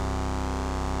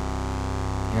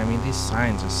 Yeah, I mean these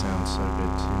signs just sound so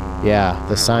good too. Yeah,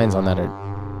 the signs on that are.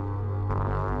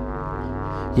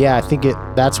 Yeah, I think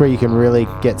that's where you can really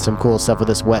get some cool stuff with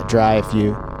this wet dry if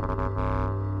you.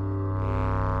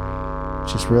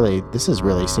 This is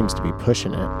really seems to be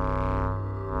pushing it.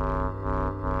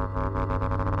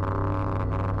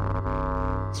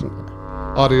 Some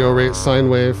audio rate sine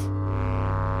wave.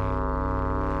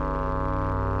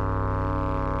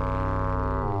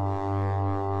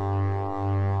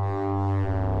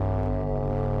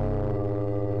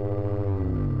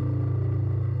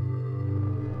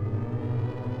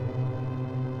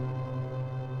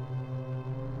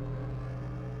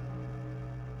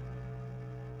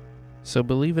 So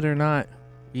believe it or not,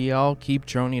 we all keep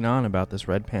droning on about this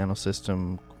red panel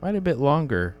system quite a bit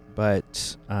longer,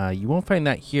 but you won't find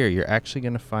that here. You're actually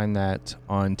going to find that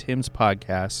on Tim's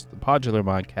podcast, the Podular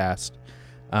Modcast,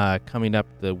 coming up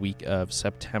the week of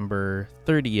September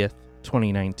 30th,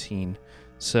 2019.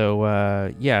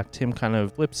 So yeah, Tim kind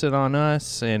of flips it on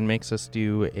us and makes us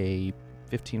do a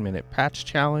 15-minute patch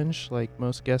challenge like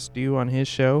most guests do on his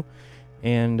show.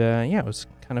 And yeah, it was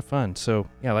kind of fun. So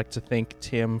yeah, I'd like to thank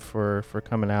Tim for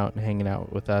coming out and hanging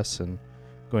out with us and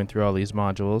going through all these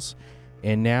modules.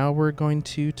 And now we're going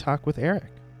to talk with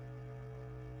Eric.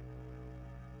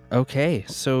 Okay,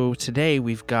 so today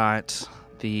we've got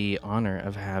the honor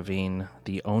of having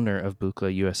the owner of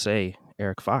Buchla USA,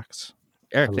 Eric Fox.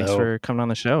 Eric, thanks Hello. for coming on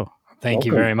the show. Thank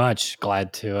you Welcome. very much.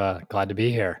 Glad to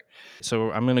be here.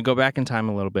 So I'm going to go back in time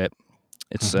a little bit.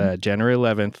 It's January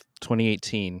 11th,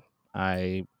 2018.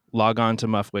 I log on to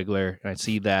Muff Wiggler and I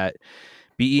see that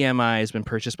BEMI has been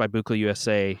purchased by Buchla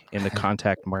USA and to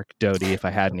contact Mark Doty if I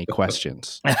had any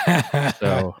questions.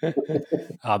 So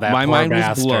Oh, that my poor mind was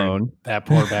bastard. blown. That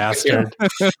poor bastard.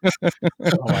 Oh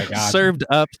my God. Served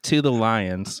up to the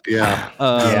lions. Yeah.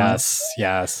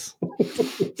 Yes.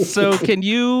 So can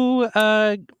you,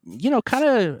 kind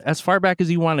of as far back as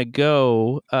you want to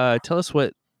go, tell us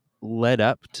what led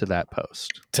up to that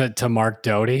post? To Mark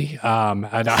Doty. Yeah.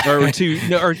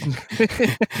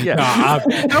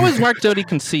 How was Mark Doty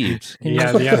conceived? Can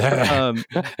you- Yeah.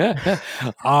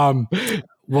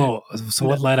 Well, so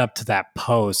what led up to that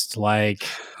post?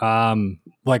 How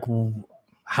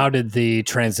did the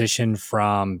transition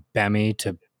from BEMI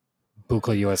to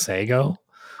Buchla USA go?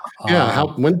 Yeah.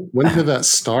 When did that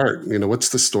start? What's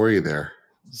the story there?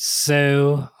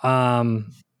 So, I've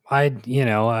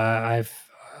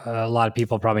a lot of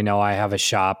people probably know I have a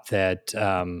shop that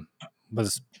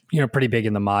was pretty big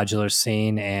in the modular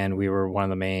scene, and we were one of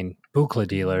the main Buchla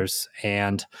dealers.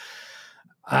 And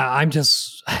I'm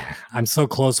so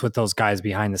close with those guys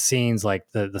behind the scenes, like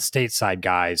the stateside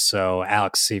guys. So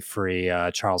Alex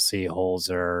Seafree, Charles C.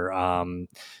 Holzer,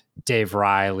 Dave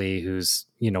Riley, who's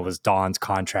was Dawn's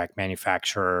contract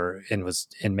manufacturer and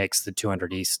makes the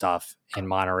 200E stuff in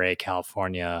Monterey,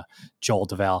 California. Joel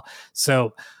DeVal.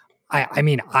 So I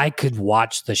mean, I could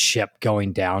watch the ship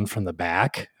going down from the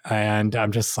back, and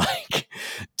I'm just like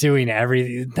doing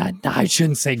everything. I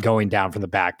shouldn't say going down from the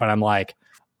back, but I'm like,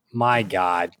 my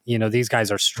God, these guys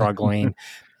are struggling.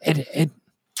 It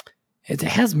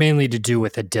has mainly to do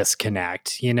with a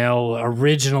disconnect.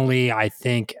 Originally, I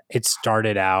think it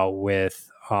started out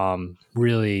with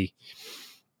really,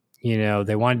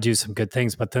 they wanted to do some good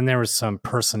things, but then there was some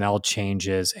personnel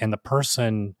changes, and the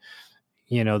person,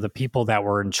 the people that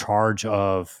were in charge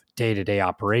of day-to-day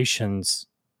operations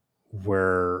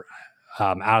were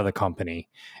out of the company,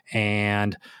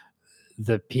 and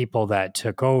the people that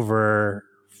took over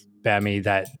BEMI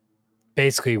that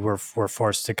basically were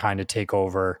forced to kind of take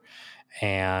over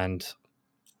and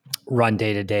run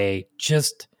day-to-day,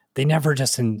 they never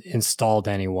just installed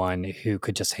anyone who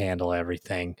could just handle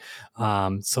everything.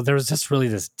 So there was just really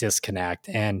this disconnect.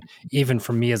 And even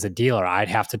for me as a dealer, I'd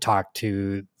have to talk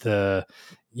to the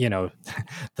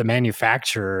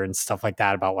manufacturer and stuff like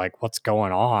that about like what's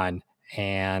going on.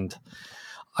 And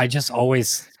I just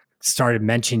always started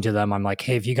mentioning to them, I'm like,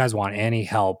 hey, if you guys want any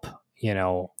help,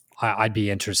 I'd be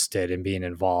interested in being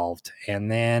involved. And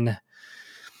then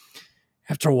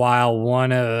after a while,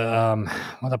 one of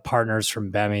the partners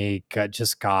from BEMI he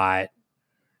just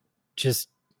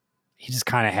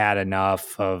kind of had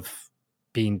enough of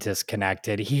being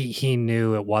disconnected. He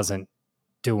knew it wasn't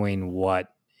doing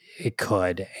what it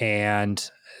could, and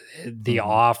the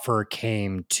offer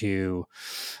came to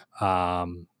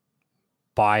buy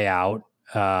out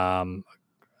a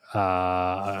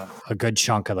good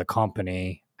chunk of the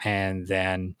company, and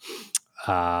then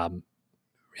and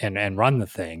run the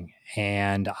thing.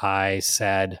 And I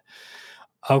said,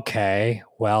 okay,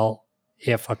 well,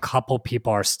 if a couple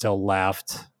people are still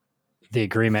left, the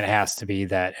agreement has to be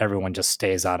that everyone just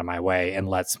stays out of my way and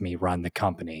lets me run the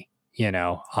company. I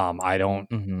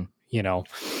don't,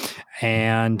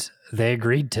 and they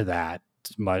agreed to that.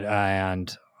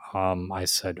 And I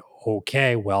said,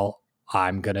 okay, well,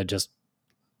 I'm going to just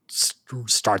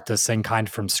start this thing kind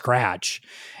of from scratch.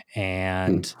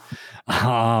 And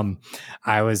other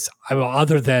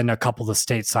than a couple of the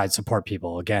stateside support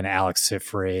people, again, Alex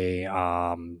Sifri,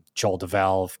 Joel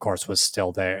DeVell, of course, was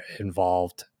still there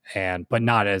involved, but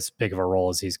not as big of a role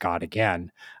as he's got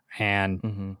again.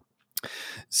 And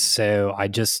so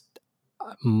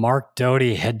Mark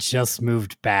Doty had just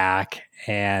moved back,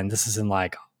 and this is I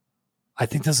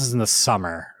think this is in the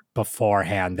summer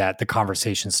beforehand that the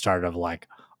conversation started of like,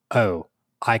 oh,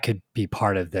 I could be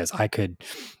part of this. I could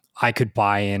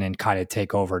buy in and kind of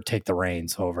take the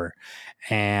reins over.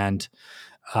 And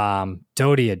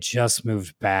Doty had just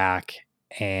moved back,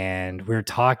 and we were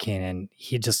talking, and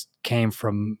he just came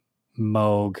from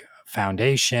Moog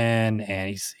Foundation, and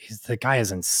he's the guy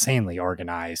is insanely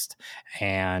organized.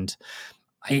 And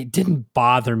it didn't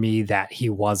bother me that he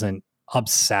wasn't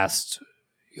obsessed,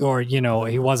 or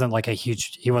he wasn't like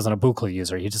he wasn't a Buchla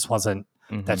user. He just wasn't.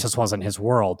 That just wasn't his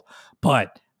world.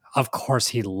 But of course,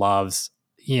 he loves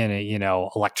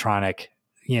electronic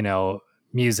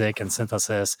music and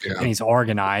synthesis, and he's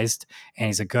organized, and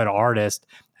he's a good artist.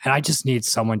 And I just need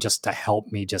someone just to help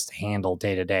me just handle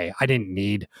day to day. I didn't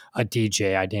need a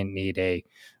DJ. I didn't need a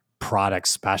product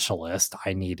specialist.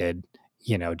 I needed,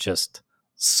 just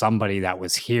somebody that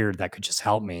was here that could just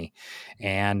help me.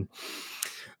 And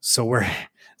so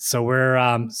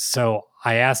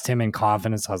I asked him in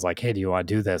confidence. I was like, hey, do you want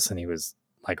to do this? And he was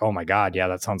like, oh my God, yeah,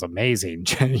 that sounds amazing.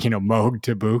 Moog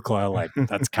to Buchla, like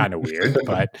that's kind of weird,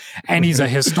 and he's a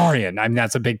historian. I mean,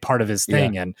 that's a big part of his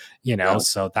thing. And,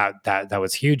 so that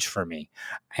was huge for me.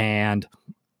 And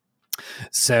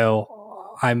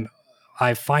so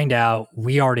I find out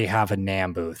we already have a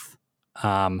NAMM booth,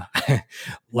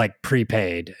 like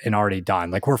prepaid and already done.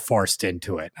 Like we're forced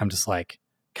into it. I'm just like,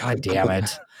 God damn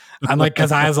it. I'm like,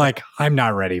 cause I was like, I'm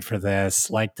not ready for this.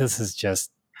 Like, this is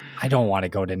just, I don't want to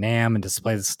go to NAMM and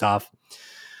display the stuff.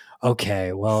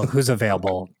 Okay, well, who's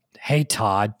available? Hey,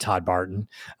 Todd Barton,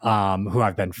 who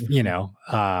I've been,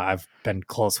 I've been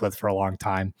close with for a long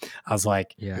time. I was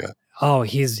like, oh,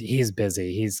 he's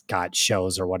busy. He's got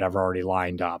shows or whatever already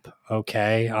lined up.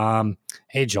 Okay.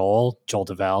 Hey, Joel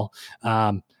DeVell.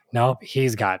 Nope,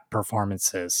 he's got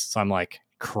performances. So I'm like,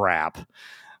 crap.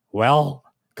 Well,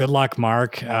 good luck,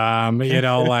 Mark.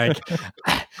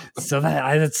 So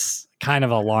that's kind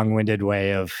of a long-winded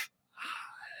way of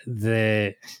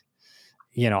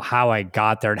how I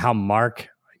got there and how Mark,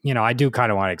 I do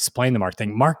kind of want to explain the Mark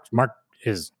thing. Mark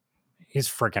he's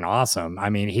freaking awesome. I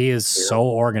mean, he is so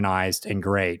organized and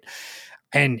great.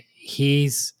 And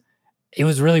it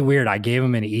was really weird. I gave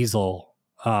him an easel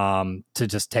to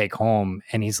just take home.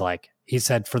 And he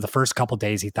said for the first couple of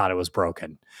days, he thought it was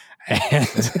broken. And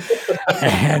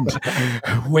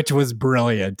which was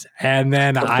brilliant. And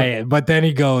then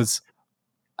he goes,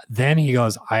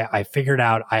 I figured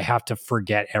out I have to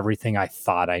forget everything I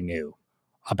thought I knew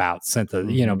about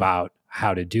synthesis, about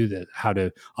how to do this, how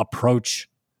to approach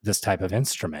this type of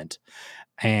instrument.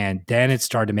 And then it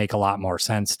started to make a lot more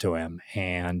sense to him.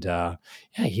 And yeah,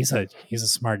 he's a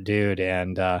smart dude.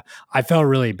 And I felt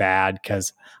really bad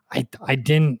because I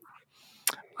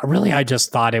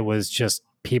just thought it was just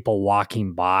people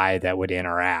walking by that would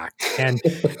interact. And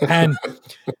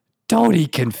Doty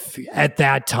at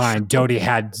that time, Doty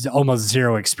had almost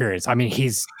zero experience. I mean,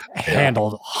 he's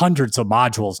handled hundreds of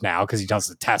modules now because he does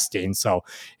the testing. So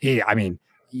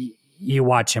you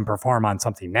watch him perform on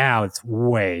something now, it's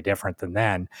way different than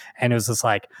then. And it was just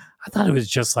like, I thought it was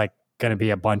just like going to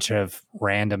be a bunch of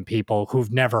random people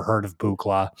who've never heard of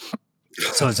Buchla.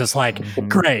 So it's just like,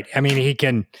 great. I mean, he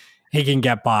can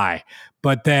get by.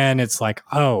 But then it's like,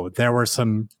 oh, there were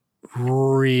some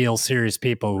real serious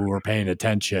people who were paying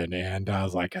attention. And I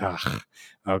was like, ugh,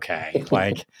 okay.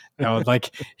 Like, like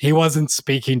he wasn't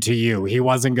speaking to you. He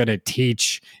wasn't going to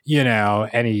teach,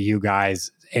 any of you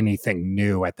guys anything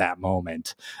new at that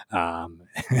moment.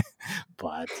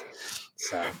 But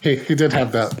so he did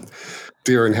have that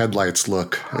deer in headlights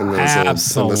look in those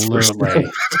absolutely.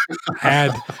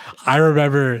 And I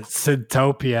remember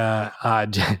Syntopia,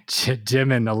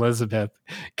 Jim and Elizabeth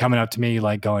coming up to me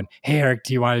like going, "Hey Eric,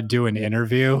 do you want to do an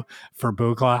interview for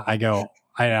Buchla?" I go,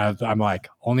 I'm like,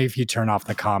 only if you turn off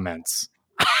the comments.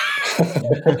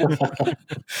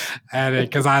 And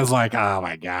because I was like, oh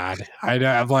my God,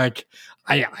 I'm like,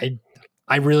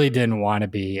 I really didn't want to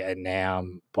be at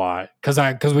NAMM, but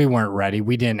because we weren't ready,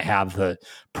 we didn't have the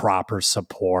proper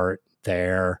support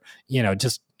there,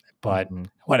 but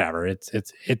whatever.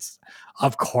 It's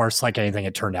of course, like anything,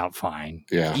 it turned out fine.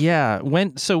 Yeah.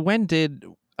 When did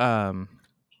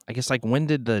I guess when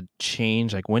did the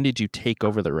change? Like when did you take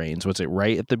over the reins? Was it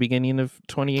right at the beginning of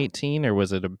 2018, or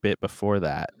was it a bit before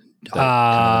that? Kind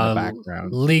of in the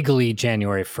background. Legally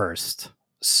January 1st.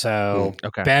 So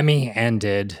BEMI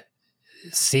ended,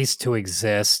 ceased to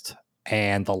exist,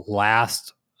 and the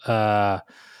last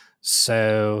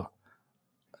so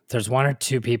there's one or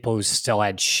two people who still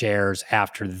had shares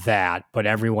after that, but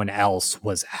everyone else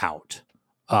was out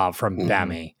from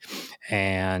BEMI.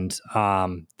 And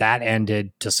that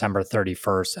ended December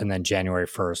 31st, and then January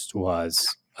 1st was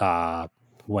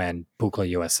when Buchla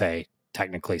USA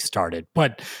technically started.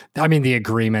 But I mean, the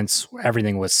agreements,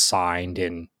 everything was signed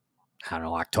in, I don't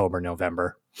know, October,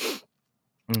 November.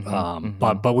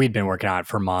 But we'd been working on it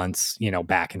for months,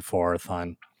 back and forth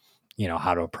on,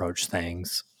 how to approach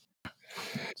things.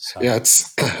 So. Yeah,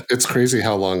 it's crazy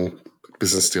how long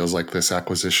business deals like this,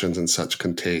 acquisitions and such,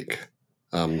 can take.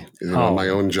 My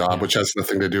own job, which has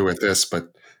nothing to do with this, but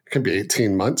it can be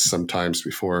 18 months sometimes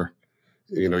before,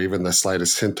 even the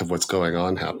slightest hint of what's going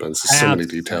on happens. There's so many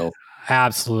details.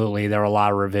 Absolutely. There were a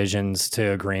lot of revisions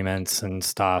to agreements and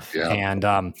stuff. Yeah. And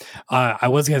I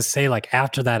was going to say,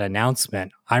 after that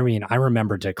announcement, I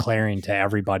remember declaring to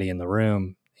everybody in the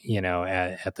room,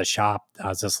 at the shop, I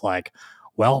was just like,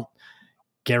 well,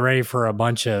 get ready for a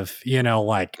bunch of,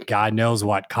 God knows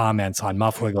what comments on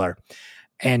Muffwiggler.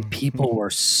 And people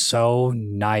were so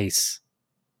nice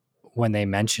when they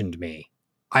mentioned me.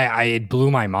 It blew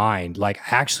my mind.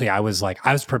 Actually, I was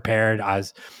prepared. I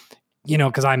was,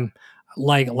 because I'm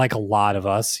like a lot of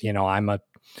us, I'm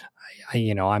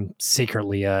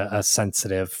secretly a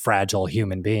sensitive, fragile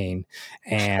human being.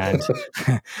 And,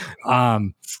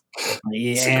 and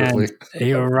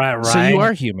you're right. So you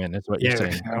are human, is what you're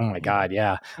saying. Oh my God.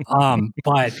 Yeah.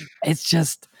 But it's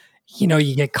just,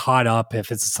 you get caught up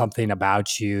if it's something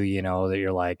about you, that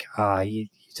you're like, you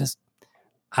just,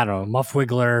 I don't know,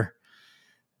 Muffwiggler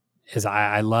is,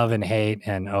 I love and hate.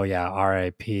 And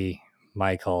R.I.P.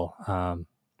 Michael.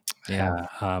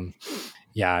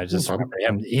 I just remember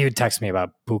him. He would text me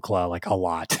about Buchla a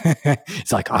lot.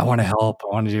 It's like, I want to help. I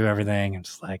want to do everything. I'm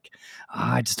just like,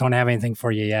 I just don't have anything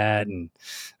for you yet. And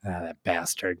that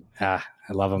bastard. I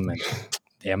love him. And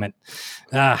damn it.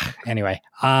 Anyway.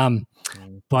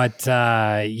 But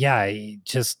I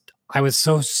was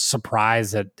so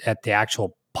surprised at the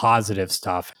actual positive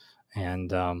stuff.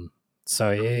 And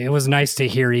so it was nice to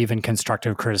hear even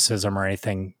constructive criticism or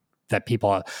anything that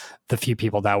the few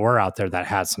people that were out there that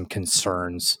had some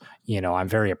concerns. I'm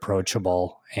very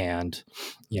approachable, and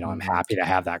I'm happy to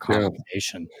have that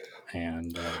conversation.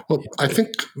 And I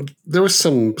think there was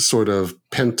some sort of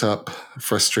pent up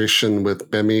frustration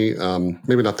with BEMI,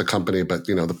 maybe not the company, but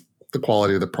the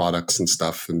quality of the products and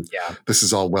stuff. And this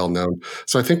is all well known.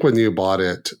 So I think when you bought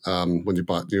it, when you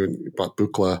bought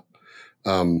Buchla,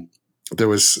 there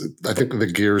was, I think the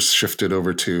gears shifted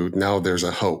over to now there's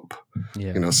a hope,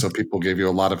 so people gave you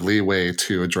a lot of leeway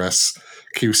to address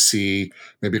QC,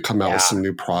 maybe come out with some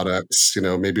new products,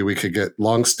 maybe we could get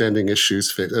longstanding issues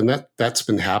fixed. And that's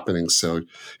been happening. So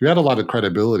you had a lot of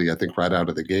credibility, I think, right out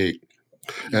of the gate.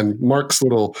 And Mark's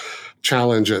little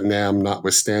challenge at NAMM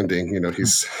notwithstanding,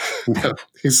 he's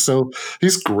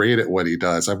he's great at what he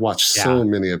does. I've watched so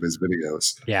many of his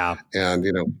videos. Yeah. And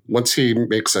once he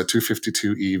makes a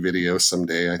 252E video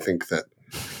someday, I think that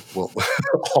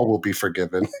all will be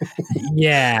forgiven.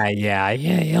 Yeah,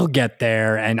 he'll get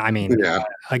there. And I mean,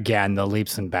 again, the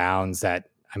leaps and bounds that,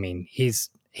 I mean, he's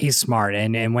smart,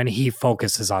 and when he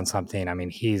focuses on something, I mean,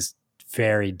 he's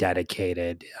very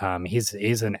dedicated.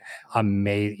 He's an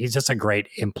amazing, he's just a great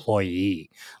employee.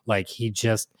 Like he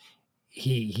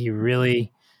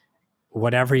really,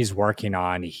 whatever he's working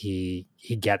on, he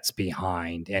gets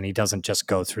behind, and he doesn't just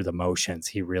go through the motions.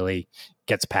 He really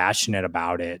gets passionate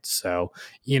about it. So,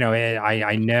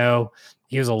 I know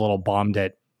he was a little bummed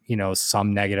at,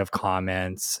 some negative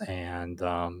comments, and,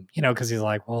 cause he's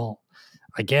like, well,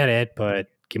 I get it, but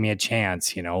give me a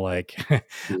chance, like,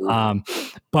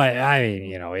 but I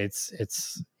mean,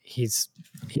 he's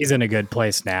in a good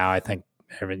place now. I think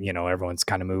everyone's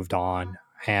kind of moved on,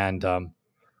 and,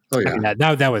 Oh yeah, I mean,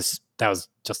 that was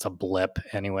just a blip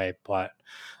anyway. But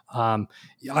I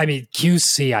mean,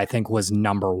 QC I think was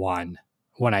number one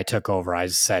when I took over. I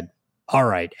said, all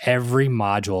right, every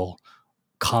module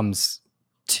comes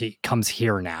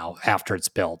here now after it's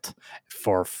built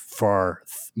for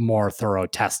more thorough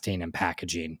testing and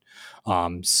packaging.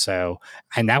 So,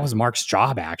 and that was Mark's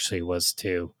job, actually, was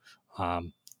to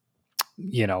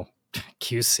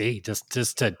QC,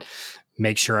 just to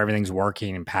make sure everyth's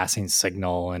working and passing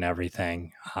signal and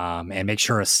everything, and make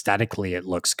sure aesthetically it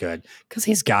looks good, because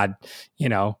he's got, he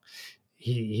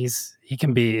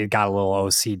can be got a little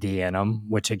OCD in him,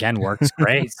 which again works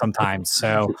great sometimes.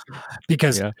 So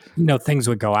because things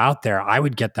would go out there, I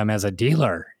would get them as a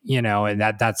dealer, and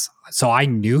that's so I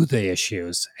knew the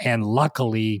issues, and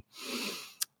luckily,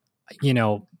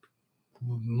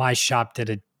 my shop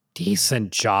did a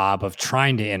decent job of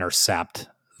trying to intercept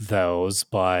those,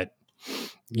 but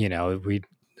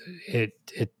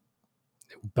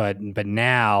but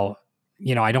now,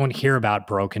 I don't hear about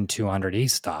broken 200E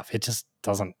stuff. It just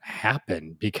doesn't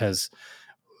happen, because,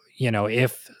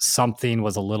 if something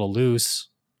was a little loose,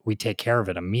 we take care of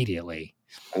it immediately.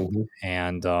 Mm-hmm.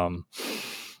 And,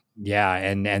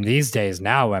 and these days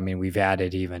now, I mean, we've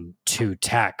added even 2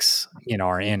 techs,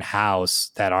 are in-house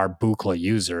that are Buchla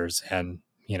users, and,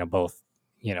 both,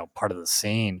 part of the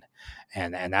scene,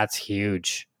 and that's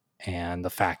huge. And the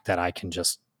fact that I can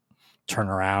just turn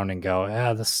around and go,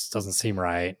 this doesn't seem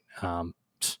right.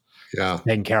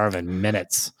 Taken care of in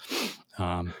minutes.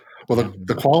 Well,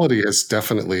 the quality has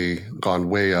definitely gone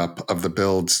way up of the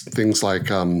builds. Things like,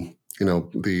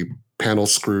 the panel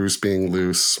screws being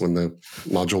loose when the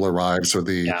module arrives, or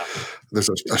there's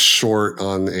a short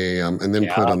on an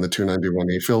input on the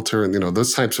 291A filter, and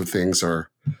those types of things are.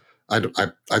 I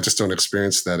just don't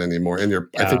experience that anymore. And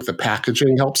I think the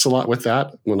packaging helps a lot with that.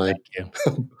 I think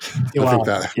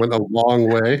that went a long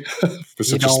way for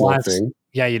such a small thing.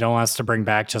 Yeah, you don't want us to bring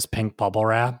back just pink bubble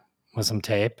wrap with some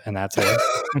tape, and that's it.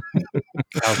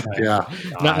 Okay. Yeah.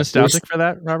 Not nostalgic for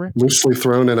that, Robert? Loosely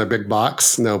thrown in a big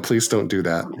box. No, please don't do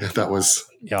that. That was.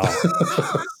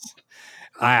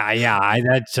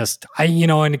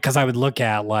 And because I would look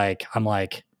at, like, I'm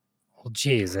like, well,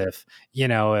 geez, if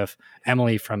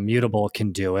Emily from Mutable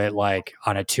can do it, like,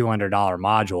 on a $200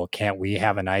 module, can't we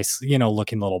have a nice,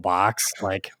 looking little box?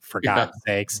 Like, for God's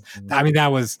sakes. I mean,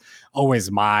 that was always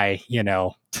my,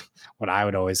 what I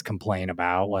would always complain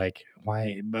about, like,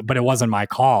 why, but it wasn't my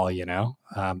call,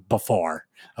 before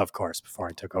I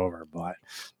took over. But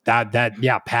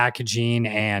that packaging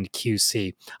and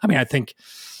QC. I mean, I think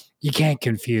you can't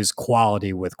confuse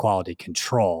quality with quality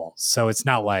control. So it's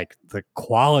not like the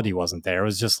quality wasn't there. It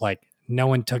was just like, no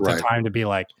one took the time to be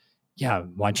like, why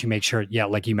don't you make sure,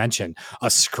 like you mentioned, a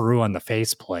screw on the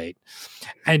faceplate.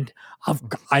 And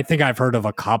I think I've heard of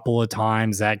a couple of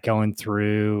times that going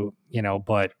through,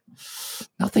 but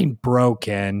nothing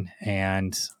broken.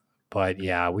 But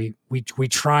we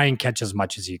try and catch as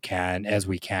much as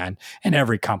we can. And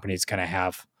every company is going to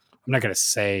have, I'm not going to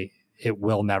say it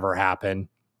will never happen,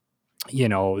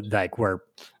 like where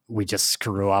we just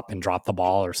screw up and drop the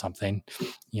ball or something.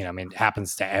 I mean, it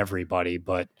happens to everybody,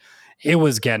 but it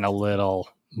was getting a little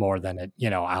more than it,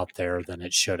 out there than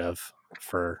it should have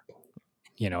for,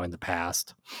 in the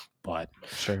past. But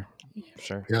sure.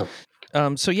 Yeah.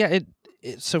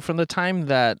 So from the time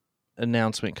that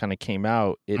announcement kind of came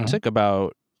out, it took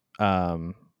about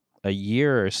a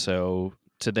year or so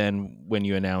to then when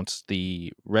you announced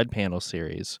the Red Panel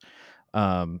series.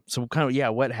 So kind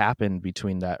of, what happened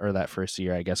between that first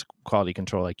year, I guess, quality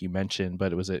control, like you mentioned,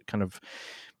 but was it kind of,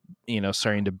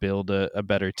 starting to build a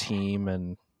better team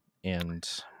and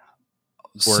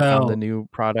work on the So new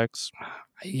products?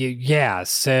 yeah,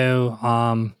 so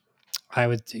I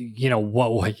would,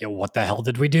 what the hell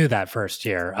did we do that first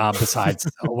year? Besides,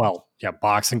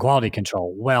 box and quality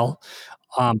control. Well,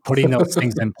 putting those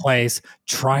things in place,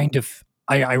 trying to,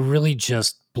 I really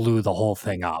just blew the whole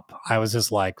thing up. I was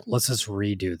just like, let's just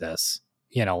redo this.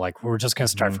 Like we're just going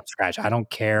to start Mhm. from scratch. I don't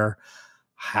care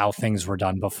how things were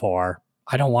done before.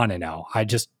 I don't want to know.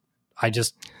 Let's just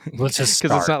Because it's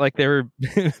start. not like they were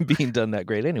being done that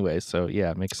great anyway. So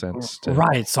yeah, it makes sense to.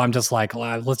 Right. So I'm just like,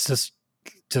 let's just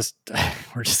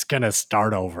we're just gonna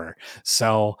start over.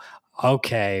 So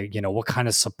okay, what kind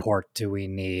of support do we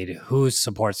need? Who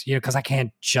supports? Because I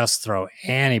can't just throw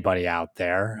anybody out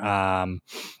there.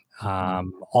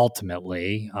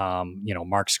 Ultimately,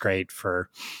 Mark's great for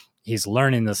he's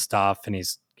learning this stuff and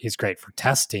he's great for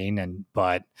testing,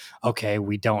 but okay,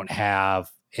 we don't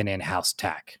have an in-house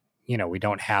tech. We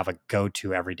don't have a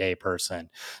go-to everyday person.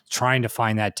 Trying to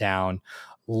find that down,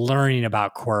 learning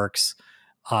about quirks,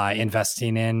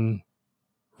 investing in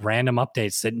random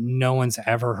updates that no one's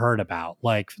ever heard about,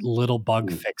 like little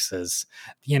bug fixes,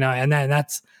 and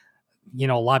that's, a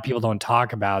lot of people don't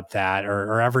talk about that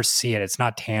or ever see it. It's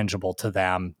not tangible to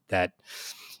them that,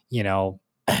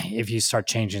 if you start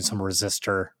changing some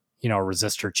resistor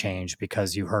change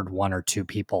because you heard one or two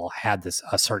people had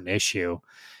a certain issue,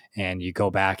 and you go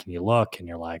back and you look and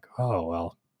you're like, oh,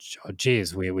 well,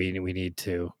 geez, we need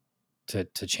to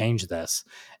change this.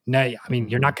 No, I mean,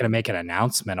 you're not going to make an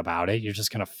announcement about it. You're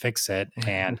just going to fix it.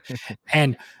 And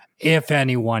if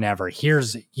anyone ever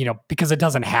hears, because it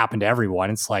doesn't happen to everyone,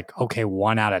 it's like, okay,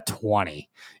 1 out of 20,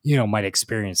 might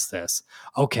experience this.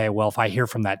 Okay, well, if I hear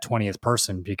from that 20th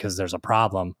person because there's a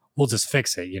problem, we'll just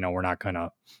fix it. We're not going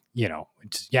to,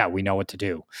 we know what to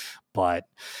do. But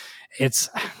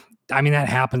that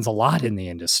happens a lot in the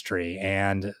industry.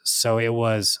 And so it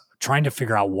was trying to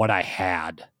figure out what I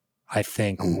had, I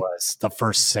think, was the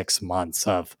first 6 months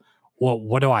of, well,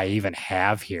 what do I even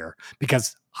have here?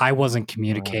 Because I wasn't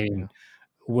communicating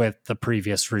with the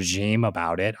previous regime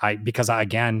about it. Because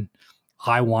again,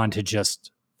 I wanted to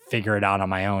just figure it out on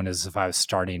my own as if I was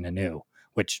starting anew,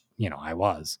 which, I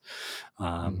was.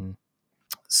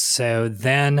 So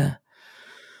then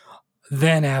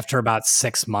after about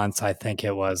 6 months, I think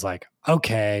it was like,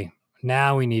 okay,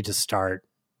 now we need to start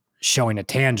showing a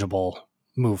tangible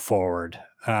move forward,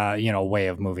 way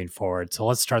of moving forward. So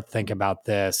let's start thinking about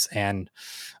this. And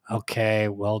okay,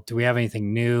 well, do we have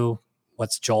anything new?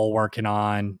 What's Joel working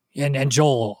on? And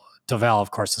Joel Devel,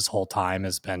 of course, this whole time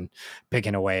has been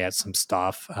picking away at some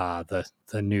stuff, the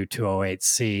new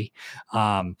 208C.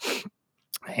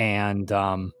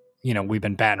 We've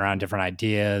been batting around different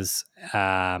ideas.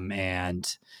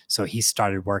 And so he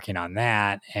started working on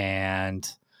that. And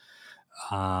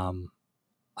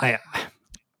I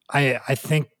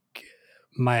think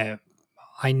I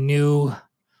knew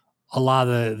a lot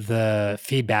of the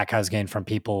feedback I was getting from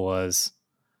people was,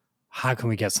 how can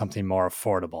we get something more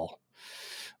affordable?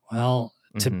 Well,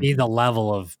 to be the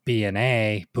level of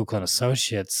B&A, Buchla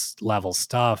Associates level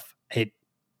stuff,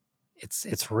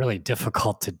 it's really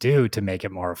difficult to do to make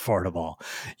it more affordable,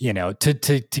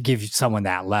 to give someone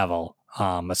that level,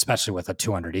 especially with a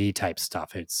 200E type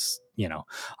stuff. It's,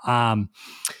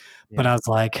 but I was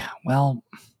like, well,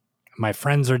 my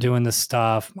friends are doing this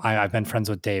stuff. I've been friends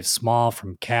with Dave Small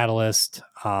from Catalyst.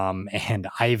 And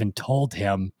I even told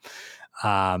him,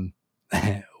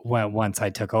 once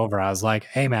I took over, I was like,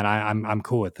 hey man, I'm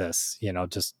cool with this.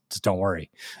 Just don't worry.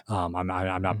 I'm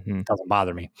not, it doesn't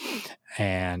bother me.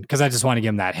 And cause I just want to give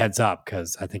him that heads up,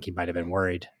 cause I think he might've been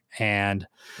worried. And,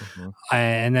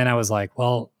 and then I was like,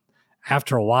 well,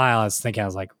 after a while I was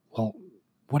like, well,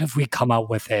 what if we come out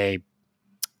with a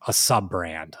sub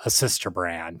brand, a sister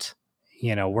brand?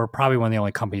 We're probably one of the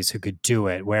only companies who could do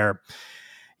it, where,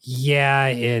 yeah,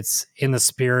 it's in the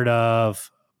spirit of,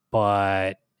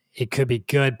 but it could be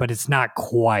good, but it's not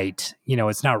quite,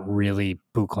 it's not really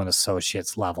Buchla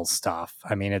Associates level stuff.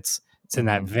 I mean, it's in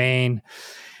that vein.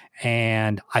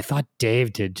 And I thought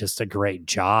Dave did just a great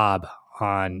job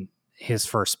on his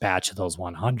first batch of those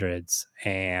 100s.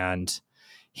 And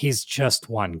he's just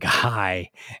one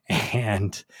guy.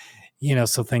 And,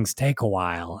 so things take a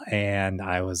while. And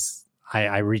I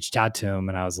reached out to him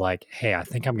and I was like, hey, I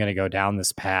think I'm going to go down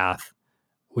this path.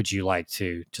 Would you like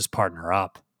to just partner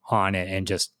up on it and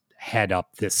just head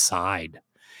up this side?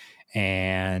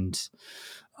 And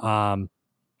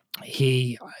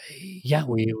we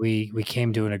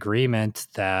came to an agreement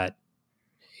that,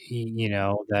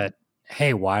 that,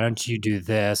 hey, why don't you do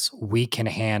this? We can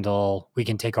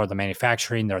take over the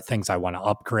manufacturing. There are things I want to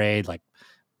upgrade, like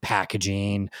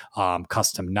packaging,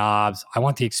 custom knobs. I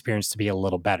want the experience to be a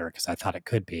little better because I thought it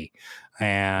could be.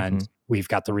 And we've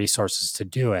got the resources to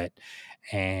do it.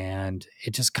 And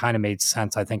it just kind of made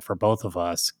sense, I think, for both of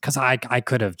us, because I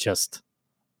could have just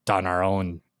done our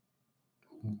own,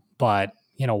 but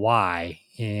why?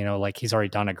 Like, he's already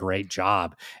done a great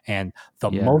job. And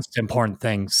the most important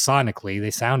thing, sonically,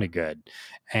 they sounded good.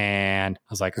 And I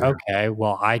was like, okay,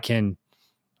 well, I can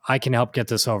help get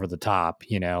this over the top,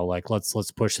 like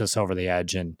let's push this over the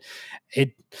edge. And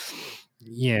it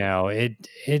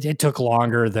took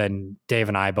longer than Dave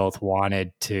and I both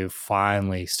wanted to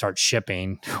finally start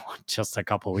shipping just a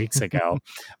couple of weeks ago.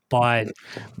 But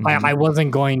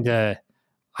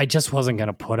I just wasn't going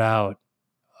to put out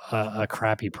a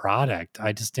crappy product.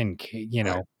 I just didn't,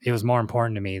 it was more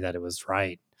important to me that it was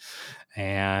right.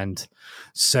 And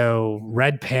so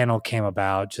Red Panel came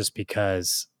about just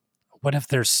because, what if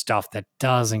there's stuff that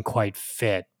doesn't quite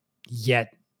fit, yet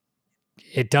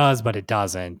it does, but it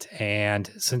doesn't? And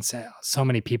since so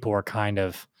many people were kind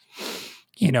of,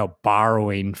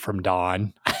 borrowing from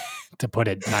Dawn, to put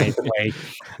it nicely,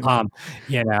 I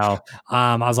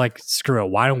was like, screw it.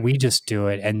 Why don't we just do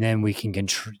it? And then we can,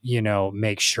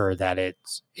 make sure that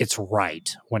it's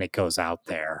right when it goes out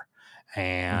there.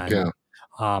 And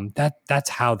that's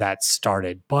how that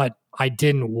started. But I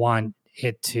didn't want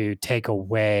it to take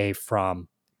away from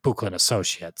Buchla &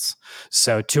 Associates.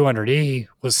 So 200E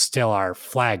was still our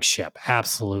flagship,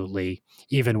 absolutely,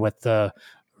 even with the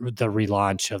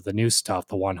relaunch of the new stuff,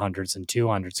 the 100s and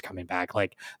 200s coming back.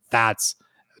 Like, that's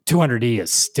 200E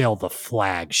is still the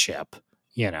flagship,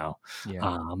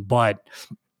 but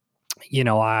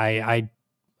I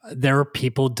there are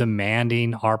people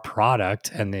demanding our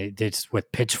product, and they just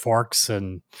with pitchforks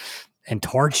and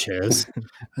torches.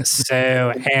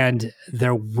 So, and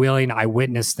they're willing, I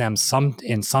witnessed them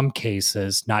in some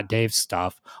cases, not Dave's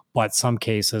stuff, but some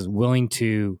cases willing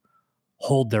to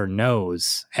hold their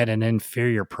nose at an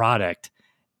inferior product.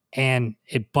 And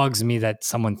it bugs me that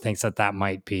someone thinks that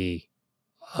might be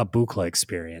a Buchla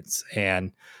experience.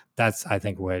 And that's, I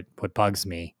think, what bugs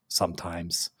me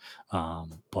sometimes.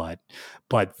 But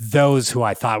those who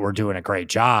I thought were doing a great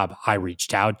job, I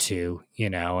reached out to,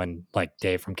 and like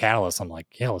Dave from Catalyst, I'm like,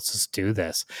 yeah, let's just do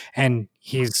this. And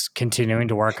he's continuing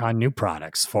to work on new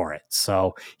products for it.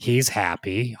 So he's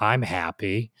happy. I'm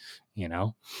happy,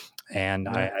 and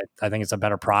I think it's a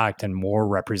better product and more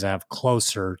representative,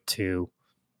 closer to,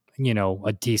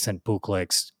 a decent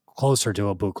Buchla, closer to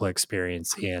a Buchla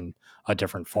experience in a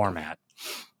different format.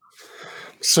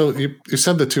 So you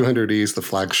said the 200E is the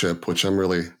flagship, which I'm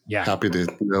really happy to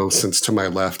know, since to my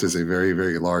left is a very,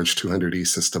 very large 200E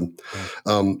system.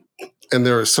 And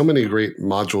there are so many great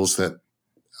modules that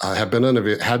had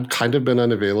kind of been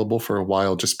unavailable for a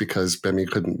while just because BEMI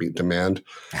couldn't meet demand.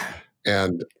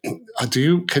 And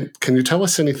can you tell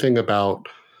us anything about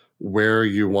where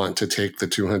you want to take the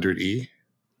 200E?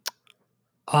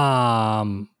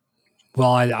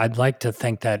 Well, I'd like to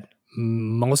think that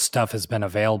most stuff has been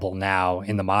available now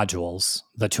in the modules,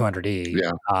 the 200E.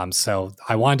 Yeah. So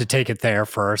I wanted to take it there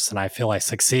first, and I feel I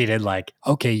succeeded. Like,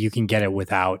 okay, you can get it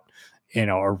without,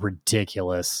 a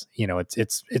ridiculous,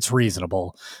 it's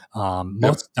reasonable.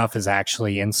 Most stuff is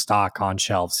actually in stock on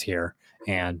shelves here,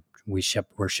 and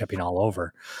we're shipping all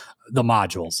over the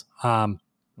modules.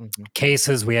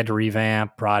 Cases we had to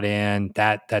revamp, brought in,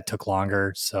 that took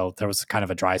longer. So there was kind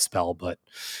of a dry spell, but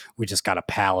we just got a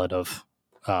pallet of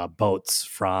boats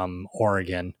from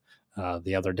Oregon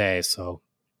the other day. So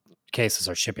cases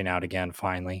are shipping out again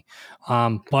finally.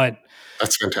 But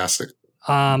that's fantastic.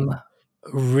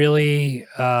 Really,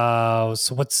 so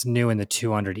what's new in the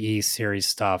 200E series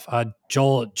stuff?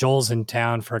 Joel's in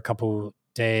town for a couple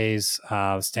days,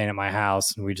 staying at my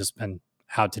house, and we just been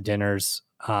out to dinners.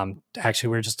 Actually,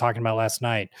 we were just talking about last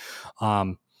night.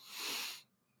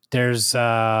 There's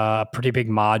a pretty big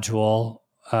module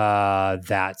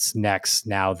that's next,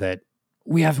 now that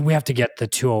we have to get the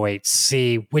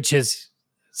 208C, which is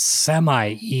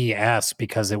semi-ES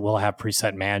because it will have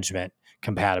preset management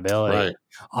compatibility.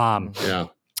 Right.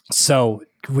 So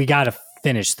we got to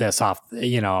finish this off,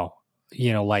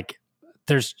 like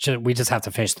we just have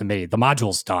to finish the MIDI. The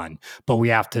module's done, but we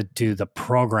have to do the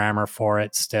programmer for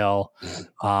it still.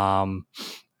 And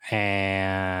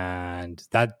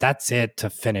that's it to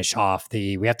finish off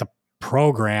we have to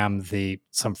program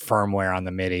some firmware on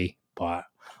the MIDI, but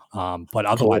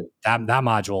otherwise that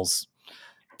module's,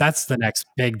 that's the next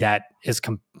big, that is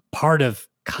part of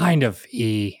kind of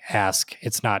E-esque.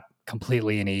 It's not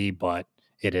completely an E, but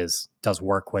it does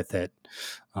work with it.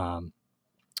 Yeah.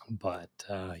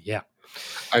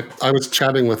 I was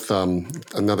chatting with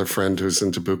another friend who's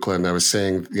into Buchla, and I was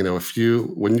saying, if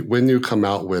when you come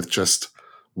out with just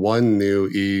one new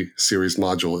E series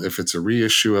module, if it's a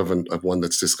reissue of one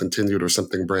that's discontinued or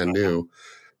something brand new,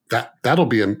 that'll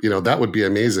be that would be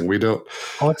amazing. We don't.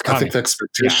 Oh, it's coming. I think the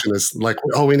expectation is like,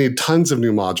 oh, we need tons of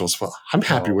new modules. Well, I'm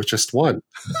happy with just one.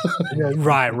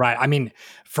 Right. I mean,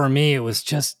 for me, it was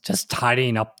just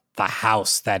tidying up the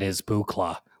house that is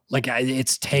Buchla. Like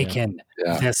it's taken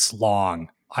this long.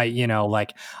 I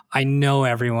know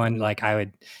everyone, like I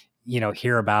would,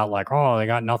 hear about like, oh, they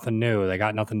got nothing new. They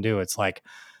got nothing new. It's like,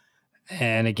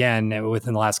 and again,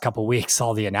 within the last couple of weeks,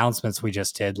 all the announcements we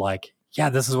just did, like, yeah,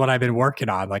 this is what I've been working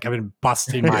on. Like I've been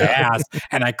busting my ass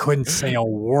and I couldn't say a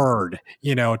word,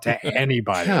 to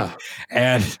anybody. Yeah.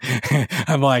 And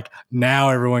I'm like, now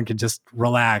everyone can just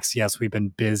relax. Yes, we've been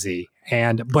busy.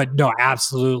 But no,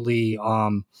 absolutely. I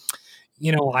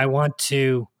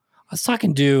was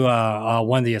talking to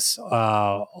one of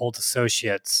the old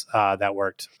associates that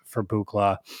worked for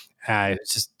Buchla.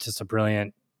 Just a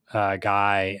brilliant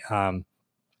guy.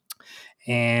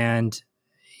 And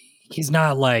he's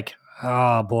not like,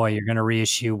 oh boy, you're going to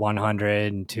reissue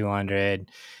 100 and 200.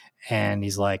 And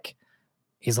he's like,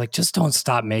 just don't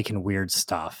stop making weird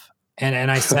stuff.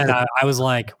 And I said, I was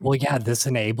like, well, yeah, this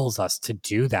enables us to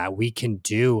do that. We can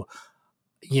do,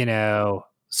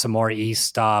 some more E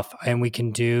stuff, and we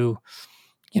can do,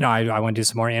 I want to do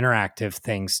some more interactive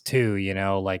things too,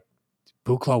 like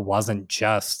Buchla wasn't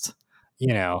just,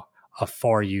 a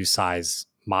 4U size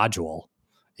module.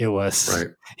 It was, right.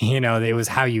 It was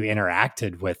how you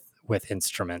interacted with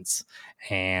instruments,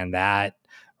 and that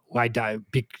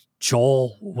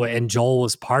Joel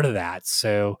was part of that.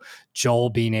 So Joel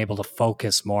being able to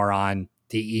focus more on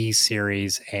the E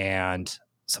series and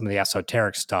some of the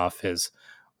esoteric stuff is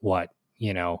what,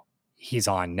 he's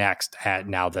on next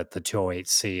now that the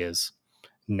 208C is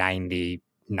 99%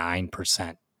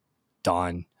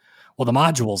 done. Well, the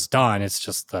module's done. It's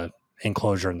just the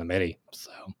enclosure and the MIDI.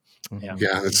 So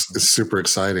yeah, it's super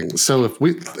exciting. So if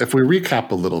we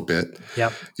recap a little bit,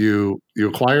 you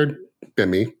acquired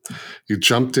BIMI, you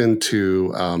jumped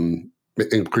into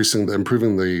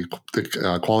improving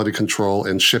the quality control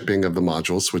and shipping of the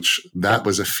modules, which that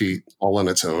was a feat all on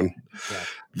its own. Yeah.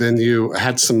 Then you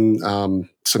had some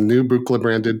new Buchla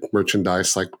branded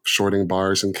merchandise like shorting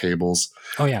bars and cables.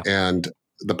 Oh yeah, and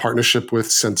the partnership with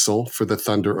Stencil for the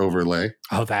Thunder overlay.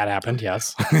 Oh, that happened.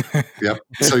 Yes. Yep.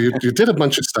 So you did a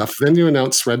bunch of stuff. Then you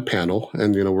announced Red Panel,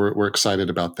 and we're excited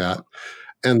about that.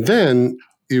 And then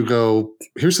you go,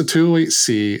 here's the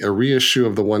 208C, a reissue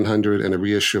of the 100 and a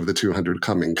reissue of the 200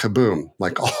 coming. Kaboom!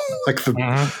 Like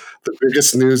the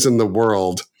biggest news in the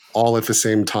world, all at the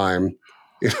same time.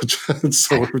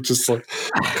 So we're just like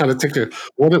kind of taking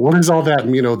what is all that?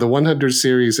 The 100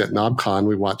 series at KnobCon,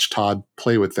 we watched Todd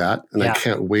play with that, and I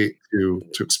can't wait to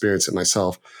experience it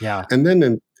myself. Yeah. And then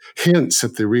in hints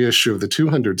at the reissue of the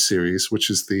 200 series,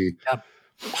 which is the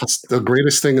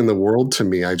greatest thing in the world to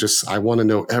me. I want to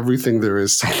know everything there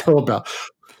is to know about.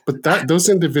 But those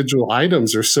individual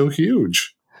items are so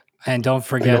huge. And don't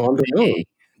forget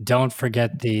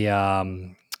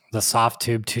the Soft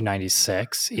Tube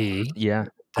 296E. Yeah.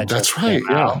 That's right.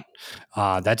 Yeah.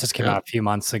 That just came out a few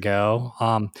months ago.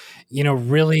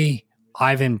 Really,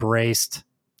 I've embraced,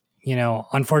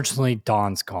 unfortunately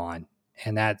Don's gone,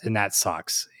 and that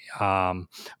sucks.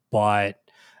 But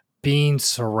being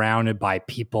surrounded by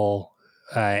people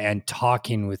and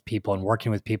talking with people and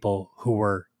working with people who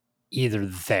were either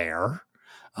there,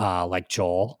 like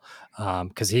Joel,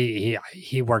 because he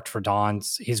worked for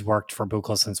Don's. He's worked for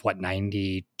Buchla since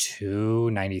 92,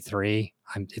 93.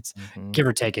 It's give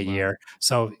or take a year.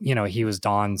 So he was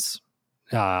Don's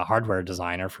hardware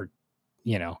designer for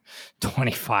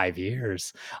 25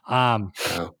 years.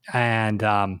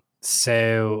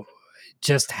 So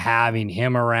just having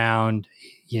him around,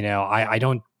 I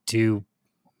don't do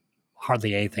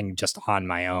hardly anything just on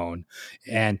my own,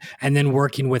 and then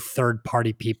working with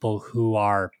third-party people who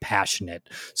are passionate.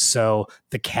 So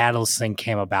the Catalyst thing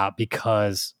came about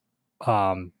because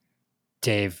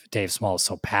Dave Small is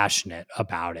so passionate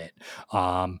about it.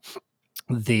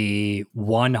 The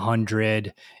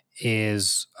 100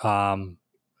 is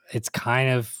it's kind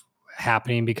of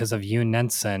happening because of Yoon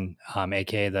Nenson,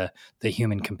 aka the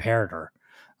human comparator.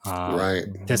 Right.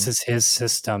 This is his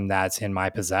system that's in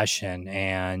my possession,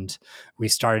 and we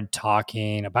started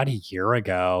talking about a year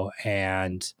ago,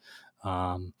 and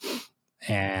I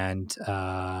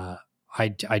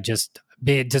just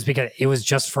because it was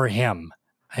just for him,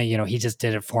 he just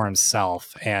did it for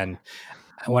himself. And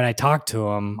when I talked to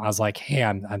him, I was like, hey,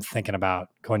 I'm thinking about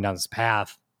going down this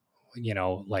path.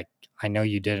 like, I know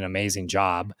you did an amazing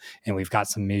job and we've got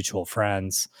some mutual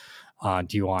friends.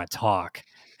 Do you want to talk?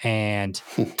 And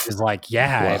he's like,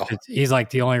 yeah, Wow. he's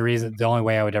like, the only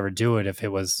way I would ever do it if it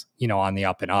was, on the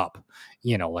up and up,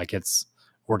 like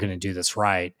we're going to do this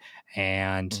right.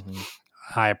 And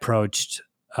I approached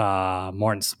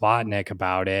Morton Spotnik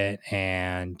about it,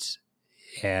 and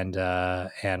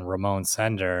Ramon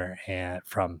Sender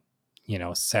from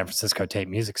San Francisco Tape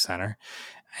Music Center,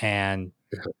 and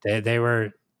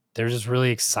they're just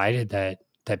really excited that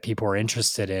people were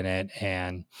interested in it,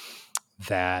 and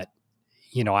that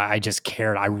I just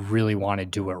cared. I really want to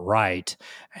do it right,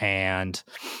 and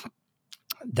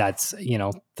that's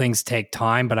things take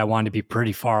time, but I wanted to be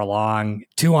pretty far along.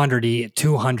 200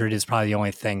 is probably the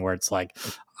only thing where it's like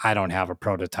I don't have a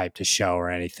prototype to show or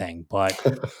anything, but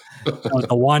the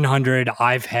 100,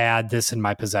 I've had this in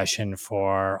my possession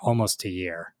for almost a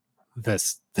year, the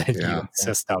Yeah.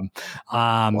 system.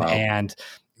 Wow. And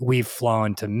we've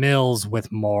flown to Mills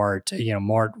with Mort.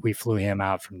 Mort, we flew him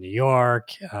out from New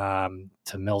York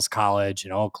to Mills College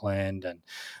in Oakland, and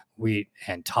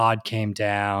Todd came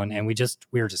down, and we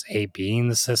were just A/Bing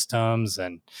the systems,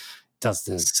 and does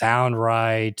this sound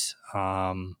right?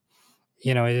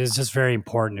 It is just very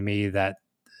important to me that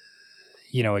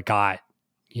it got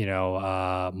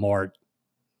Mort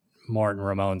and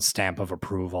Ramon's stamp of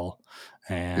approval,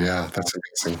 and Yeah, that's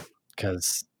amazing.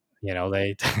 because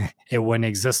they it wouldn't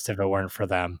exist if it weren't for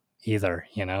them either.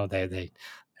 They're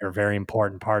a very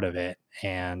important part of it,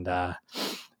 and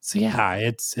so yeah,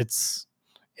 it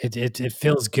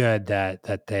feels good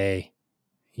that they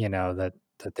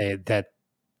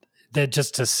that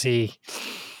just to see.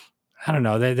 I don't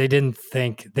know. They didn't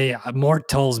think Mort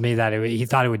tells me that he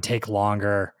thought it would take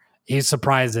longer. He's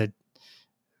surprised that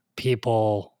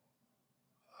people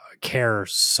care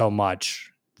so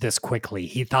much this quickly.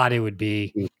 He thought it would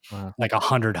be like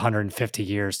 150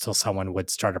 years till someone would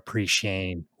start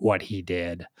appreciating what he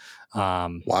did.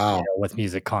 Wow. With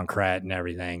Musique Concrète and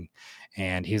everything.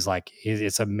 And he's like,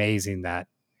 it's amazing that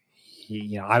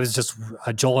I was just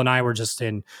Joel and I were just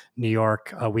in New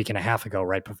York a week and a half ago,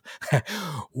 right?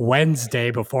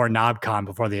 Wednesday before NobCon,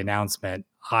 before the announcement,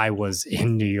 I was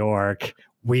in New York.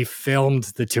 We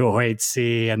filmed the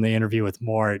 208C and the interview with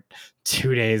Mort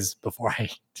 2 days before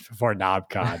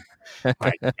NobCon.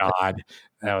 My God,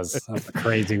 that was a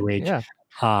crazy week. Yeah,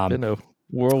 been a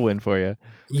whirlwind for you.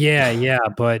 Yeah,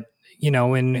 but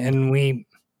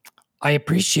I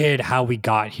appreciate how we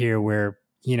got here, where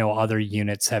other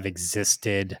units have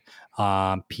existed,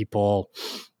 people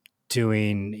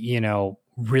doing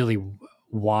really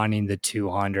wanting the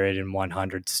 200 and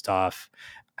 100 stuff,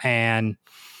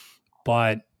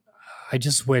 but I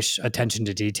just wish attention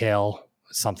to detail,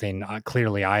 something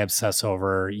clearly I obsess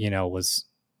over, was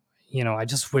I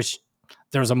just wish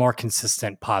there was a more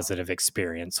consistent positive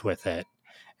experience with it,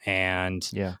 and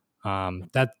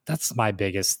that's my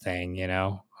biggest thing.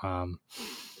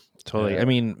 Totally. I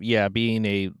mean, yeah, being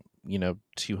a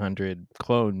 200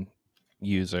 clone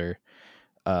user,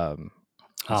 it's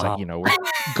like we're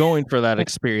going for that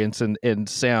experience and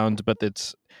sound, but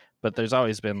there's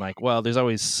always been like, well, there's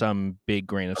always some big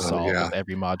grain of salt with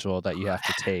every module that you have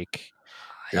to take.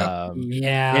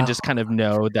 And just kind of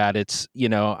know that it's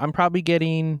I'm probably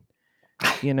getting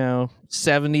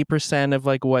 70% of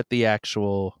like what the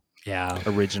actual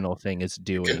original thing is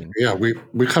doing. Yeah, we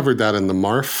covered that in the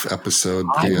Marf episode,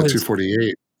 the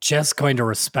 248. Just going to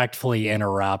respectfully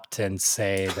interrupt and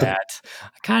say that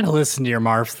I kind of listened to your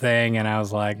Marf thing, and I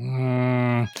was like,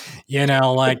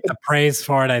 like the praise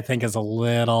for it, I think, is a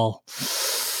little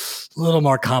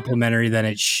more complimentary than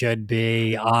it should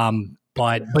be.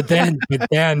 But then,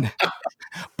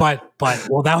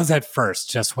 well, that was at first,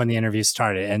 just when the interview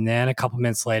started, and then a couple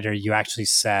minutes later, you actually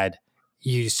said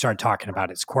you started talking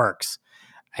about its quirks,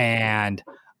 and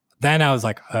then I was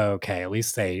like, okay, at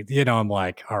least they, I'm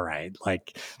like, all right,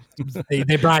 like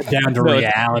they brought it down to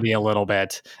reality a little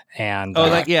bit. And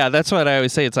that's what I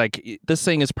always say. It's like, this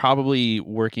thing is probably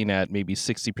working at maybe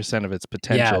 60% of its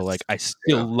potential. Yes. Like, I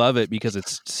still love it because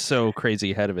it's so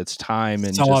crazy ahead of its time,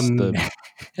 and just the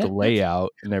layout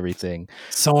and everything.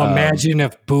 So imagine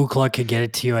if Buchla could get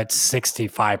it to you at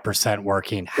 65%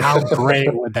 working. How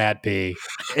great would that be?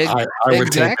 I would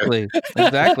exactly.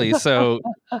 So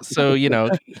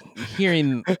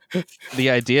hearing the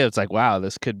idea, it's like, wow,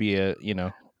 this could be a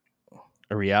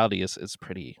reality is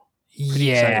pretty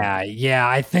exciting. Yeah.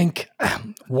 I think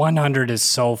 100 is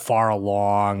so far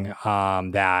along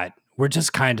that we're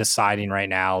just kind of deciding right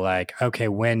now, like, okay,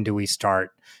 when do we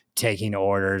start taking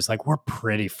orders? Like, we're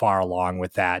pretty far along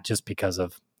with that, just because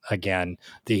of, again,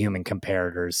 the human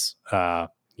comparators,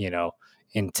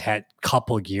 in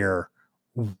couple year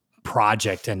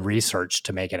project and research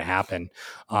to make it happen.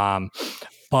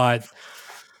 But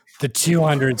the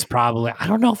 200's probably, I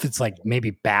don't know if it's like maybe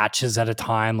batches at a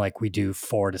time, like we do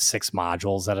 4 to 6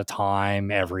 modules at a time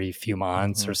every few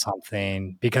months or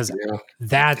something, because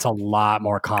that's a lot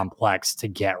more complex to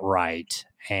get right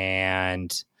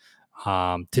and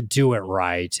to do it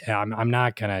right. I'm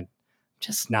not going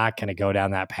to go down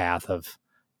that path of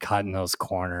cutting those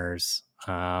corners.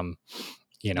 Yeah,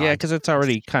 because it's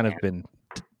already kind of been,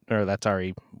 or that's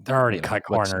already, they're already cut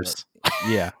corners.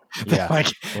 Yeah. Like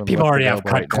people already have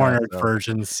cut cornered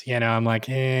versions, I'm like,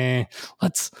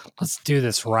 let's do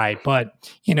this right. But,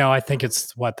 I think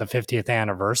it's the 50th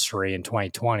anniversary in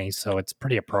 2020. So it's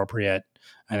pretty appropriate,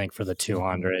 I think, for the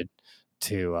 200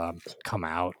 to come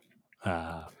out.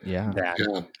 Are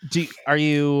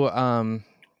you, I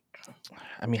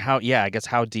guess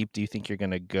how deep do you think you're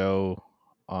going to go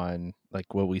on,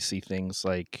 like, will we see things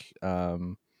like,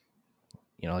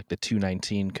 like the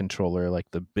 219 controller, like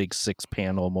the big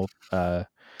 6-panel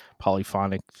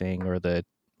polyphonic thing,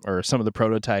 or some of the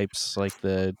prototypes like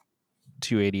the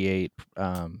 288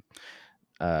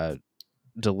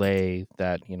 delay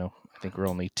that I think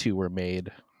only 2 were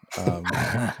made. Are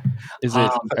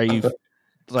you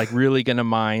like really gonna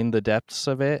mine the depths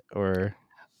of it, or?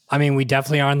 I mean, we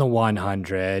definitely are on the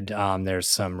 100. There's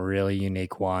some really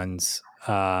unique ones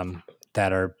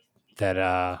that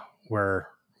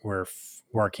we're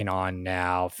working on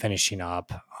now, finishing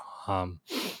up.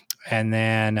 And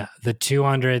then the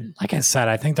 200, like I said,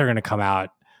 I think they're going to come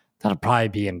out. That'll probably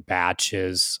be in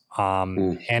batches.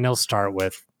 And it'll start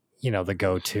with, the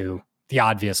go-to, the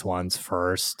obvious ones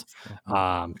first,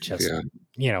 for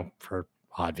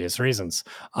obvious reasons.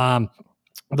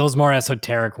 Those more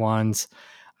esoteric ones,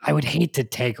 I would hate to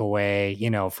take away,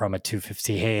 from a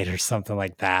 258 or something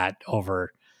like that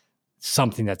over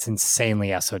something that's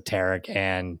insanely esoteric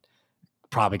and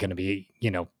probably going to be,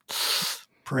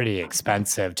 pretty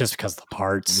expensive just because of the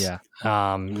parts. So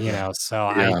I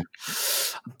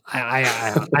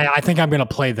think I'm going to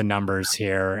play the numbers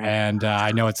here, and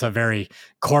I know it's a very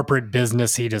corporate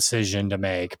businessy decision to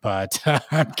make, but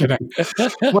I'm gonna.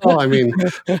 Well, I mean,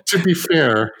 to be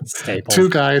fair, two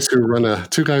guys who run a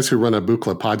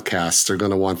Buchla podcast are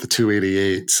going to want the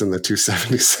 288s and the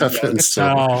 277s.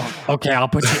 So okay, I'll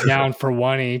put you down for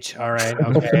one each. All right,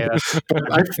 okay.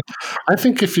 I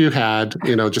think if you had,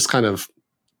 just kind of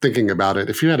thinking about it,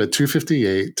 if you had a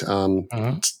 258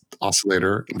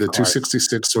 oscillator, the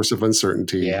 266 source of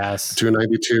uncertainty, yes,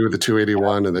 292, the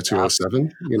 281, and the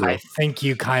 207, I think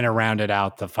you kind of rounded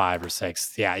out the 5 or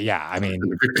 6. Yeah. I mean,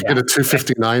 if you could get a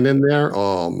 259 in there,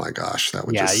 oh my gosh, that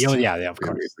would of course, amazing.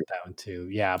 That one too.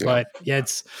 But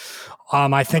it's,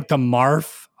 I think the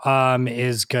Marf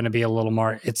is going to be a little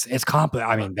more. It's complicated.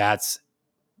 I mean,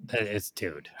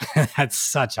 dude, that's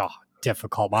such a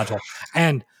difficult module,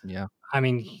 and I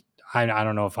mean, I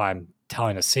don't know if I'm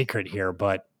telling a secret here,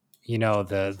 but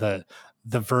the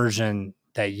version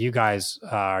that you guys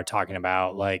are talking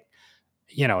about, like,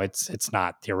 it's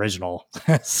not the original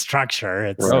structure.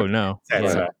 It's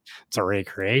it's a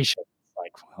recreation.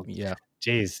 Like, well,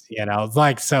 geez, it's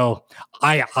like, so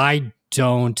I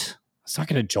don't. I was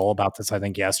talking to Joel about this, I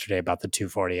think yesterday, about the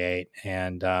 248,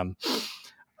 and I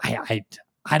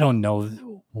don't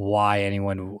know why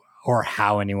anyone or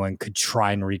how anyone could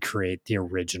try and recreate the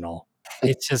original.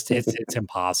 It's just, it's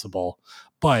impossible,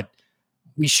 but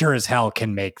we sure as hell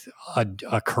can make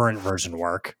a current version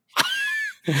work.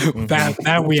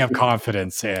 that we have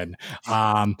confidence in.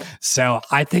 So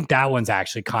I think that one's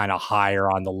actually kind of higher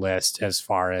on the list as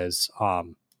far as,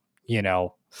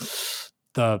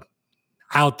 the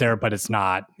out there, but it's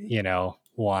not,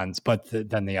 ones, but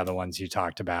then the other ones you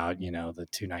talked about, the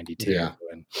 292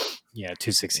 and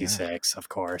 266, of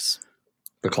course,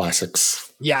 the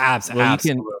classics.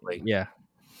 Absolutely.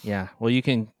 Well, you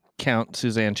can count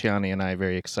Suzanne Ciani and I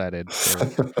very excited for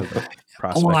the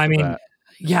prospect of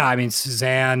that. I mean,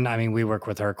 Suzanne, we work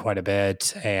with her quite a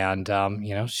bit, and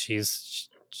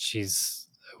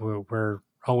we're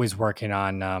always working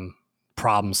on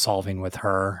problem solving with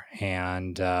her,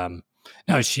 and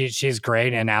no, she's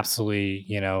great, and absolutely,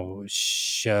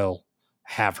 she'll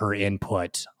have her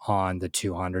input on the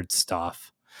 200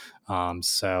 stuff.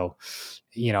 So,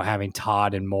 having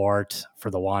Todd and Mort for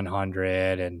the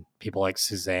 100, and people like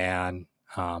Suzanne,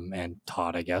 and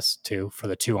Todd, I guess, too, for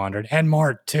the 200, and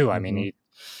Mort too. I mean,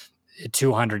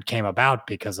 200 came about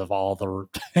because of all the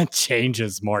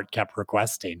changes Mort kept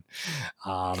requesting.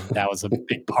 That was a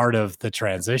big part of the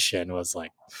transition, was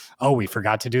like, oh, we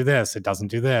forgot to do this. It doesn't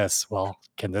do this. Well,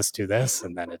 can this do this?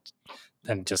 And then it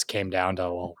just came down to,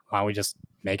 well, why don't we just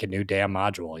make a new damn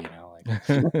module,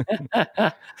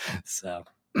 so.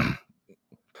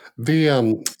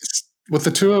 The with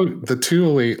the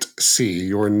 208C,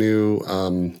 your new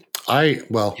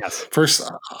Yes. first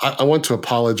I want to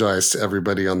apologize to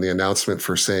everybody on the announcement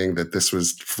for saying that this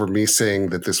was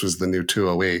the new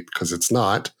 208, because it's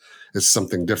not. It's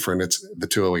something different. It's the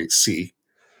 208C.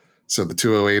 So the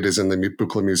 208 is in the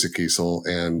Buchla Music easel,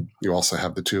 and you also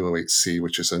have the 208C,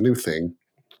 which is a new thing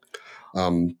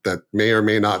that may or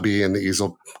may not be in the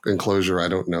easel enclosure. I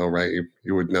don't know, right?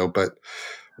 You would know. But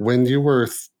when you were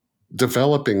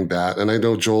developing that, and I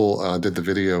know Joel did the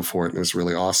video for it, and it was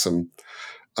really awesome.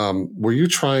 Were you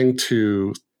trying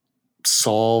to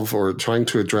solve or trying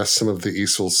to address some of the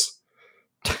easels,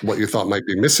 what you thought might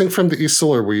be missing from the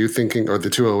easel, or were you thinking, or the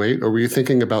 208, or were you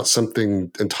thinking about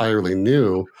something entirely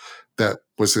new that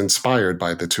was inspired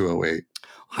by the 208?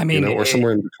 I mean, or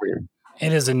somewhere in between.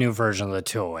 It is a new version of the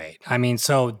 208. I mean,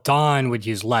 so Don would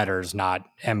use letters, not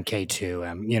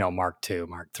MK2, Mark II,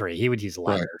 Mark III. He would use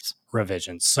letters,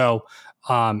 revisions. So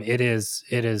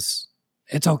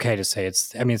it's okay to say it's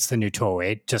the new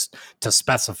 208, just to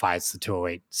specify it's the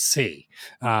 208C.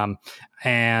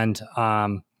 And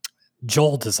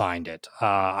Joel designed it.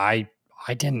 I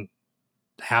didn't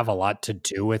have a lot to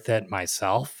do with it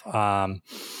myself.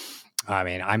 I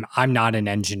mean, I'm not an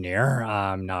engineer.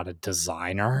 I'm not a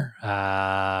designer.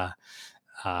 I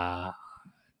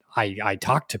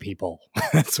talk to people.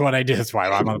 That's what I do. That's why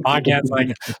I'm on the podcast.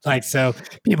 Like so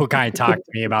people kind of talk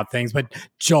to me about things, but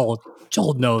Joel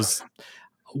knows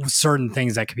certain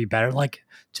things that could be better, like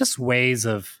just ways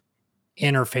of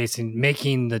interfacing,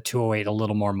 making the 208 a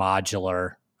little more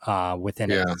modular within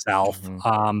itself.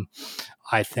 Mm-hmm.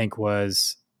 I think there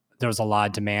was a lot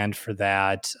of demand for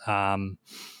that.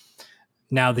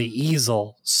 Now the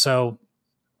easel, so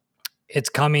it's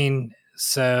coming.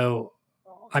 So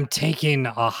I'm taking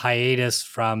a hiatus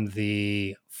from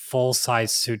the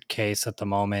full-size suitcase at the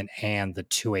moment and the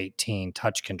 218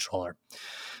 touch controller.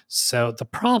 So the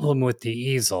problem with the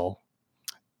easel,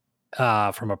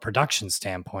 from a production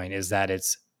standpoint, is that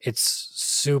it's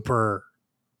super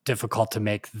difficult to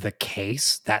make the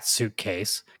case, that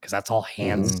suitcase, because that's all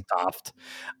hand stuffed,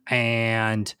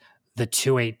 and the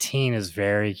 218 is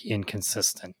very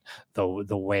inconsistent,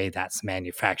 the way that's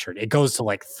manufactured. It goes to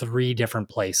like 3 different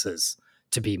places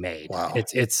to be made. Wow.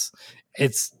 It's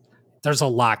there's a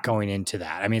lot going into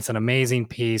that. I mean, it's an amazing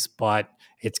piece, but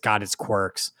it's got its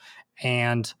quirks.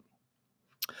 And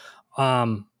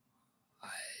I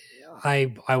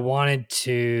wanted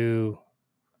to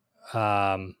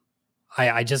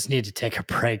I just need to take a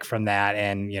break from that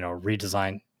and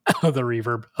redesign the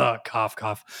reverb, cough,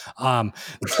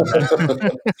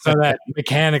 so that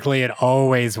mechanically it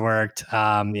always worked.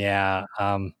 I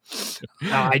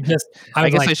guess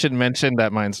like, I should mention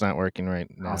that mine's not working right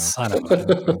now. Oh, son of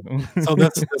a. So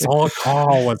this whole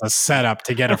call was a setup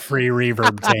to get a free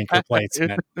reverb tank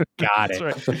replacement. Got it.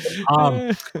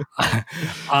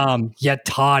 Right. Yet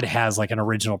Todd has like an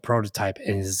original prototype,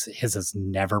 and his is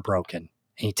never broken,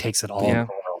 and he takes it all over the world.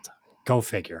 Go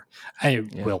figure. I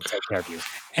will take care of you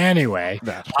anyway.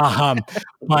 But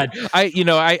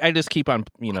I just keep on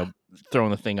throwing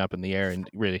the thing up in the air and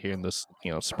really hearing this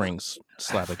springs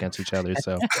slap against each other.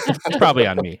 So it's probably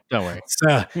on me. Don't worry.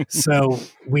 So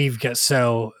we've got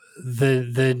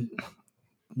the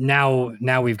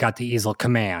now we've got the easel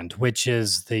command, which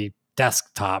is the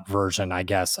desktop version, I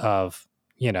guess, of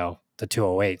the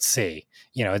 208C.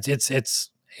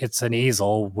 It's an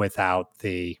easel without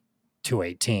the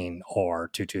 218 or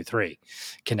 223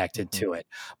 connected to it,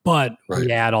 but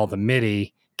we add all the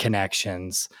MIDI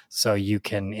connections so you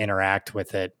can interact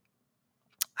with it.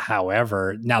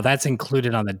 However, now that's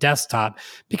included on the desktop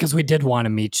because we did want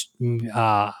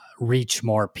to reach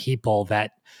more people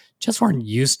that just weren't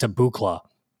used to Buchla.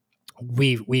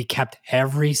 We kept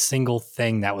every single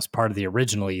thing that was part of the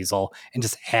original easel and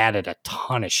just added a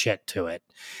ton of shit to it.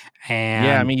 And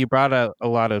yeah, I mean, you brought a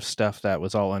lot of stuff that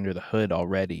was all under the hood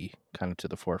already, kind of to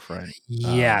the forefront.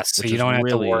 Yeah, so you don't have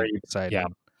to worry. Exciting. Yeah,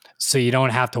 so you don't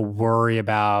have to worry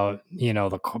about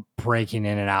the breaking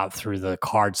in and out through the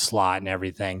card slot and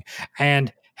everything.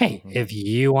 And hey, if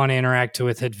you want to interact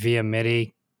with it via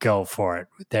MIDI, go for it.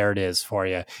 There it is for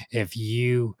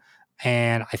you.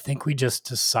 And I think we just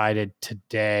decided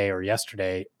today or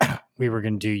yesterday we were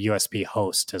going to do USB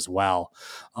host as well,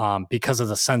 because of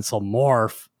the Sensel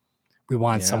Morph. We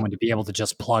want someone to be able to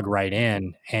just plug right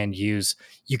in and you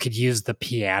could use the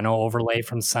piano overlay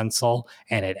from Sensel,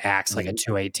 and it acts like a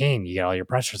 218. You get all your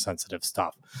pressure sensitive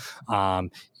stuff.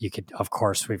 You could, of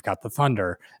course, we've got the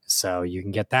Thunder, so you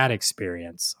can get that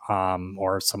experience,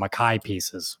 or some Akai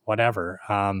pieces, whatever.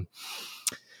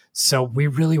 So we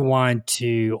really want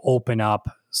to open up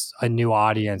a new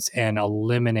audience and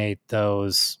eliminate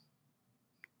those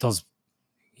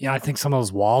I think some of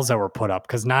those walls that were put up,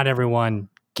 because not everyone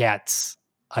gets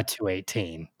a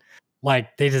 218.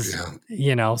 Like they just,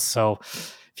 so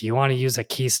if you want to use a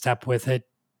key step with it,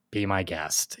 be my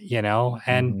guest,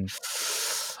 and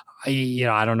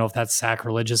I don't know if that's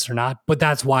sacrilegious or not, but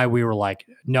that's why we were like,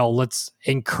 no, let's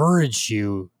encourage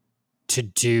you to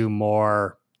do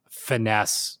more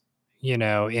finesse,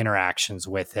 interactions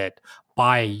with it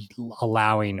by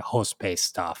allowing host-based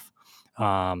stuff.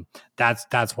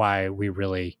 That's why we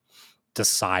really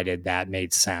decided that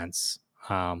made sense.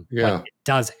 But it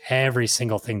does every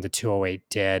single thing the 208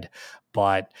 did.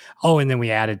 But and then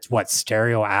we added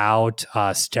stereo out,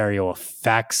 stereo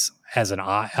effects as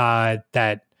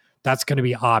that's going to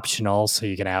be optional, so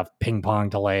you can have ping pong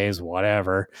delays,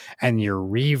 whatever, and your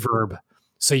reverb,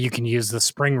 so you can use the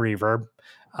spring reverb,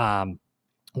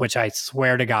 which I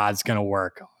swear to God is going to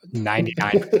work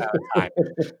 99% of the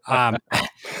time.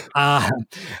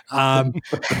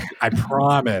 I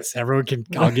promise. Everyone can.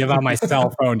 I'll give out my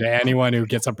cell phone to anyone who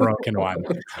gets a broken one.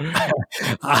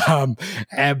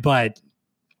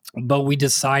 But we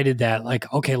decided that,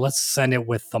 like, okay, let's send it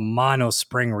with the mono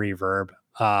spring reverb.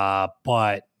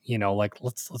 But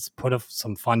let's put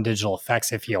some fun digital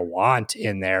effects if you want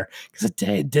in there, because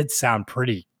it did sound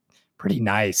pretty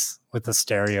nice with the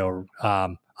stereo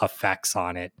effects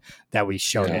on it that we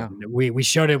showed it. We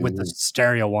showed it with the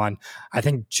stereo one. I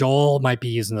think Joel might be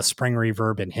using the spring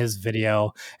reverb in his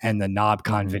video, and the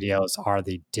KnobCon videos are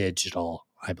the digital,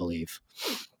 I believe.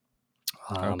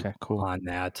 Okay, cool. On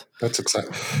that. That's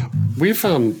exciting. We've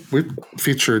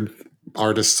featured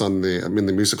artists on the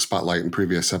music spotlight in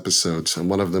previous episodes, and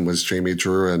one of them was Jamie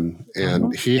Druin,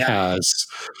 and he has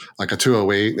like a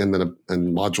 208 and then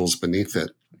and modules beneath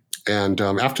it. And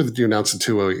after you announced the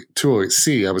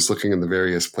 208C, I was looking in the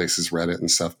various places, Reddit and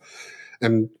stuff,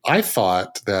 and I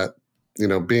thought that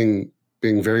being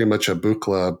very much a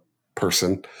Buchla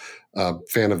person,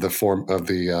 fan of the form of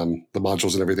the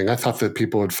modules and everything, I thought that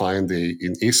people would find the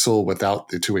easel without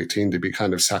the 218 to be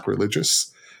kind of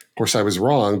sacrilegious. Of course, I was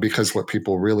wrong, because what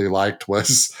people really liked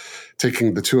was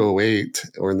taking the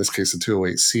 208, or in this case, the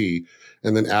 208C,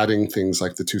 and then adding things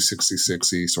like the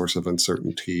 266E, source of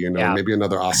uncertainty, maybe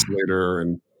another oscillator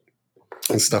and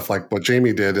stuff like what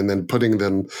Jamie did, and then putting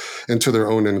them into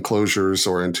their own enclosures,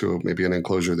 or into maybe an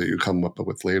enclosure that you come up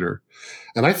with later.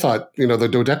 And I thought, the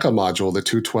Dodeca module, the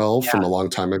 212 from a long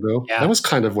time ago, that was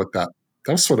kind of that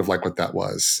was sort of like what that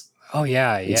was. Oh,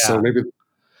 yeah, And so maybe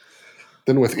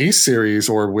then with E-Series,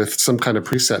 or with some kind of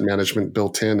preset management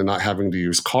built in and not having to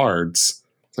use cards,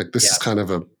 like this is kind of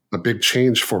a big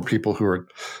change for people who are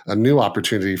a new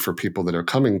opportunity for people that are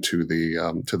coming to the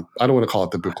I don't want to call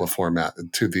it the Buchla format,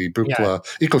 to the Buchla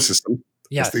ecosystem.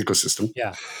 Yes. The ecosystem.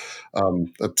 Yeah.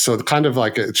 So kind of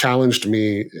like it challenged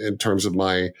me in terms of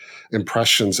my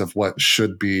impressions of what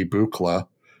should be Buchla,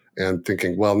 and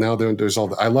thinking, well, now there's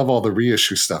I love all the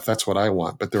reissue stuff. That's what I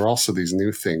want. But there are also these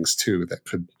new things too that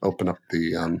could open up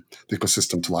the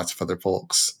ecosystem to lots of other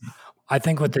folks. I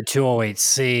think with the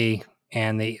 208C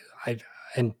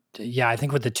I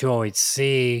think with the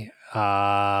 208C,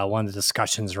 one of the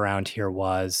discussions around here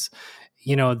was,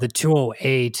 the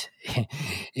 208,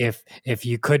 if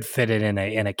you could fit it in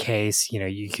a case,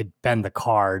 you could bend the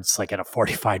cards like at a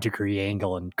 45-degree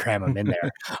angle and cram them in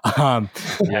there. To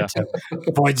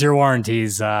avoid your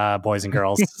warranties, boys and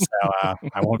girls. So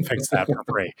I won't fix that for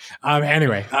free.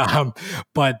 Anyway,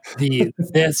 but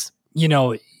this.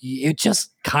 It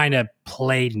just kind of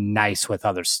played nice with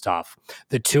other stuff.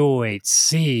 The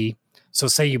 208C, so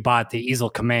say you bought the Easel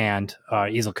Command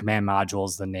module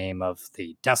is the name of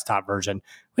the desktop version,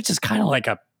 which is kind of like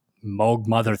a Moog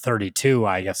Mother 32,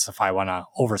 I guess, if I want to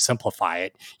oversimplify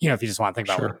it. If you just want to think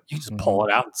about it, you just pull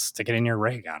it out and stick it in your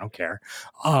rig. I don't care.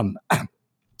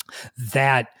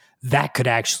 That could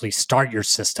actually start your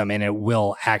system, and it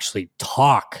will actually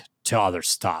talk to other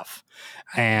stuff.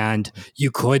 And you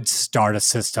could start a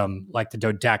system like the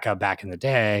Dodeca back in the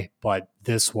day, but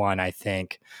this one, I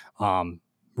think,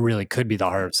 really could be the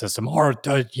hard system, or a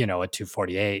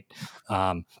 248.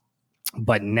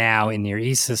 But now in your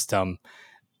E system,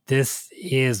 this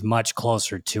is much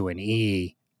closer to an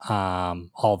E,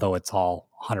 although it's all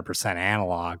 100%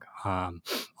 analog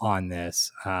on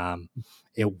this.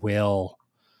 It will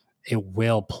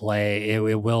play.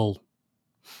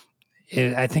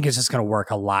 I think it's just going to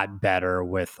work a lot better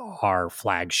with our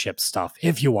flagship stuff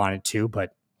if you wanted to,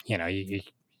 but you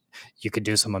could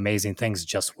do some amazing things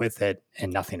just with it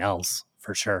and nothing else,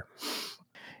 for sure.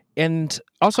 And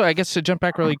also, I guess to jump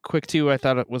back really quick too, I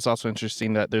thought it was also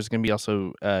interesting that there's going to be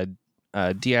also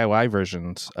DIY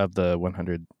versions of the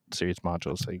 100 series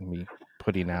modules that you can be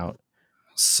putting out.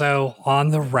 So on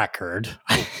the record,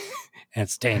 and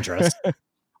it's dangerous.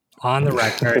 On the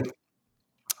record,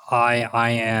 I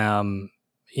am,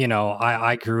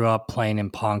 I grew up playing in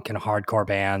punk and hardcore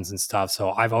bands and stuff,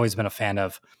 so I've always been a fan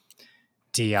of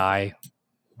DIY.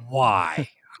 I'm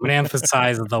going to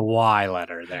emphasize the Y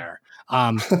letter there.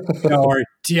 Or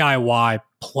DIY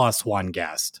plus one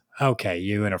guest. Okay,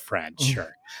 you and a friend,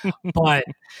 sure. But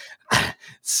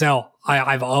so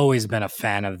I've always been a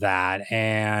fan of that.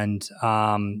 And,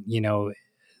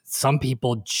 some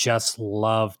people just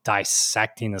love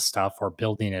dissecting the stuff or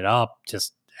building it up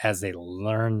just as they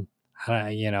learn.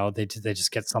 They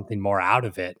just get something more out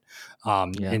of it.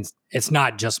 And it's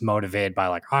not just motivated by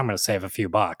like, oh, I'm going to save a few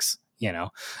bucks,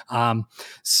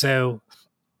 So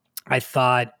I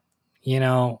thought,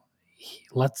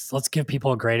 let's give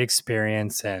people a great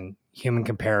experience. And Human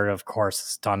Comparative, of course,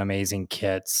 has done amazing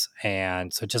kits,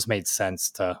 and so it just made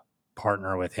sense to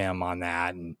partner with him on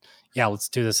that. And yeah, let's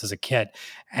do this as a kit.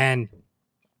 And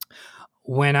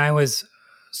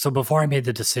before I made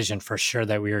the decision for sure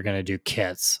that we were going to do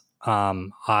kits,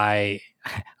 I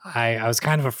was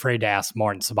kind of afraid to ask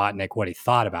Morton Subotnick what he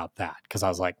thought about that, because I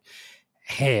was like,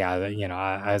 hey,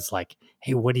 I was like,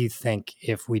 hey, what do you think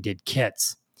if we did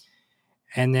kits?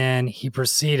 And then he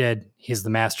proceeded. He's the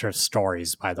master of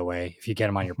stories, by the way. If you get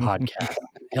him on your podcast,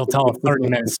 he'll tell a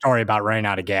 30-minute story about running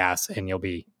out of gas, and you'll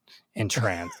be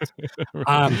entranced.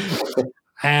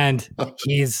 And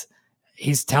he's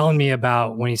telling me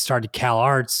about when he started Cal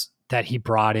Arts that he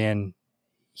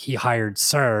hired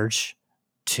Serge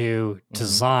to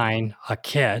design a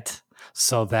kit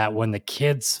so that when the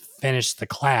kids finished the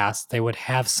class, they would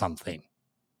have something.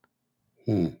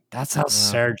 That's how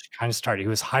Serge kind of started. He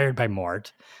was hired by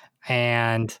Mort,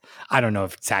 and I don't know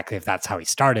exactly if that's how he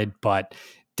started, but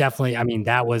definitely, I mean,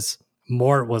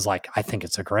 Mort was like, I think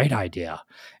it's a great idea.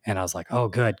 And I was like, oh,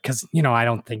 good. Because, I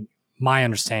don't think, my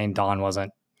understanding, Don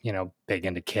wasn't, big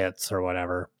into kits or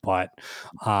whatever, but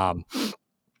Mort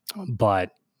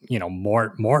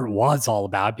was all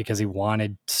about it because he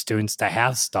wanted students to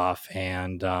have stuff.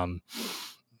 And,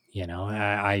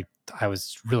 I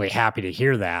was really happy to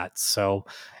hear that. So,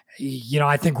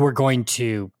 I think we're going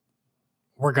to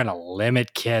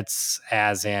limit kits,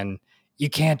 as in you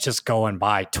can't just go and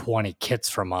buy 20 kits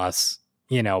from us,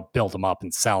 build them up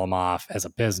and sell them off as a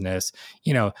business,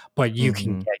 but you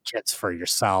can get kits for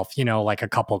yourself, like a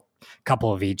couple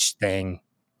of each thing,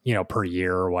 per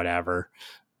year or whatever.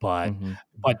 But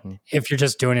if you're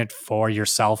just doing it for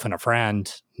yourself and a friend,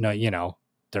 no,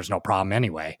 there's no problem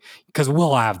anyway, because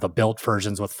we'll have the built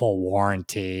versions with full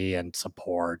warranty and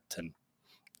support and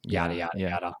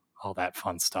yada, all that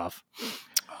fun stuff.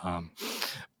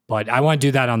 But I want to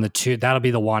do that on the two. That'll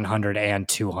be the 100 and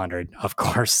 200. Of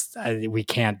course, we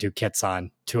can't do kits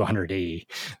on 200E.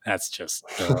 That's just,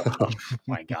 oh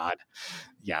my God.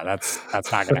 Yeah, that's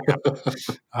not going to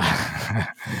happen.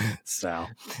 So.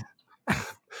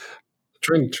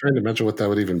 Trying to imagine what that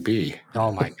would even be.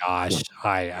 Oh my gosh.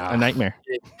 A nightmare.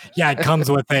 Yeah, it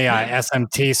comes with a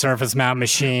SMT surface mount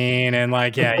machine, and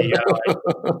like,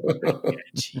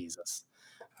 Jesus.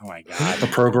 Oh my God. A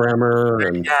programmer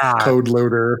and code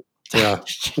loader. Yeah.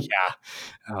 Yeah.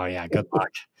 Oh yeah. Good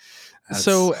luck.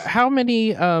 So how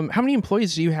many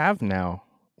employees do you have now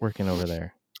working over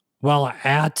there? Well,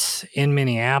 in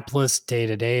Minneapolis day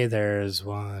to day, there's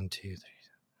 1, 2, 3.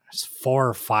 There's 4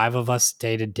 or 5 of us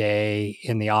day to day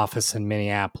in the office in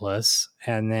Minneapolis.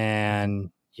 And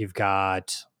then you've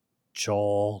got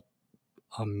Joel,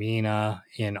 Amina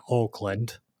in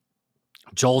Oakland.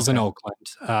 Joel's in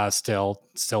Oakland, still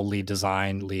lead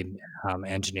design, lead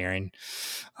engineering.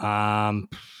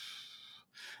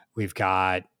 We've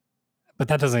got, but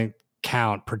that doesn't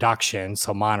count production.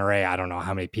 So Monterey, I don't know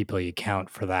how many people you count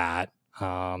for that.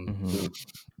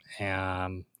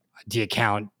 Do you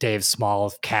count Dave Small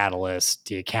of Catalyst?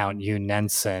 Do you count you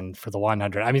Nenson for the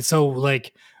 100? I mean, so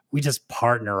like we just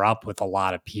partner up with a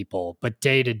lot of people, but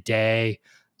day to day,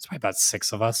 it's probably about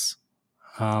 6 of us.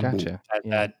 Gotcha.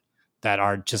 That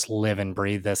are just live and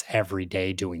breathe this every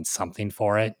day, doing something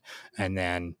for it. And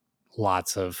then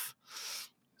lots of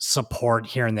support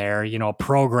here and there. A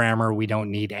programmer we don't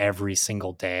need every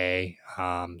single day.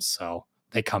 So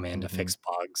they come in to fix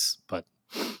bugs, but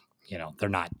they're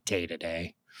not day to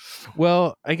day.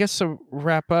 Well, I guess to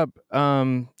wrap up,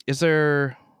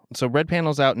 so Red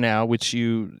Panel's out now, which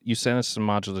you sent us some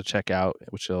modules to check out,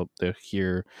 which they'll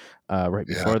hear right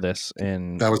before this.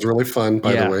 And that was really fun,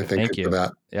 by the way. Thank you for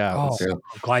that. Yeah. I'm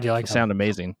glad you like it. Sound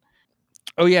amazing.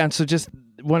 Oh yeah. And so just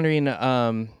wondering,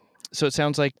 so it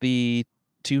sounds like the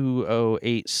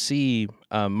 208C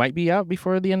might be out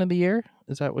before the end of the year.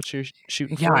 Is that what you're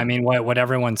shooting for? Yeah. I mean, what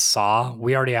everyone saw,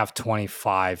 we already have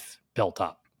 25 built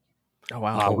up. Oh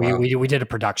wow! We did a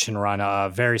production run, a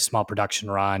very small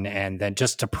production run, and then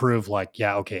just to prove, like,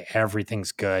 yeah, okay,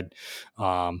 everything's good.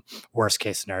 Worst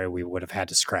case scenario, we would have had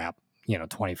to scrap,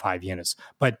 25 units.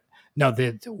 But no,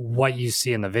 what you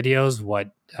see in the videos,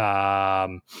 what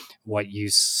you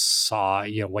saw,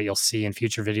 what you'll see in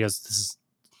future videos,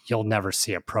 you'll never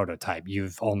see a prototype.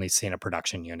 You've only seen a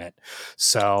production unit.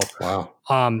 So, wow.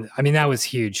 I mean, that was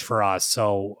huge for us.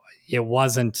 So it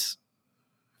wasn't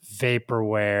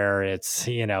vaporware. It's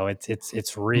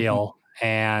it's real.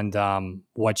 And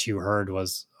what you heard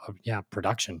was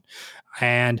production.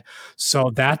 And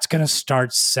so that's going to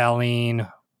start selling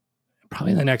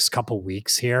probably in the next couple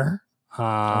weeks here.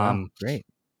 Wow, great.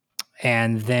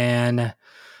 And then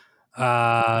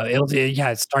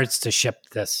it starts to ship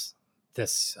this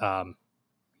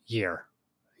year.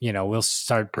 We'll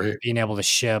start being able to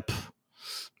ship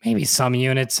maybe some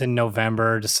units in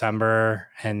November, December.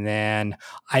 And then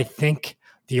I think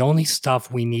the only stuff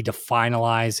we need to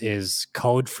finalize is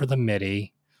code for the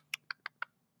MIDI,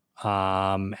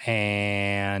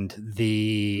 and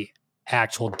the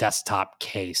actual desktop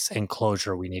case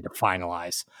enclosure we need to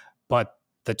finalize. But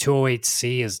the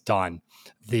 208C is done.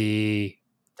 The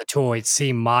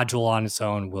 208C module on its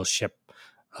own will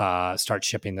start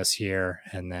shipping this year.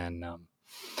 And then,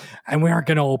 and we aren't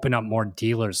going to open up more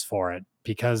dealers for it,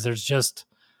 because there's just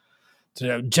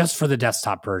for the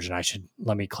desktop version,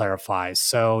 let me clarify.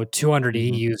 So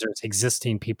 200E users,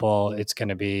 existing people, it's going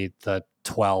to be the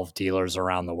 12 dealers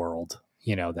around the world,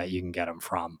 that you can get them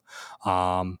from.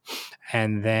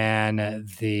 And then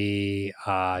the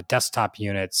desktop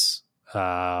units,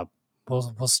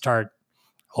 we'll start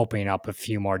opening up a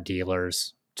few more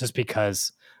dealers, just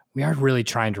because we are really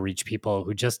trying to reach people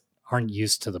who just aren't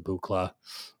used to the Buchla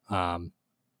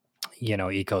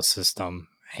ecosystem.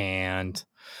 And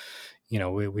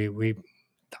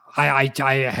I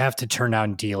have to turn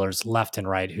down dealers left and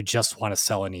right who just want to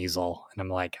sell an easel, and I'm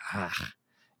like, I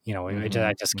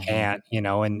just can't,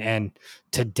 and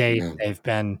to date they've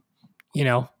been,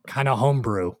 kind of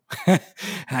homebrew,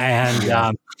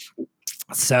 and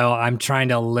so I'm trying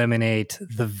to eliminate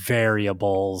the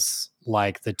variables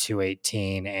like the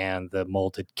 218 and the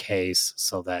molded case,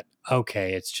 so that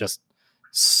it's just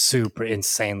super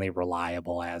insanely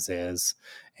reliable as is.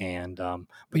 And but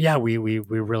yeah, we're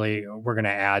going to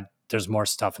add, there's more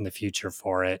stuff in the future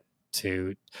for it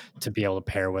to be able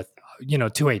to pair with,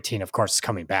 218 of course is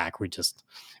coming back. We just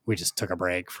took a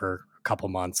break for a couple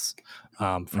months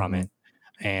from it.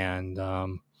 And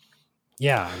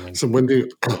so when do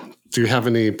you have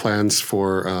any plans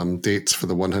for dates for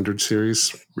the 100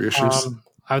 series reissues?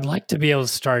 I would like to be able to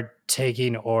start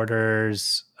taking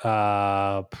orders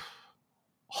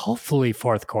hopefully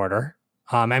fourth quarter.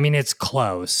 I mean, it's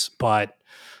close, but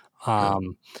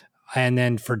and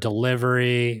then for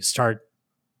delivery, start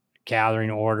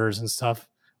gathering orders and stuff.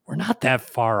 We're not that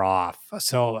far off.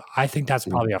 So I think that's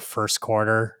probably a first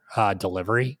quarter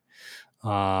delivery.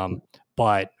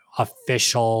 But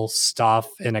official stuff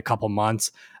in a couple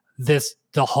months. The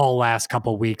whole last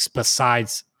couple weeks,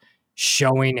 besides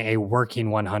showing a working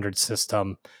 100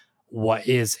 system,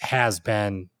 has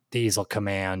been the Easel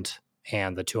Command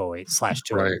and the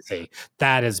 208/208C.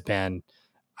 That has been,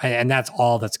 and that's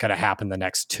all that's going to happen the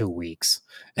next 2 weeks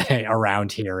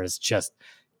around here, is just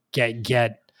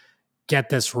get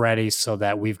this ready so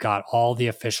that we've got all the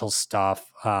official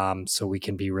stuff, so we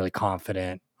can be really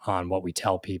confident on what we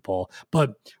tell people.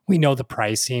 But we know the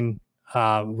pricing.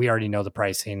 We already know the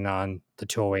pricing on the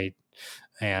 208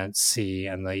 and C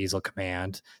and the Easel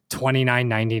Command.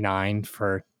 $29.99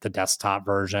 for the desktop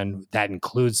version. That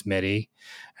includes MIDI.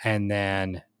 And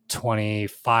then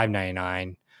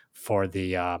 $25.99 for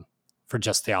the for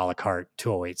just the a la carte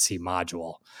 208C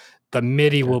module. The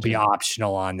MIDI will be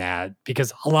optional on that,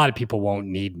 because a lot of people won't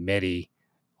need MIDI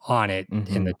on it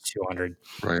in the 200.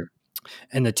 Right.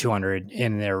 In the 200,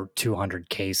 in their 200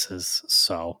 cases.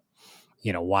 So,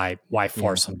 why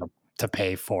force them to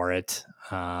pay for it?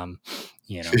 So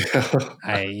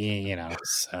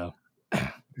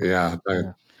yeah.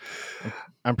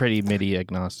 I'm pretty MIDI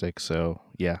agnostic, so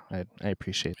yeah, I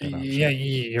appreciate that option. Yeah,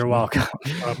 you're welcome.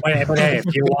 But hey, if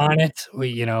you want it,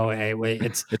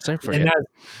 it's time for it. That's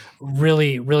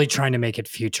really trying to make it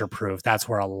future proof. That's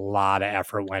where a lot of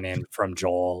effort went in from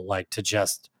Joel, like to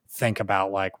just think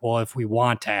about, like, well, if we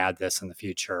want to add this in the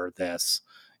future,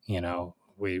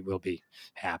 we will be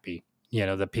happy.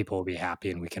 The people will be happy,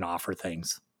 and we can offer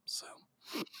things.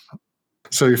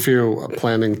 So if you're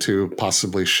planning to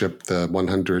possibly ship the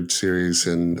 100 series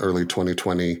in early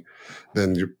 2020,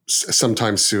 then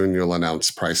sometime soon you'll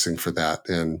announce pricing for that.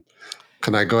 And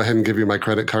Can I go ahead and give you my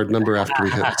credit card number after we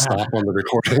hit stop on the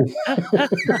recording?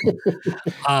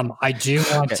 I do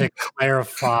want to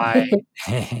clarify,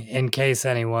 in case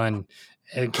there's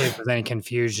any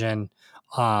confusion,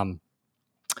 the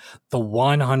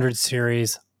 100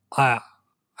 series,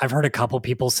 I've heard a couple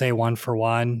people say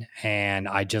 1-for-1, and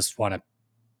I just want to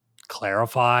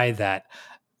clarify that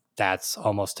that's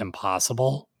almost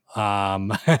impossible.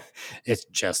 It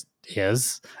just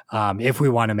is. If we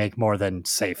want to make more than,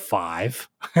 say, 5.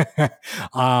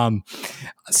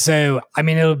 So, I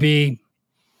mean,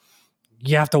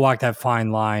 you have to walk that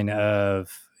fine line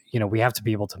of, we have to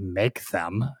be able to make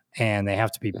them, and they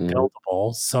have to be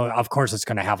buildable. So, of course, it's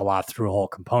going to have a lot of through-hole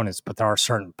components, but there are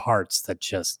certain parts that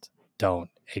just don't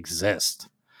exist.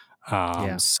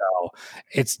 So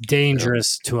it's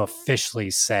dangerous to officially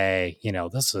say,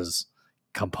 this is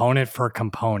component for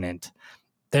component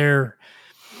there.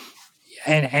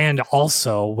 And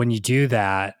also when you do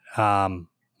that,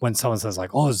 when someone says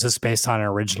like, oh, is this based on an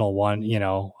original one,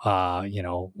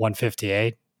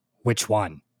 158, which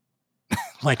one?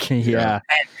 Like, yeah.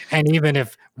 And even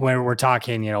if when we're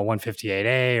talking,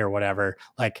 158A or whatever,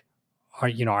 like, are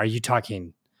you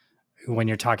talking, when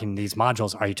you're talking these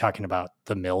modules, are you talking about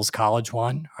the Mills College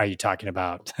one? Are you talking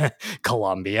about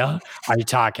Columbia? Are you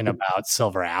talking about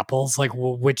Silver Apples? Like,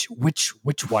 which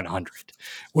 100?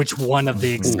 Which one of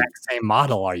the exact same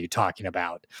model are you talking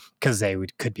about? Because they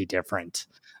could be different.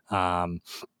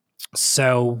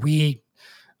 So we,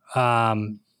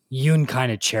 Yoon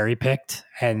kind of cherry picked,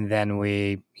 and then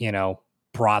we,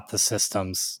 brought the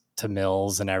systems to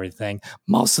Mills and everything.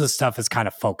 Most of the stuff is kind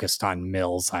of focused on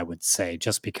Mills, I would say,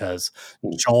 just because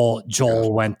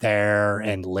Joel went there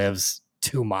and lives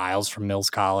 2 miles from Mills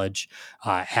College.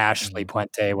 Ashley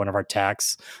Puente, one of our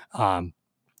techs,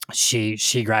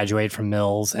 she graduated from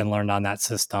Mills and learned on that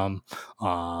system.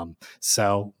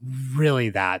 So really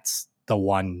that's the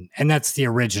one, and that's the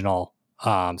original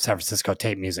San Francisco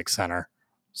Tape Music Center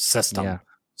system. Yeah.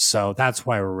 So that's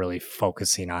why we're really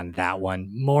focusing on that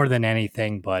one more than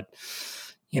anything. But,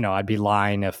 I'd be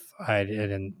lying if I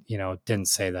didn't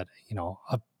say that,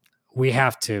 we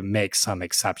have to make some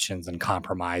exceptions and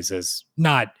compromises,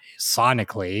 not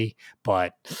sonically,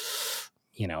 but,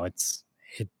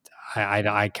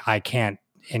 I can't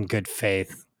in good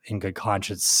faith, in good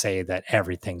conscience say that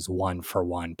everything's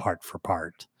 1-for-1, part for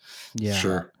part. Yeah.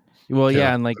 Sure. Well,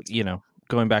 yeah. And like,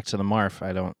 going back to the Marf,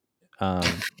 I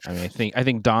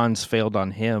think Don's failed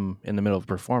on him in the middle of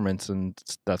performance, and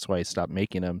that's why he stopped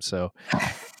making them. So,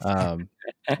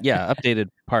 updated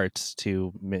parts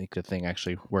to make the thing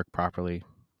actually work properly.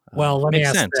 Well, let me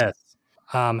ask this: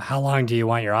 how long do you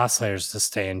want your oscillators to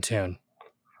stay in tune?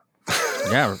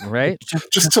 Yeah, right.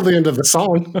 Just till the end of the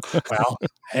song. Well,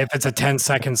 if it's a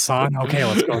 10-second song, okay,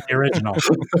 let's go with the original. If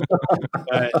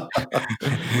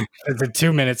it's a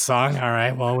 2-minute song, all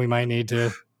right. Well, we might need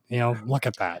to, look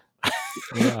at that.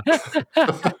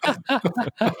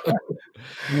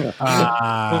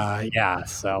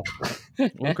 So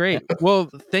well, great. Well,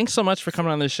 thanks so much for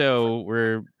coming on the show.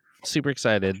 We're super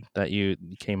excited that you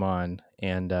came on,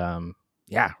 and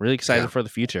really excited for the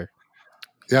future.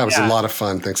 Yeah, it was a lot of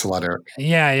fun. Thanks a lot, Eric.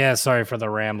 Yeah. Sorry for the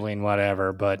rambling,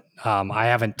 whatever. But I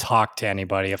haven't talked to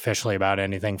anybody officially about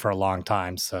anything for a long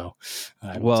time. So,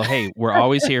 well, hey, we're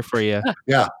always here for you.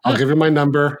 Yeah, I'll give you my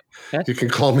number. You can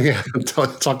call me and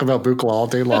talk about Buchla all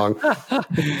day long.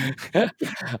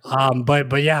 I'm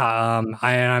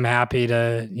happy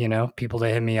to people to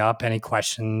hit me up. Any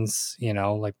questions?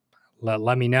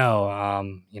 Let me know.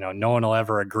 No one will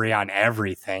ever agree on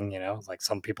everything, like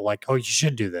some people like, oh, you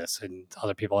should do this, and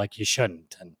other people like you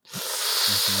shouldn't. And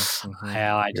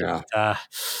I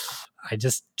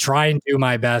just try and do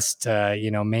my best to,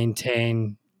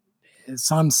 maintain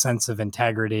some sense of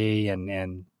integrity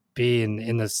and be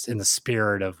in the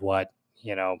spirit of what,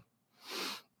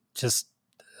 just,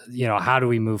 how do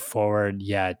we move forward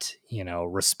yet,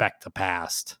 respect the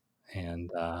past. And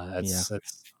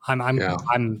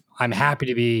I'm happy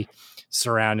to be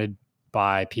surrounded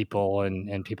by people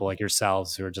and people like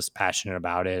yourselves who are just passionate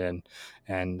about it,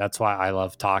 and that's why I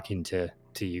love talking to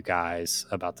you guys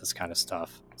about this kind of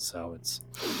stuff. So it's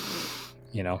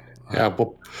well,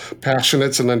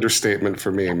 passionate's an understatement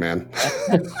for me, man.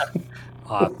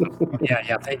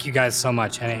 Thank you guys so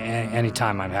much.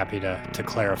 Anytime, I'm happy to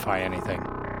clarify anything.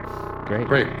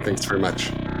 Great. Thanks very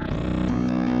much.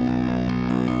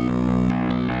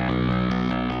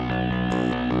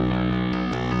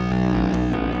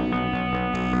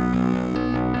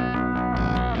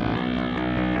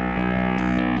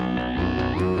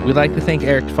 We'd like to thank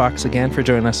Eric Fox again for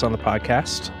joining us on the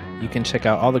podcast. You can check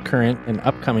out all the current and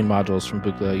upcoming modules from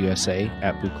Buchla USA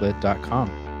at buchla.com.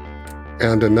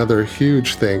 And another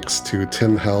huge thanks to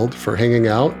Tim Held for hanging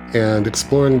out and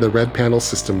exploring the Red Panel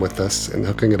system with us and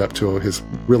hooking it up to his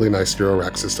really nice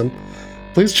Eurorack system.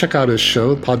 Please check out his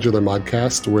show, Podular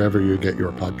Modcast, wherever you get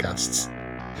your podcasts.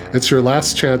 It's your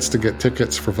last chance to get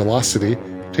tickets for Velocity.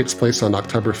 It takes place on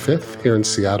October 5th here in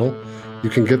Seattle. You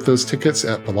can get those tickets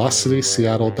at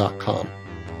velocityseattle.com.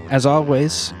 As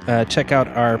always, check out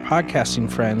our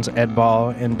podcasting friends Ed Ball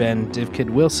and Ben Divkid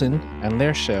Wilson and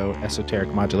their show,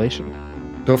 Esoteric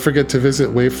Modulation. Don't forget to visit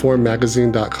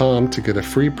waveformmagazine.com to get a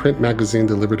free print magazine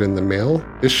delivered in the mail.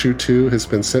 Issue 2 has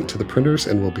been sent to the printers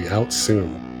and will be out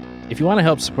soon. If you want to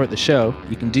help support the show,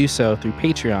 you can do so through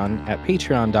Patreon at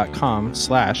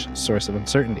patreon.com/Source of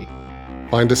Uncertainty.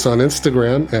 Find us on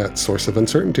Instagram at Source of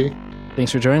Uncertainty.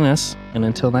 Thanks for joining us, and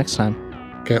until next time.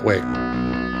 Can't wait.